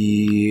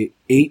be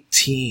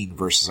 18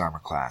 versus armor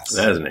class.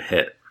 That isn't a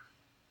hit.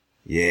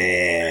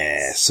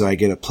 Yeah, so I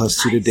get a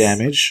 +2 to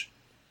damage.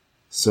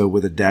 So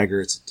with a dagger,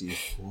 it's a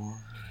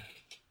d4.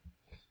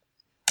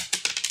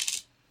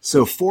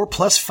 So 4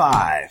 plus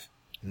 5,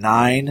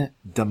 9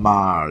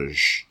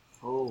 damage.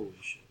 Holy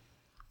shit.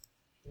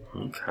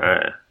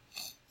 Okay.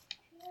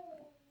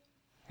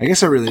 I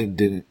guess I really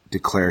didn't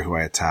declare who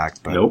I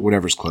attacked, but Nope.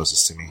 whatever's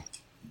closest to me.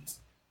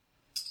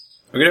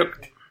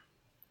 Okay.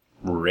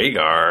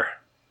 Rhaegar.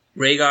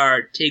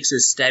 Rhaegar takes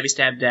his stabby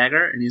stab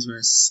dagger and he's going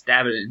to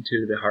stab it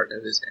into the heart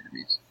of his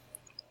enemies.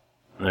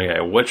 Okay,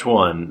 which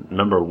one?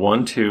 Number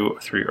 1, 2,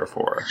 3, or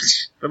 4?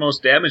 The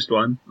most damaged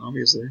one,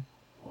 obviously.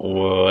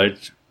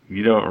 What?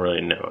 You don't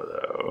really know,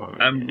 though.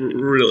 I'm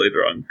really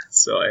drunk,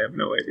 so I have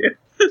no idea.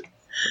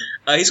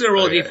 He's going to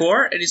roll Okay. a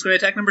d4 and he's going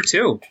to attack number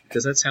 2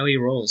 because that's how he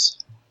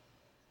rolls.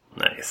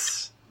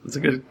 Nice. That's a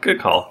good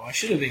call. Oh, I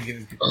should have been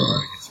giving people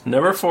targets.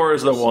 Number 4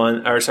 is the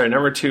one, or sorry,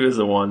 number 2 is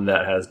the one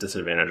that has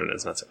disadvantage on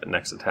his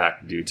next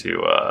attack due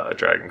to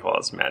Dragon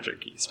Claw's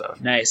magic-y stuff.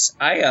 Nice.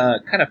 I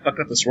kind of fucked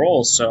up this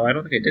roll, so I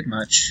don't think I did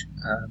much.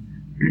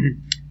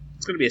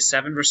 It's going to be a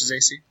 7 versus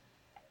AC.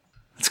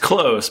 It's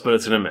close, but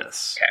it's gonna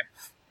miss. Okay.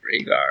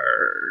 Rhaegar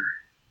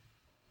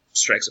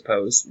strikes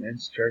opposed.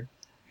 It's turn.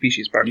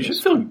 Species You should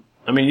sparkles.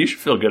 you should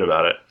feel good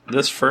about it.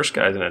 This first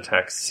guy's gonna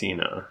attack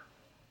Cena.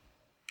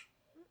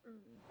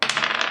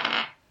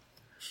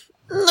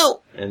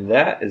 no. And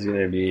that is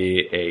gonna be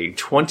a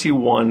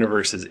 21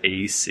 versus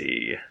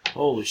AC.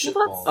 Holy shit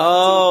Well, balls.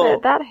 Oh,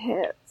 Stupid, that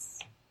hits.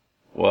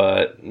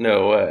 What?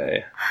 No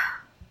way.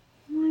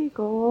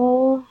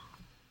 Michael.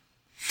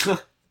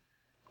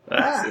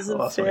 That's this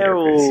isn't awesome. fair.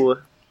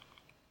 Okay.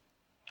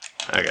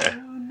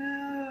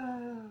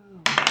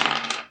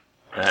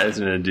 That is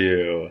gonna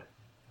do.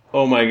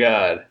 Oh my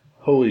god.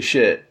 Holy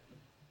shit.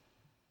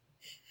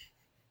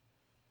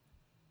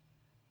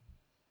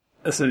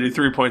 That's gonna do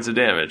 3 points of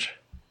damage.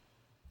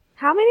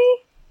 How many?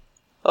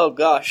 Oh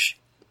gosh.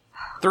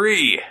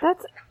 3!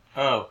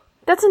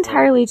 That's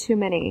entirely too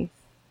many.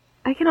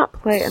 I cannot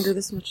play under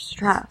this much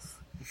stress.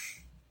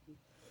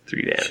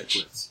 3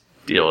 damage.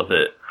 Deal with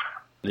it.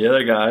 The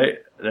other guy,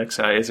 the next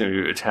guy, is going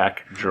to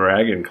attack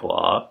Dragon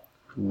Claw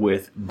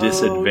with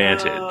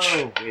disadvantage.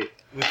 Oh, wait.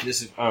 With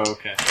this. Oh,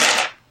 okay.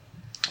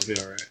 I'll be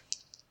alright.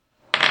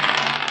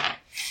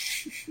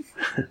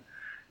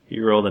 He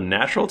rolled a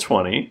natural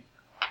 20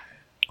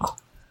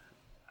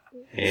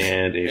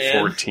 and a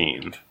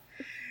 14.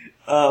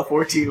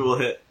 14 will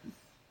hit.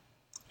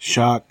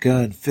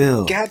 Shotgun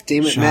Phil. God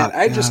damn it, Matt.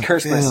 I just Shotgun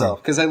cursed Phil.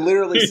 myself because I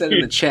literally said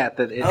in the chat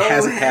that it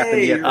hasn't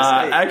happened yet.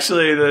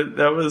 Actually,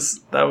 that was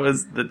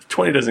the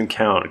 20 doesn't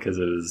count because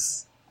it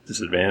was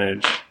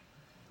disadvantage.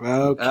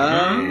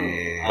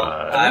 Okay.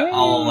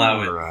 I'll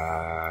allow it.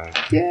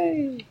 Alright.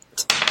 Yay.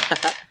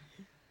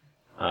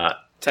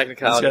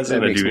 Technicality. This guy's That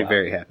gonna makes do me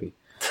very happy.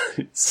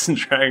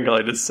 Dragon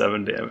Claw does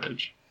 7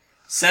 damage.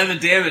 7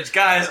 damage.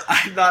 Guys,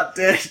 I'm not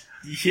dead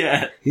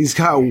yet. He's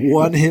got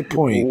 1 hit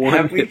point.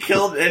 Have we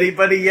killed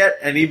anybody yet?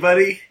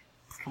 Anybody?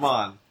 Come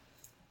on.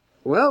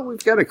 Well,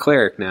 we've got a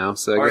cleric now,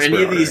 so I Are guess any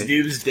we're of these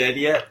alright. noobs dead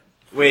yet?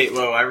 Wait,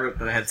 whoa, I wrote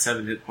that I had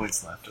 7 hit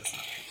points left. That's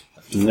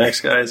not The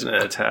next guy's going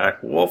to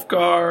attack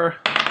Wolfgar.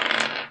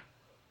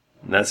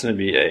 And that's going to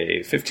be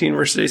a 15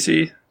 versus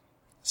AC.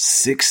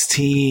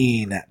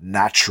 16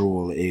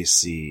 natural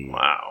AC.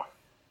 Wow.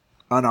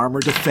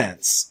 Unarmored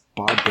defense.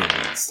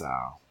 Barbarian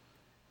style.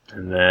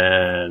 And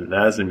then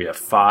that's going to be a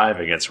 5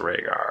 against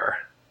Rhaegar.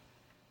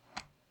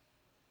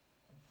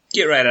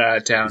 Get right out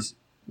of town.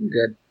 I'm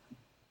good.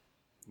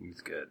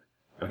 He's good.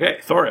 Okay,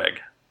 Thoreg.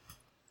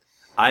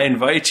 I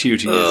invite you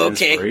to use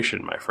Okay.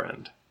 inspiration, my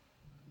friend.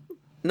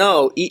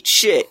 No, eat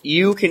shit.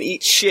 You can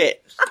eat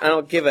shit. I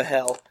don't give a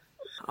hell.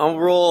 I'll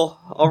roll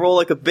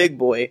like a big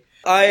boy.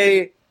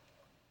 I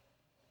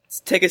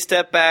take a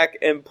step back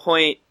and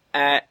point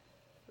at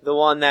the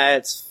one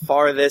that's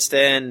farthest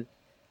in,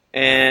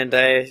 and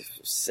I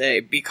say,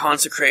 "Be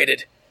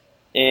consecrated."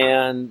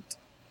 And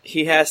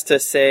he has to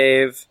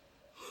save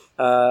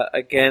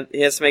again.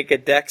 He has to make a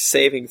Dex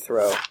saving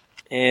throw,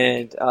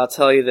 and I'll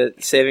tell you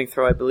that saving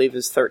throw I believe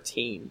is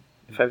 13,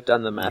 if I've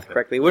done the math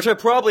correctly, which I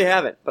probably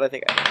haven't, but I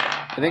think I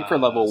have. I think for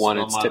level 1,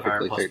 spell it's modifier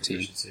typically plus 13.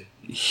 proficiency.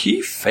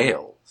 He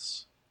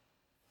fails.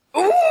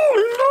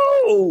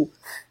 Oh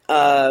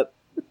no!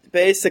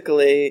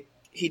 Basically,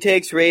 he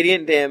takes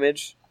radiant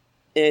damage,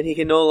 and he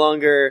can no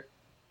longer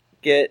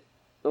get.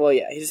 Well,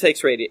 yeah, he just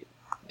takes radiant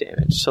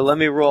damage. So let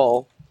me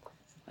roll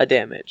a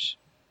damage.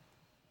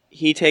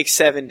 He takes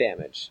 7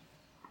 damage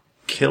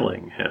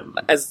Killing him.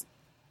 as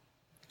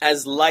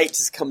light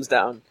just comes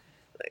down.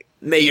 Like,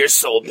 may your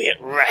soul be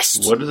at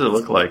rest. What does it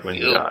look like when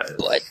he you dies?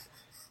 blood.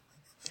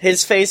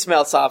 His face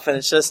melts off, and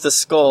it's just a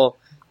skull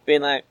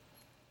being like.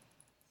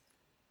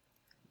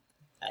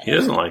 He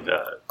doesn't like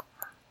that.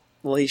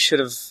 Well, he should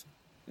have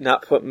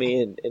not put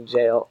me in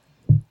jail.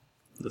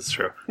 That's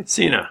true.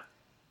 Cena.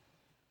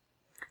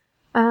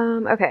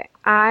 Okay.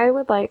 I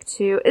would like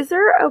to. Is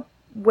there a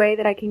way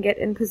that I can get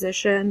in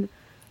position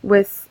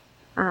with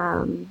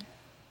a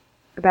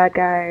bad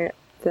guy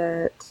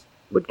that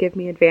would give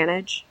me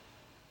advantage?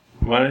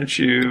 Why don't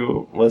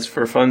you, let's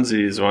for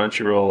funsies, why don't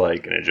you roll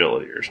like an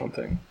agility or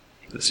something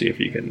to see if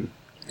you can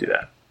do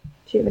that.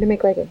 Do you want me to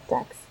make like a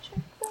dex check?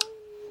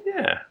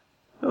 Yeah.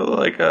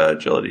 Like a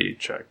agility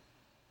check.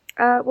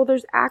 Well,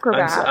 there's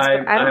acrobats. but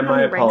I don't know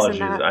my the ranks in apologies.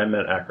 that. I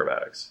meant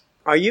acrobatics.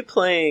 Are you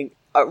playing?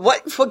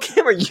 What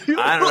game are you?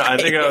 I don't know. I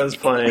think I playing? was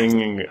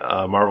playing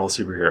Marvel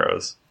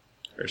Superheroes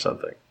or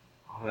something.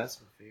 Oh, that's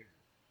my favorite.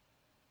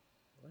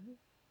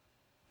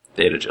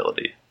 Date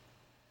agility.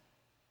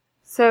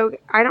 So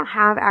I don't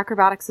have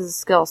acrobatics as a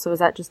skill. So is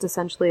that just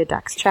essentially a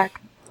dex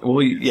check?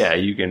 Well, yeah,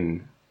 you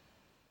can.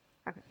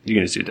 Okay. You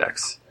can just do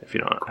Dex if you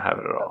don't have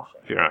it at all.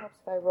 If you're not.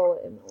 If I roll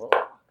it in the little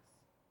box.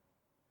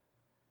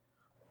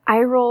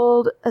 I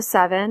rolled a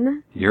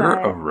 7. You're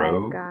but a I've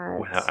rogue got,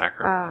 without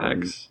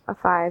acrobatics. a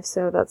 5,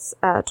 so that's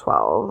 12.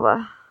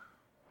 All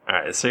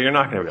right, so you're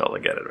not going to be able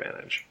to get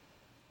advantage.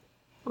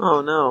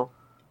 Oh no!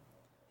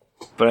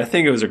 But I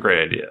think it was a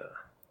great idea.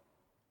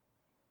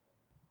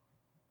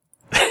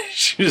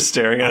 She's just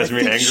staring at me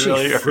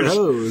angrily. She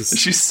froze.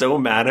 She's so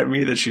mad at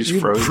me that she's You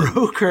frozen.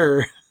 broke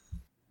her.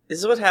 This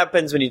is what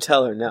happens when you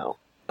tell her no.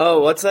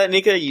 Oh, what's that,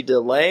 Nika? You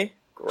delay?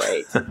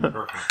 Great.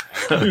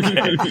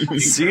 Okay.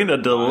 Cena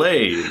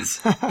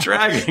delays.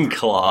 Dragon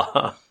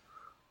Claw.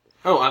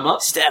 Oh, I'm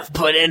up. Steph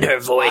put in her I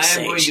voice am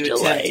saying going she to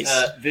delays.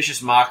 attempt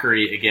Vicious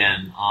Mockery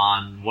again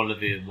on one of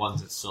the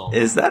ones that's still...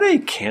 Is that a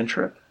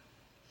cantrip?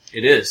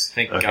 It is,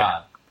 thank Okay.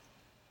 God.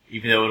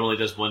 Even though it only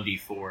does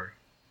 1d4.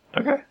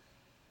 Okay.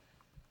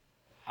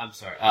 I'm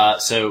sorry.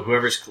 So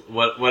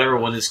whatever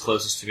one is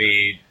closest to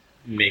me,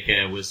 make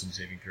a wisdom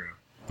saving throw.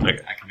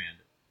 Okay. I command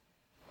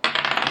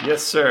it.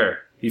 Yes, sir.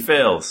 He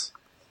fails.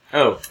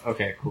 Oh,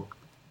 okay, cool.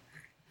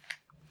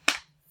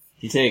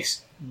 He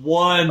takes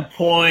 1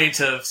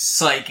 point of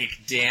psychic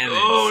damage.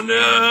 Oh, no.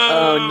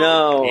 Oh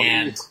no!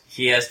 And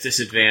he has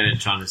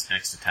disadvantage on his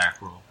next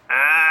attack roll.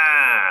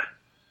 Ah!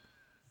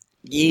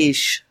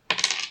 Yeesh.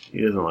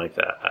 He doesn't like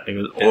that. He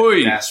goes,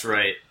 oi! That's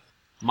right.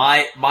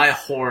 My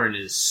horn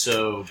is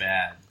so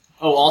bad.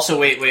 Oh, also,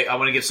 wait. I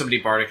want to give somebody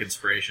Bardic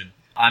Inspiration.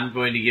 I'm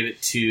going to give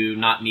it to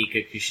not Nika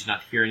because she's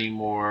not here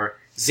anymore.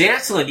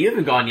 Xantolin, you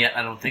haven't gone yet,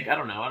 I don't think. I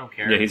don't know. I don't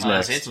care. Yeah, he's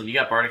next. Xantolin, you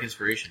got Bardic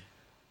Inspiration.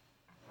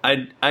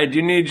 I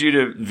do need you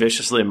to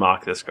viciously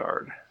mock this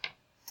guard.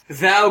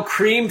 Thou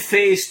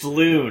cream-faced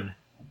loon.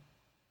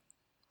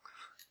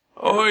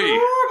 Oi!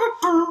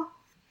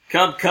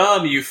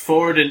 Come, you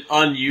forward and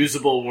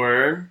unusable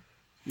worm.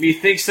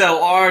 Methinks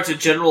thou art a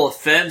general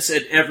offence,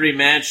 and every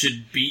man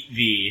should beat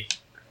thee.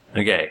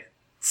 Okay.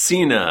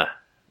 Cena.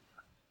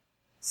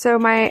 So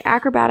my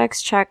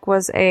acrobatics check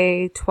was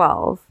a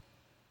 12.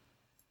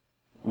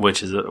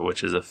 Which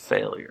is a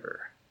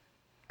failure.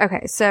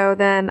 Okay, so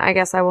then I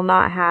guess I will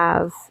not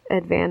have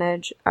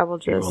advantage. I will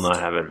You just will not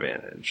have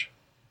advantage.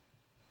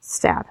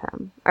 stab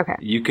him. Okay.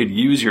 You could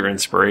use your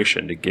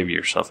inspiration to give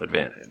yourself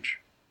advantage.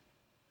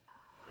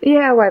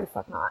 Yeah, why the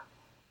fuck not?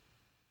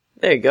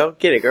 There you go.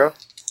 Get it, girl.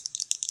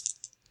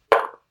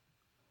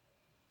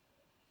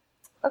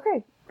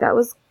 Okay, that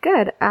was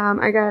good.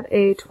 I got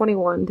a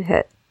 21 to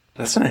hit.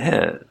 That's not a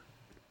hit.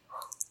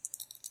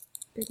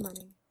 Big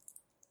money.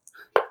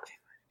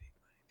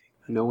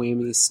 No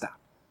whammies, stop.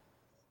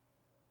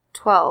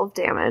 12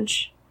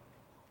 damage.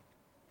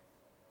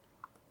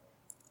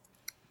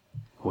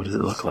 What does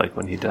it look like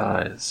when he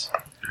dies?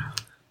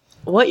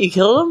 What, you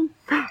killed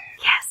him?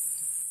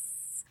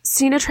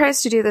 Cena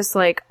tries to do this,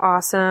 like,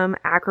 awesome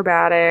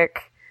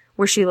acrobatic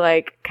where she,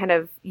 like, kind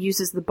of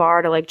uses the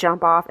bar to, like,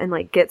 jump off and,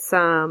 like, get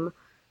some,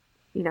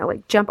 you know,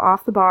 like, jump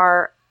off the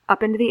bar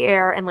up into the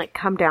air and, like,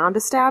 come down to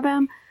stab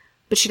him.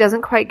 But she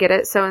doesn't quite get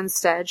it, so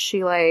instead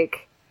she,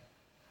 like,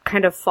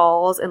 kind of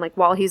falls, and, like,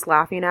 while he's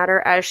laughing at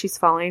her as she's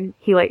falling,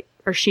 he, like,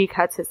 or she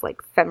cuts his,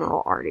 like,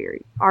 femoral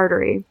artery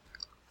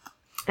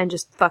and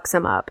just fucks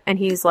him up. And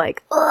he's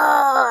like,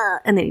 ugh!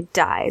 And then he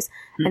dies.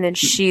 And then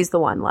she's the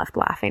one left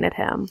laughing at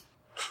him.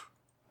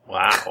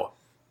 Wow.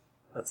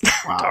 That's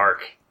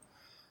dark.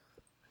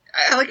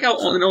 I like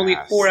how in only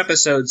 4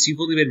 episodes, you've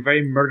only been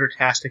very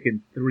murder-tastic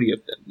in 3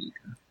 of them, Mika.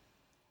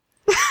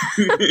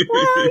 Well,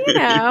 you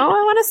know,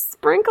 I want to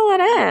sprinkle it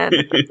in.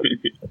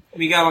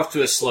 We got off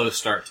to a slow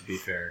start, to be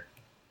fair.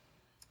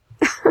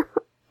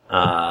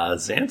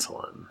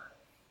 Xantolin.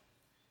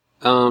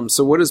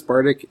 So what does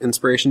Bardic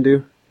Inspiration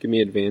do? Give me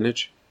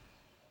advantage.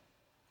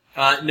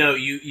 No,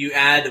 you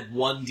add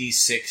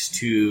 1d6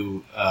 to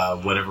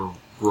whatever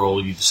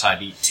roll you decide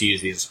to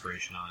use the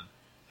inspiration on.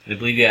 And I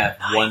believe you have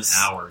 1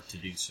 hour to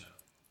do so.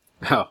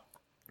 Oh.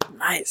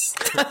 Nice.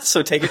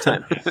 So take your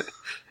time.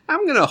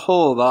 I'm gonna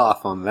hold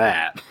off on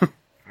that.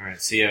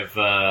 Alright, so you have,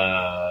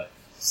 let's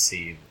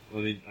see,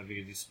 I'm gonna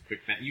do some quick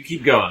math. You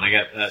keep going, I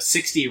got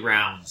 60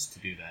 rounds to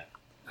do that.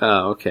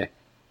 Oh, okay.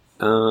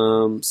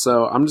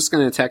 So I'm just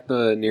gonna attack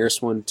the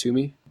nearest one to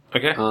me.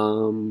 Okay.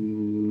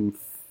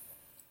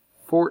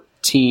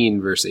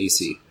 14 versus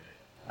AC.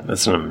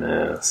 That's a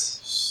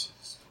miss.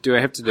 Do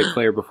I have to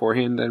declare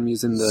beforehand that I'm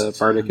using the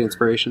Bardic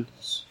Inspiration?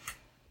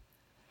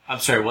 I'm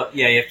sorry, what?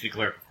 Yeah, you have to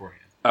declare it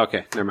beforehand.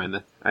 Okay, never mind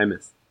then. I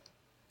missed.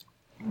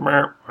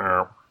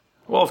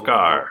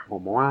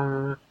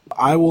 Wolfgar.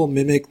 I will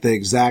mimic the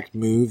exact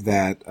move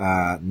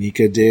that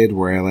Nika did,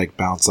 where I like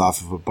bounce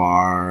off of a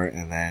bar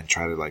and then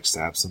try to like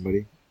stab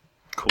somebody.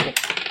 Cool.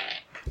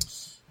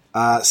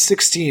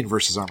 16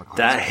 versus armor class.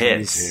 That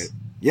Please hits. hit.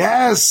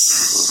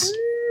 Yes.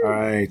 All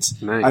right.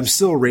 Nice. I'm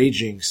still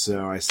raging,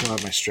 so I still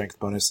have my strength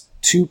bonus.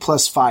 2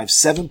 + 5,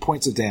 7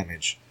 points of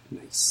damage.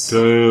 Nice.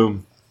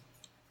 Damn.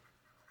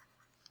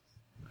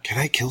 Can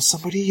I kill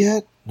somebody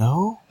yet?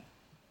 No.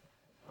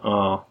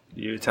 Oh,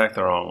 you attacked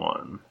the wrong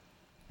one.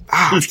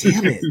 Ah,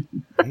 damn it!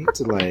 I need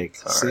to like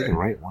Sorry. say the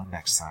right one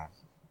next time.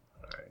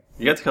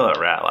 You got to kill that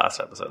rat last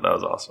episode. That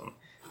was awesome.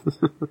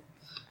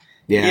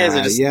 Yeah, You guys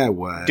are just yeah, it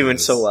was Doing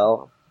so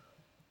well.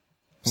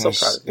 So I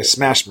proud of you.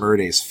 smashed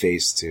Murday's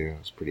face too. It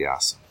was pretty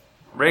awesome.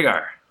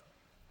 Rhaegar.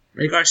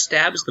 Rhaegar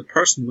stabs the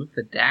person with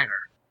the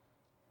dagger.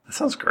 That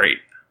sounds great.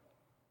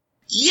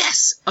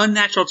 Yes!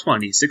 Unnatural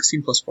 20,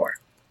 16 + 4.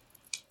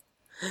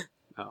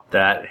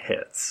 That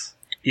hits.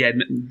 Yeah,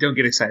 don't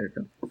get excited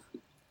though.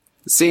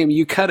 Sam,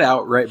 you cut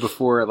out right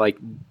before, like,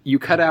 you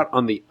cut out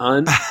on the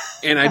and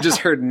I just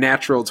heard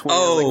natural 20. I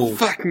was Oh. like,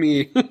 fuck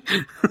me. I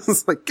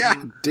was like,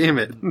 God damn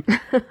it.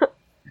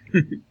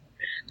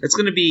 That's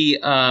going to be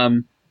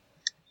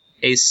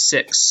a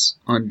 6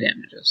 on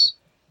damages.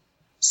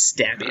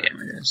 Stabby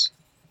damages.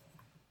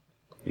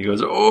 He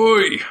goes,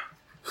 Oi!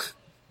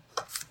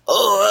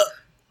 What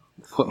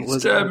You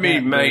was stabbed me,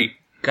 that? mate.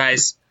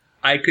 Guys,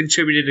 I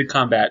contributed to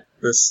combat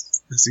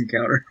this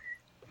encounter.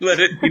 Let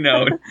it be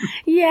known.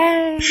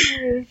 Yay!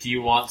 Do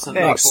you want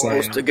something Hey, for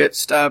supposed to get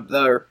stabbed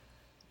there.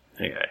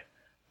 Okay.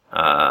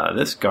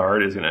 This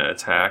guard is going to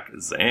attack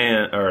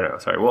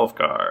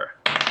Wolfgar.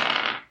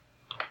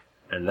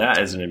 And that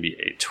is going to be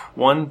a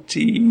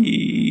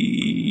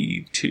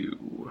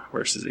 22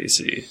 versus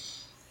AC.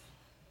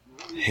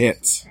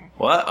 Hit.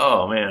 What?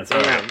 Oh, man.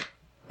 Sorry.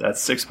 That's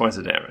 6 points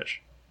of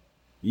damage.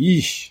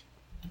 Yeesh.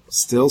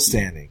 Still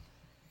standing.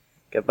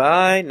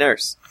 Goodbye,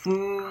 nurse.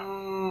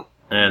 And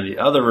the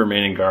other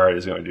remaining guard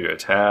is going to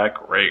attack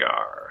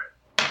Rhaegar.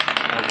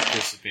 At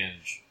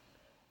disadvantage.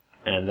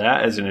 And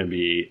that is going to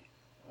be,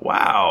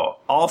 wow,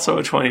 also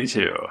a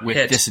 22. With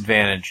Hit.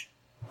 disadvantage.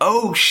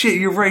 Oh, shit,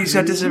 you're right. He's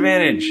got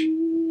disadvantage. You're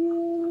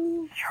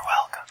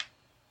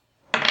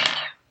welcome.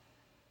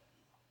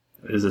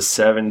 Is a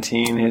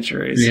 17 hit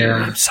your AC? Yeah.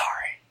 I'm sorry.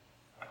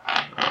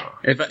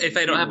 If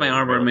I don't have my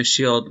armor and my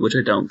shield, which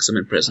I don't because I'm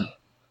in prison.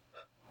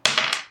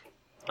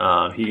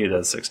 He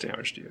does 6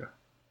 damage to you.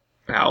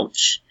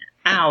 Ouch.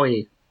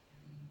 Owie.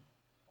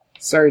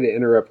 Sorry to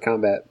interrupt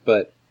combat,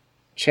 but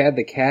Chad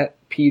the cat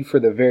peed for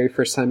the very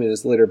first time in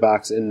his litter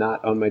box and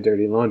not on my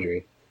dirty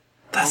laundry.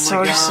 That's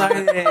Oh my so God.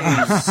 exciting.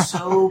 I'm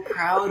so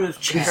proud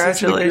of Chad.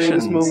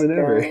 Congratulations. Greatest moment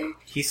ever.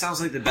 He sounds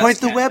like the best. Point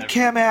the cat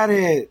webcam at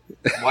it.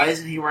 ever. Why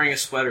isn't he wearing a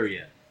sweater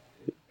yet?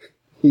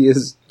 He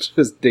is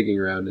just digging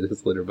around in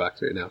his litter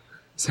box right now.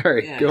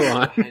 Sorry, Yeah, go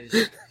on. I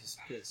just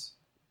piss.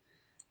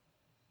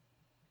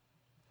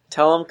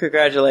 Tell him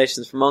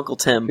congratulations from Uncle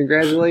Tim.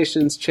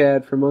 Congratulations,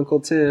 Chad, from Uncle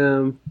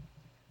Tim.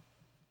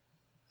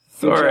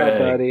 Good job, Sorry.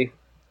 buddy.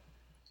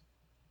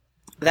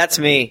 That's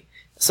me.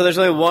 So there's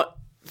only one.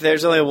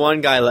 There's only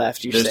one guy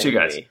left. There's say 2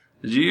 guys. me.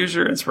 Did you use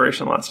your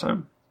inspiration last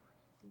time?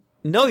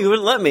 No, you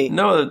wouldn't let me.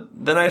 No,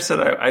 then I said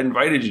I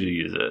invited you to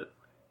use it.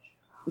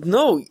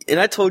 No, and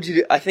I told you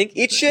to, I think,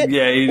 eat shit?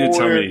 Yeah, you did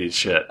tell or me to eat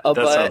shit. a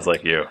That butt. sounds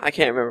like you. I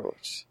can't remember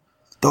which.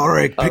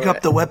 Thoric, pick up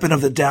right. the weapon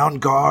of the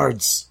downed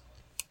guards.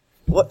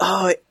 What?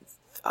 Oh,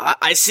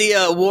 I see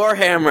a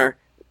Warhammer,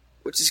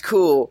 which is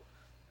cool.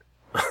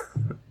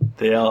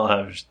 They all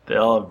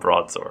have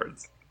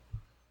broadswords.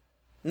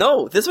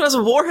 No, this one has a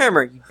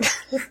Warhammer.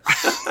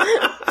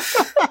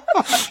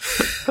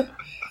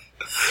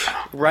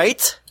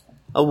 Right?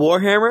 A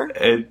Warhammer?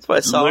 It what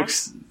I saw.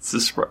 looks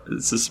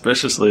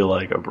suspiciously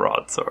like a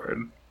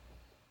broadsword.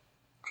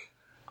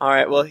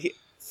 Alright, well,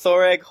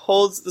 Thoreg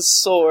holds the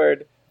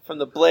sword from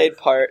the blade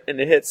part, and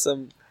it hits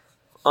him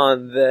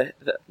on the...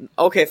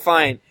 Okay,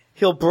 fine.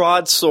 He'll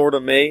broadsword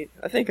of me.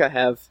 I think I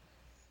have...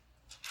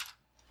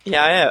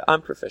 Yeah,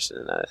 I'm proficient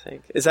in that, I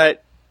think. Is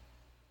that...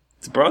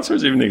 Do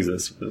broadswords even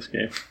exist for this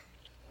game?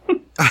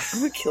 I'm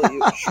gonna kill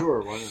you.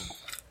 Sure, why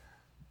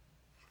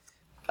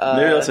not?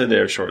 Maybe I'll say they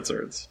have short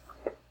swords.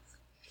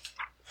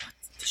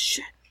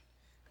 Shit.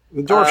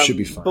 The dwarf should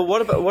be fine. But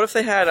what if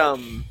they had,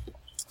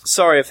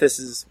 Sorry if this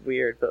is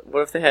weird, but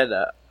what if they had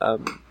a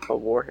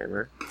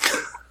Warhammer?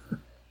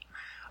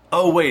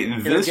 Oh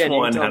wait, this again, you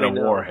one can had tell a me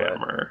no,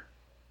 warhammer.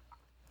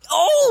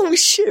 Oh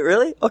shit!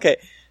 Really? Okay.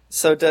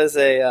 So does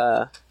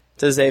a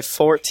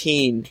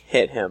 14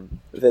 hit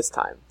him this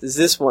time? Does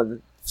this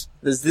one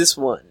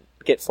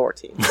get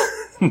 14?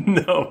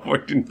 No,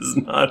 14 does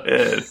not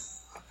hit.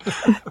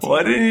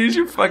 Why didn't you use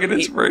your fucking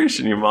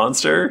inspiration, you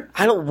monster?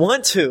 I don't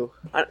want to.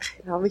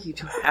 That'll make you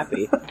too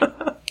happy.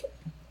 Can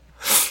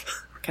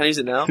I use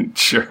it now?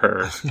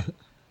 Sure.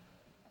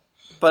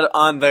 But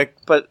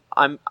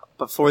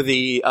for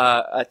the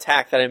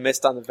attack that I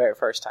missed on the very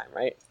first time,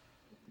 right?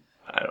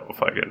 I don't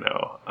fucking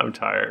know. I'm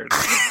tired.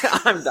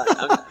 I'm done.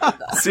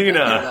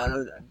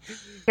 Cena,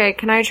 Okay,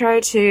 can I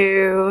try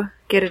to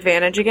get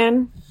advantage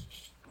again?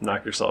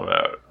 knock yourself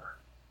out.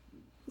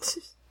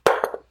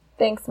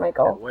 Thanks,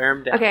 Michael. Wear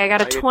him down. Okay, I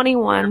got a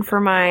 21 for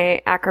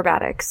my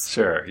acrobatics.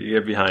 Sure, you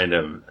get behind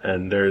him,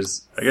 and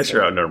there's... I guess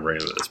you're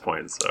outnumbering him at this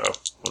point, so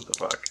what the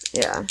fuck.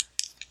 Yeah.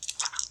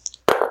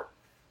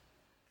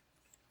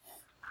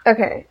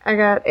 Okay, I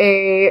got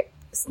a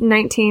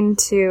 19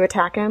 to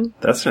attack him.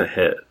 That's gonna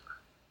hit.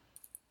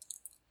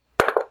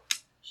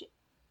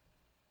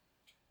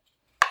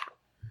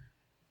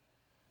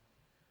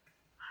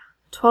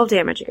 $12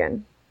 damage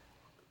again.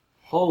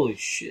 Holy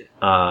shit.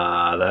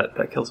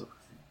 That kills him.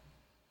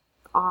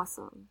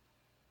 Awesome.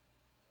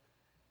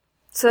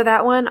 So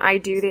that one, I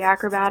do the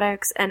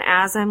acrobatics, and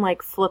as I'm,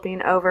 like,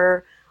 flipping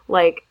over,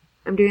 like,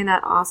 I'm doing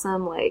that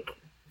awesome, like,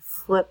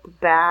 flip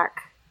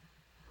back,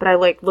 but I,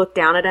 like, look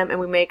down at him, and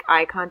we make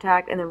eye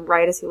contact, and then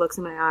right as he looks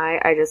in my eye,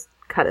 I just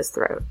cut his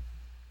throat.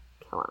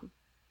 Kill him.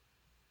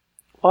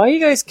 Why are you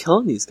guys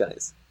killing these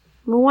guys?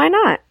 Well, why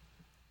not?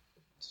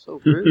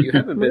 So rude. You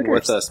haven't been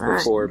with us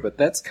Murder's before, but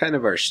that's kind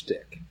of our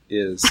shtick,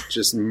 is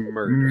just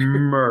murder.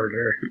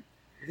 Murder.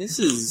 This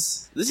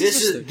is This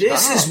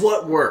is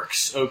what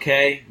works,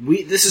 okay?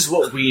 This is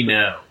what we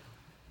know.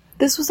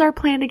 This was our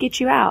plan to get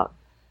you out.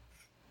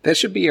 That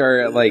should be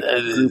our, like,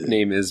 group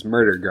name is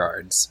Murder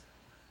Guards.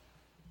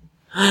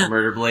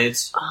 Murder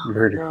blades,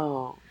 Murder.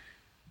 No.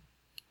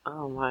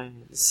 Oh my,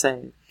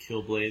 insane.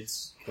 kill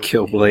blades,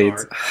 Kill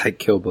blades. I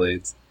kill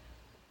blades.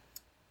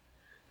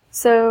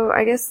 So,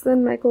 I guess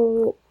then,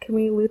 Michael, can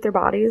we loot their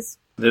bodies?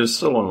 There's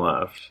still one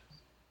left.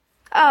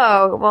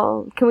 Oh,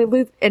 well, can we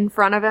loot in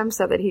front of him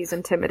so that he's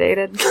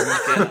intimidated? Look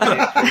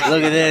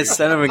at this.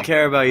 I don't even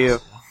care about you.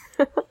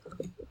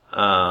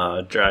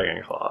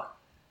 Dragon Claw.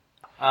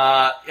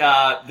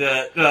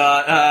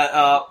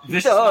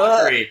 Vicious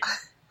Mockery.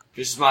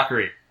 Vicious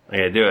Mockery.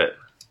 Okay, do it.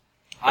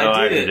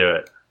 I did can it. do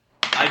it.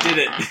 I did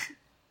it.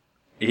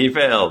 He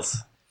fails.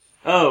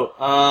 Oh,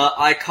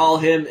 I call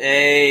him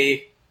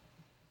a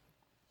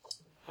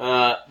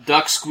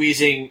duck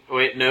squeezing.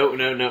 Wait, no,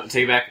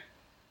 take it back.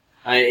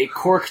 A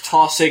cork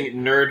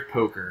tossing nerd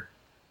poker.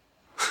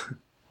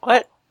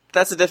 What?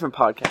 That's a different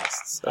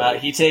podcast. So.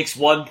 He takes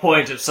 1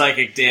 point of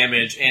psychic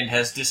damage and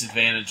has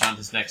disadvantage on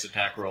his next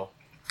attack roll.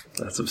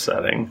 That's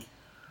upsetting.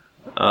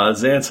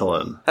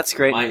 Xantolin. That's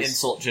great My news.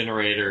 insult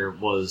generator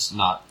was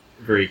not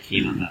very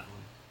keen on that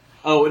one.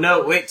 Oh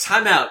no! Wait,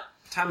 time out.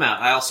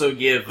 I also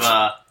give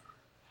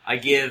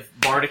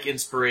bardic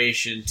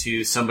inspiration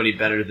to somebody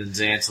better than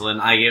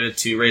Xantolin. I give it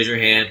to, raise your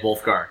hand,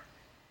 Wolfgar.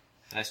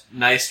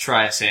 Nice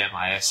try, Sam.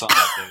 I saw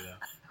that thing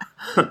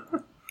though.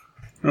 I'm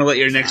gonna let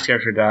your next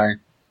character die.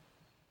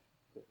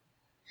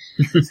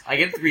 I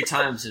get it 3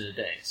 times in a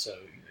day, so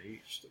you're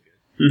still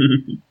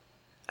good.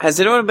 Has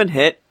anyone been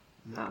hit?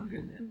 No, I'm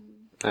good, man.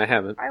 I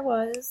haven't. I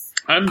was.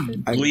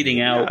 I'm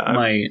bleeding out I'm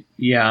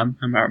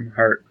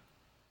hurt.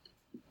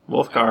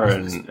 Wolfgar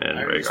and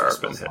Rhaegar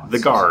have been hit. The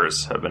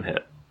Gars have been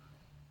hit.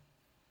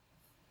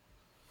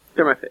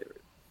 They're my favorite.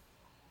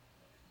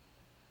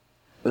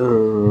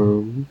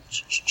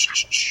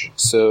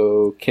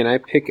 So can I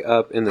pick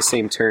up in the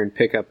same turn,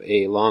 pick up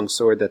a long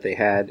sword that they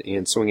had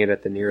and swing it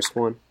at the nearest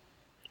one?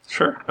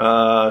 Sure.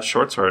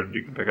 Short sword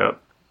you can pick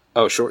up.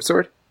 Oh, short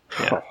sword?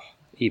 Yeah. Oh,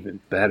 even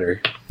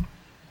better.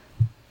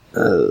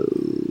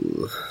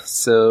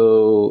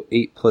 So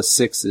 8 plus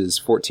 6 is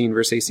 14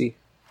 versus AC.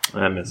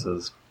 That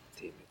misses.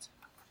 Damn it.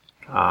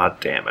 Ah,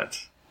 damn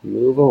it.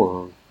 Move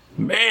along.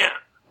 Man!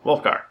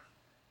 Wolfgar,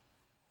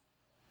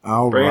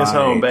 All bring us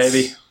home, right.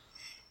 baby.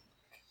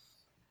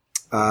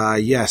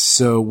 Yes,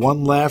 so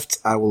one left.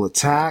 I will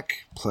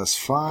attack. Plus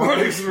 5.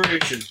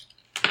 Inspiration.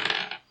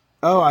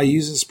 Oh, I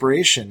use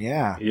inspiration,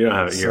 yeah. You don't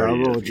have it. You So I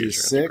already roll a used your d6.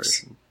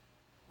 inspiration.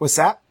 What's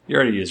that? You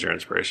already used your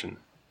inspiration.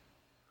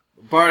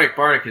 Bardic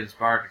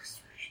inspiration.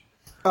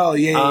 Oh,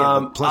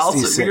 yeah. Plus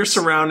Also, d6. you're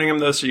surrounding him,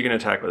 though, so you can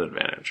attack with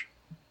advantage.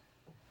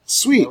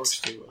 Sweet.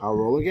 I'll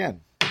roll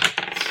again.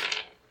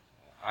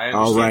 I All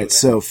understand right, that.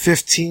 so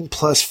 15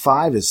 plus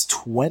 5 is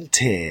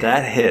 20.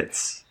 That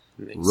hits.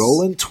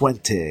 Rolling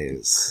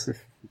 20s.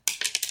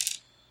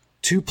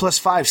 2 plus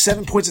 5,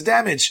 7 points of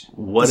damage.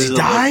 What Does does he it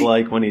die? look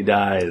like when he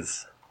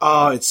dies?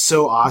 Oh, it's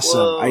so awesome.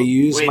 Whoa. I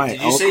use Wait, my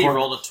did you say you Elkhorn-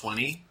 rolled a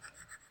 20?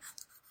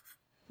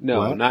 No,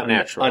 What? not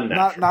natural.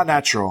 Unnatural. Not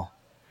natural.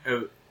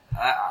 Oh,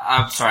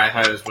 I'm sorry, I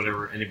thought it was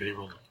whatever anybody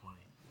rolled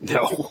a 20.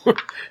 No.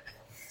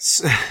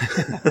 So,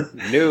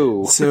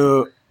 No.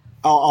 so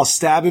I'll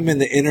stab him in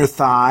the inner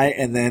thigh,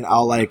 and then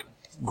I'll like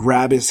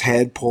grab his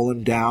head, pull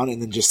him down,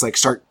 and then just like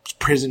start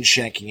prison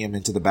shanking him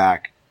into the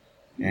back,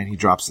 and he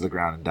drops to the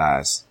ground and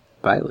dies.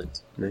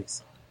 Violent.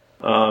 Nice.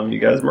 You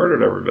guys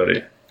murdered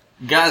everybody.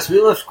 Guys,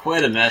 we left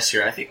quite a mess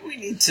here. I think we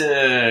need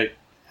to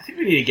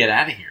get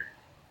out of here.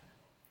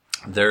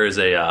 There's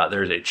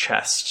a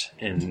chest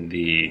in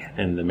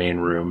the main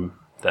room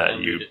that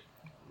you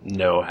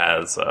know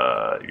has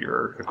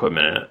your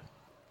equipment in it.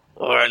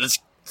 All right, let's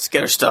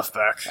get our stuff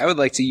back. I would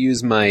like to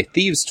use my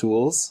thieves'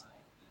 tools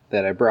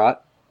that I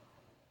brought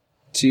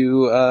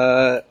to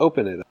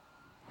open it.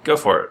 Go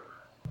for it.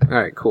 All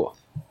right, cool.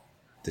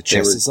 The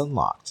chest were- is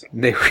unlocked.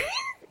 They were,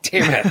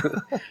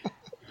 damn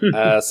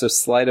it. So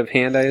sleight of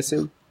hand, I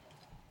assume.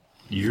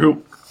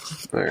 You.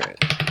 All right.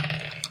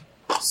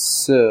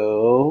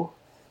 So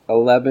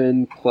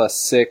 11 plus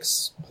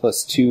 6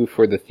 plus 2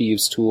 for the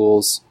thieves'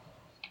 tools.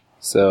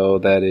 So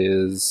that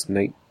is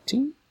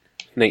 19.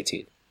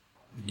 19.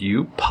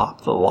 You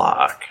pop the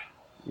lock.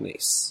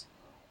 Nice.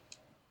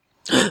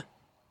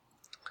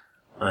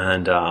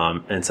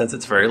 And since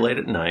it's very late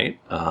at night,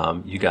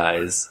 you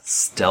guys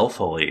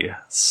stealthily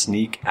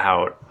sneak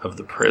out of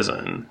the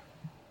prison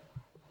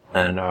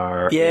and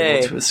are Yay.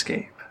 able to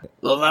escape.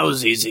 Well, that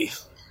was easy.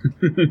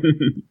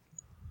 That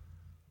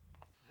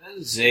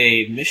is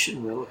a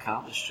mission well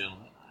accomplished,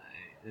 gentlemen.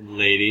 And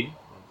lady.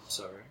 I'm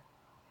sorry.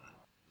 I'm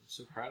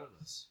so proud of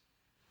us.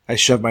 I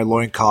shoved my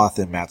loincloth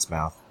in Matt's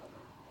mouth.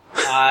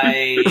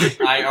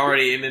 I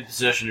already am in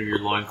possession of your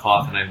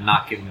loincloth, and I've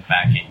not given it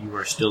back yet. You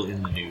are still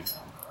in the nude.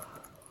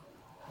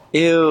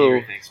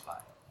 Ew. Thanks, bye.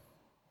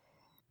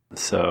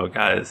 So,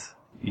 guys,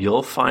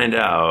 you'll find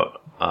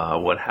out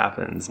what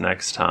happens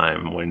next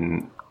time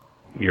when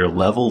you're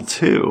level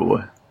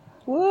 2.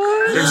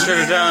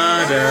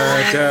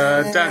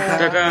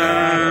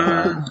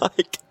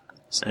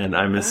 And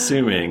I'm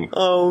assuming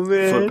Oh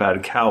man.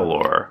 Footpad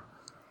Cowlor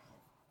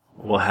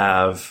will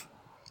have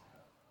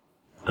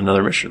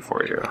another mission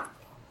for you.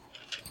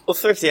 Well,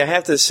 Thrifty, I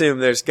have to assume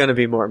there's going to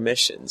be more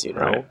missions. You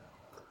know, Right.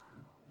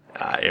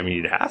 I mean,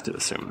 you'd have to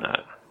assume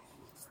that.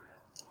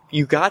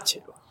 you got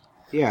to.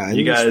 Yeah, at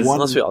You least guys-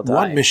 Unless we all die.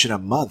 one mission a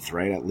month,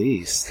 right? At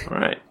least. All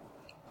right.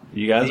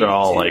 You guys are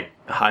all, like,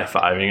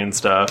 high-fiving and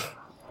stuff.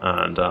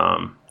 And,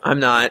 I'm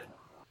not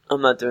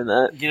doing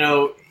that. You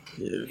know,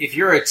 if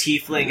you're a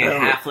tiefling, a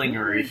halfling,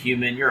 or a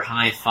human, you're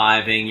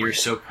high-fiving. You're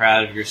so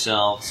proud of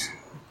yourselves,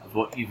 of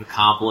what you've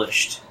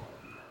accomplished.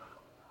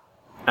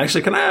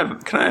 actually, can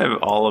I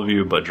have all of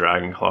you but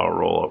Dragonclaw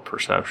roll a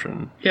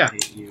perception? Yeah,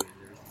 You-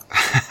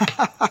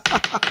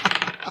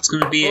 it's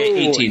going to be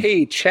Oh, 18.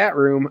 hey, chat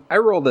room. I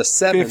rolled a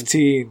 7.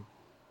 15.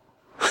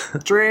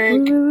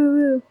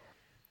 Drink.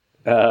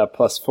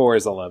 Plus 4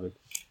 is 11.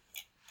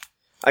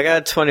 I got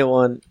a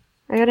 21.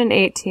 I got an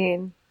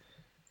 18.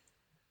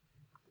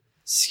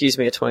 Excuse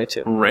me, a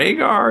 22.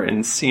 Rhaegar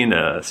and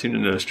Cena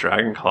knows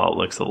Dragonclaw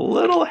looks a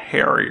little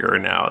hairier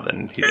now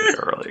than he did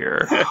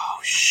earlier.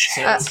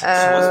 So what's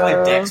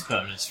my dex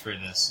bonus for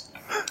this?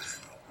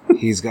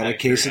 He's got a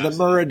case of the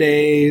Murrah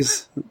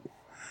days.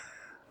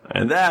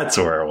 And that's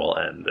where we'll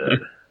end it.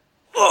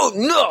 Oh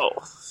no!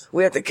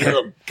 We have to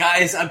kill him.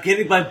 Guys, I'm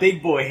getting my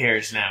big boy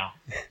hairs now.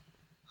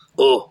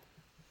 Oh,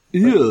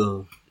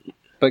 Ew.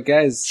 But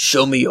guys,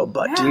 show me your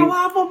butt, dude.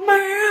 I'm a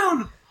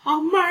man!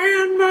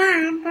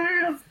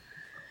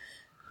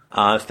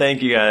 Man.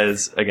 Thank you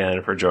guys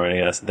again for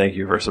joining us, and thank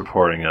you for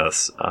supporting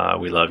us.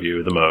 We love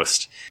you the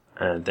most.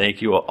 And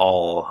thank you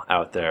all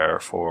out there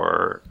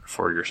for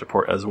your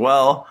support as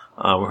well.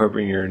 We're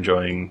hoping you're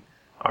enjoying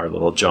our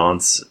little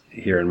jaunts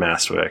here in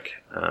Mastwick,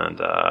 and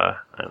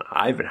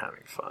I've been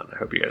having fun. I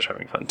hope you guys are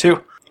having fun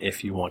too.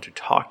 If you want to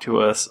talk to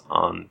us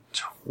on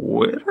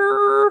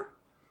Twitter,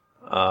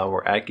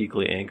 we're at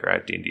Geekly Inc. or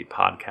at D&D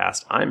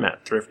Podcast. I'm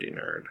at Thrifty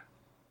Nerd.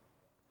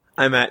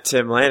 I'm at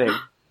Tim Lanning.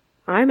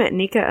 I'm at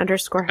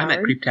Nika_Howard. I'm at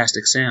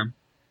Creeptastic Sam.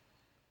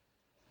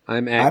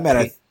 I'm at I'm at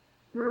a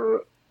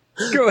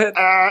Go ahead.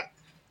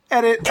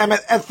 Edit. I'm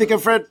at Think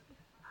of Fred.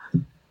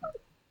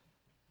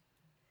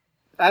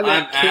 I'm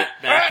at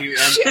Matthew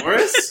M.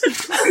 Morris.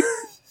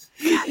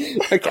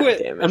 I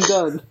quit. damn it. I'm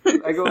done.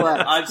 I go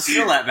live. I'm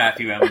still at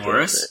Matthew M.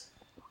 Morris.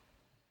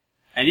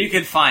 And you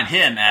can find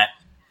him at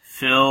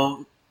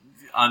Phil_Canada.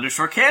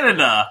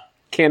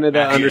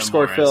 Canada Matthew M. _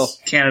 Morris. Phil.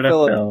 Canada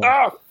Philip. Phil.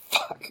 Oh,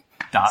 fuck.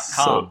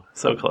 .com.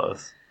 So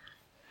close.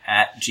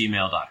 At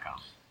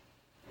gmail.com.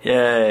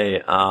 Yay.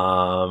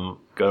 Go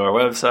to our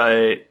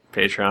website,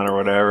 Patreon or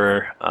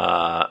whatever,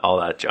 all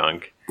that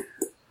junk.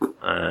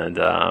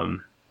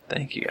 And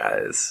thank you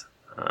guys.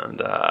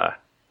 And I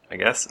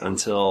guess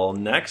until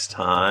next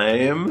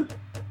time.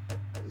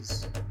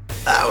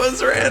 That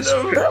was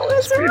random.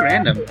 That's pretty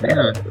random.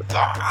 Yeah.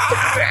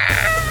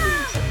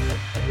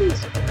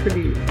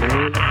 Pretty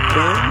random,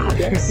 I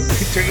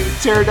guess. Turn into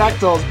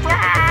pterodactyls.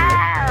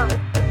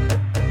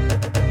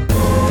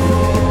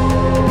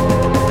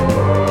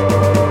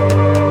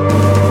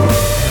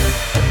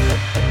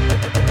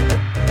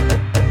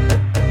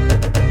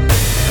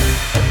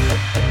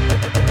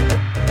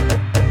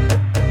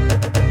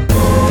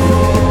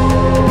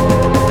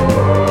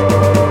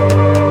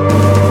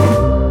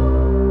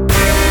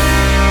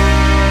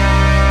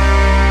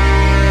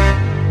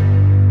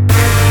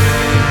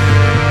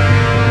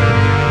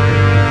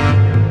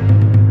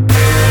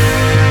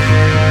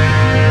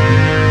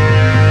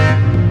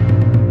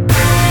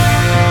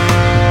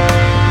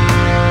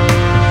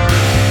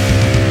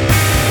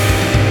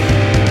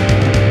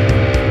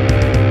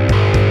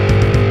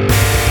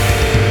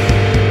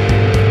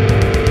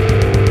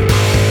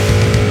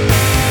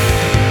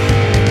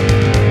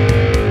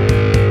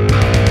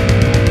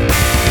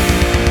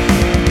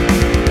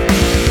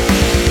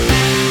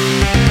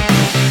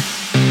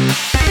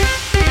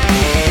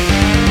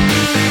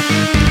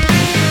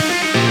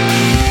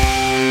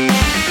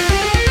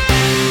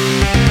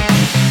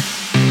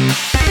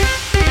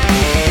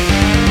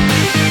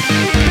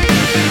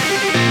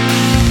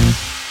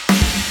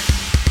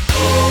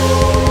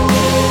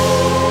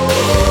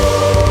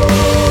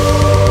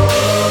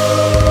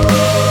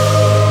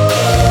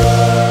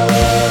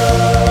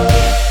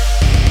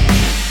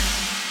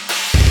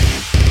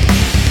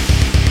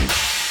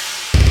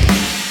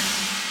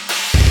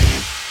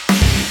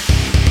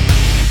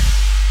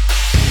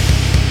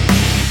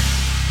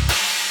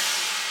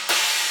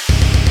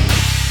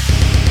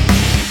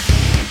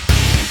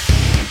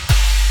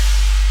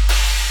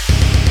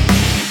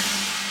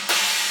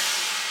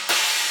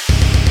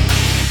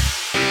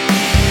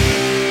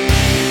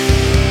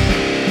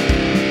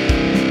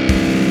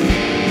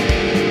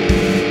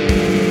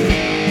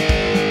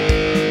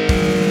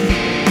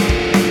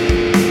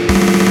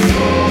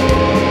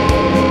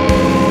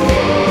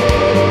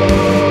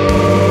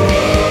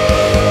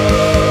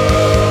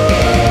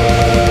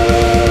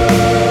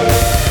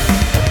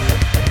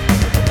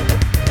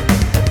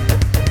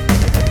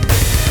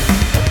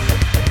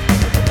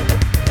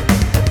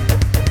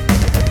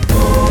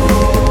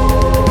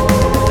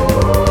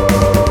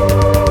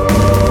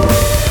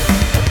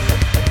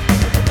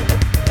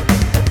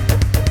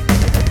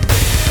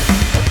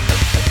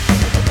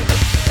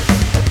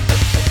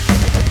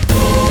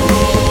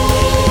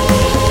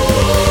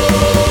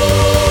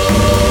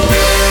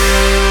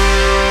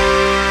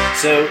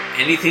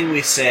 Anything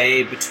we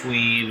say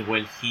between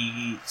when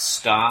he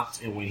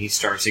stopped and when he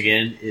starts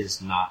again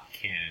is not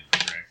canon,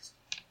 correct?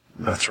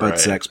 That's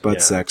right.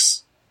 Butt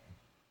sex.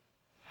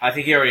 I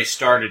think he already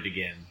started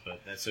again,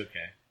 but that's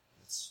okay.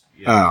 It's,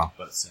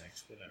 butt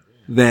sex, whatever.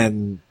 Yeah.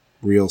 Then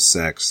real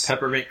sex.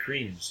 Peppermint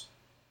creams.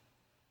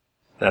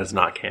 That is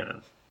not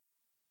canon.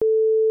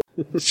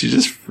 She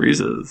just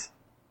freezes.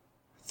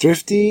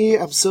 Thrifty,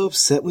 I'm so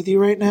upset with you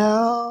right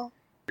now.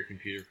 Your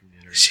computer from the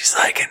internet. She's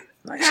like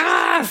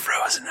a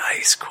frozen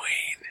ice queen.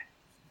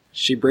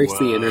 She breaks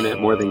the internet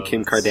more than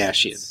Kim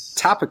Kardashian.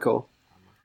 Topical.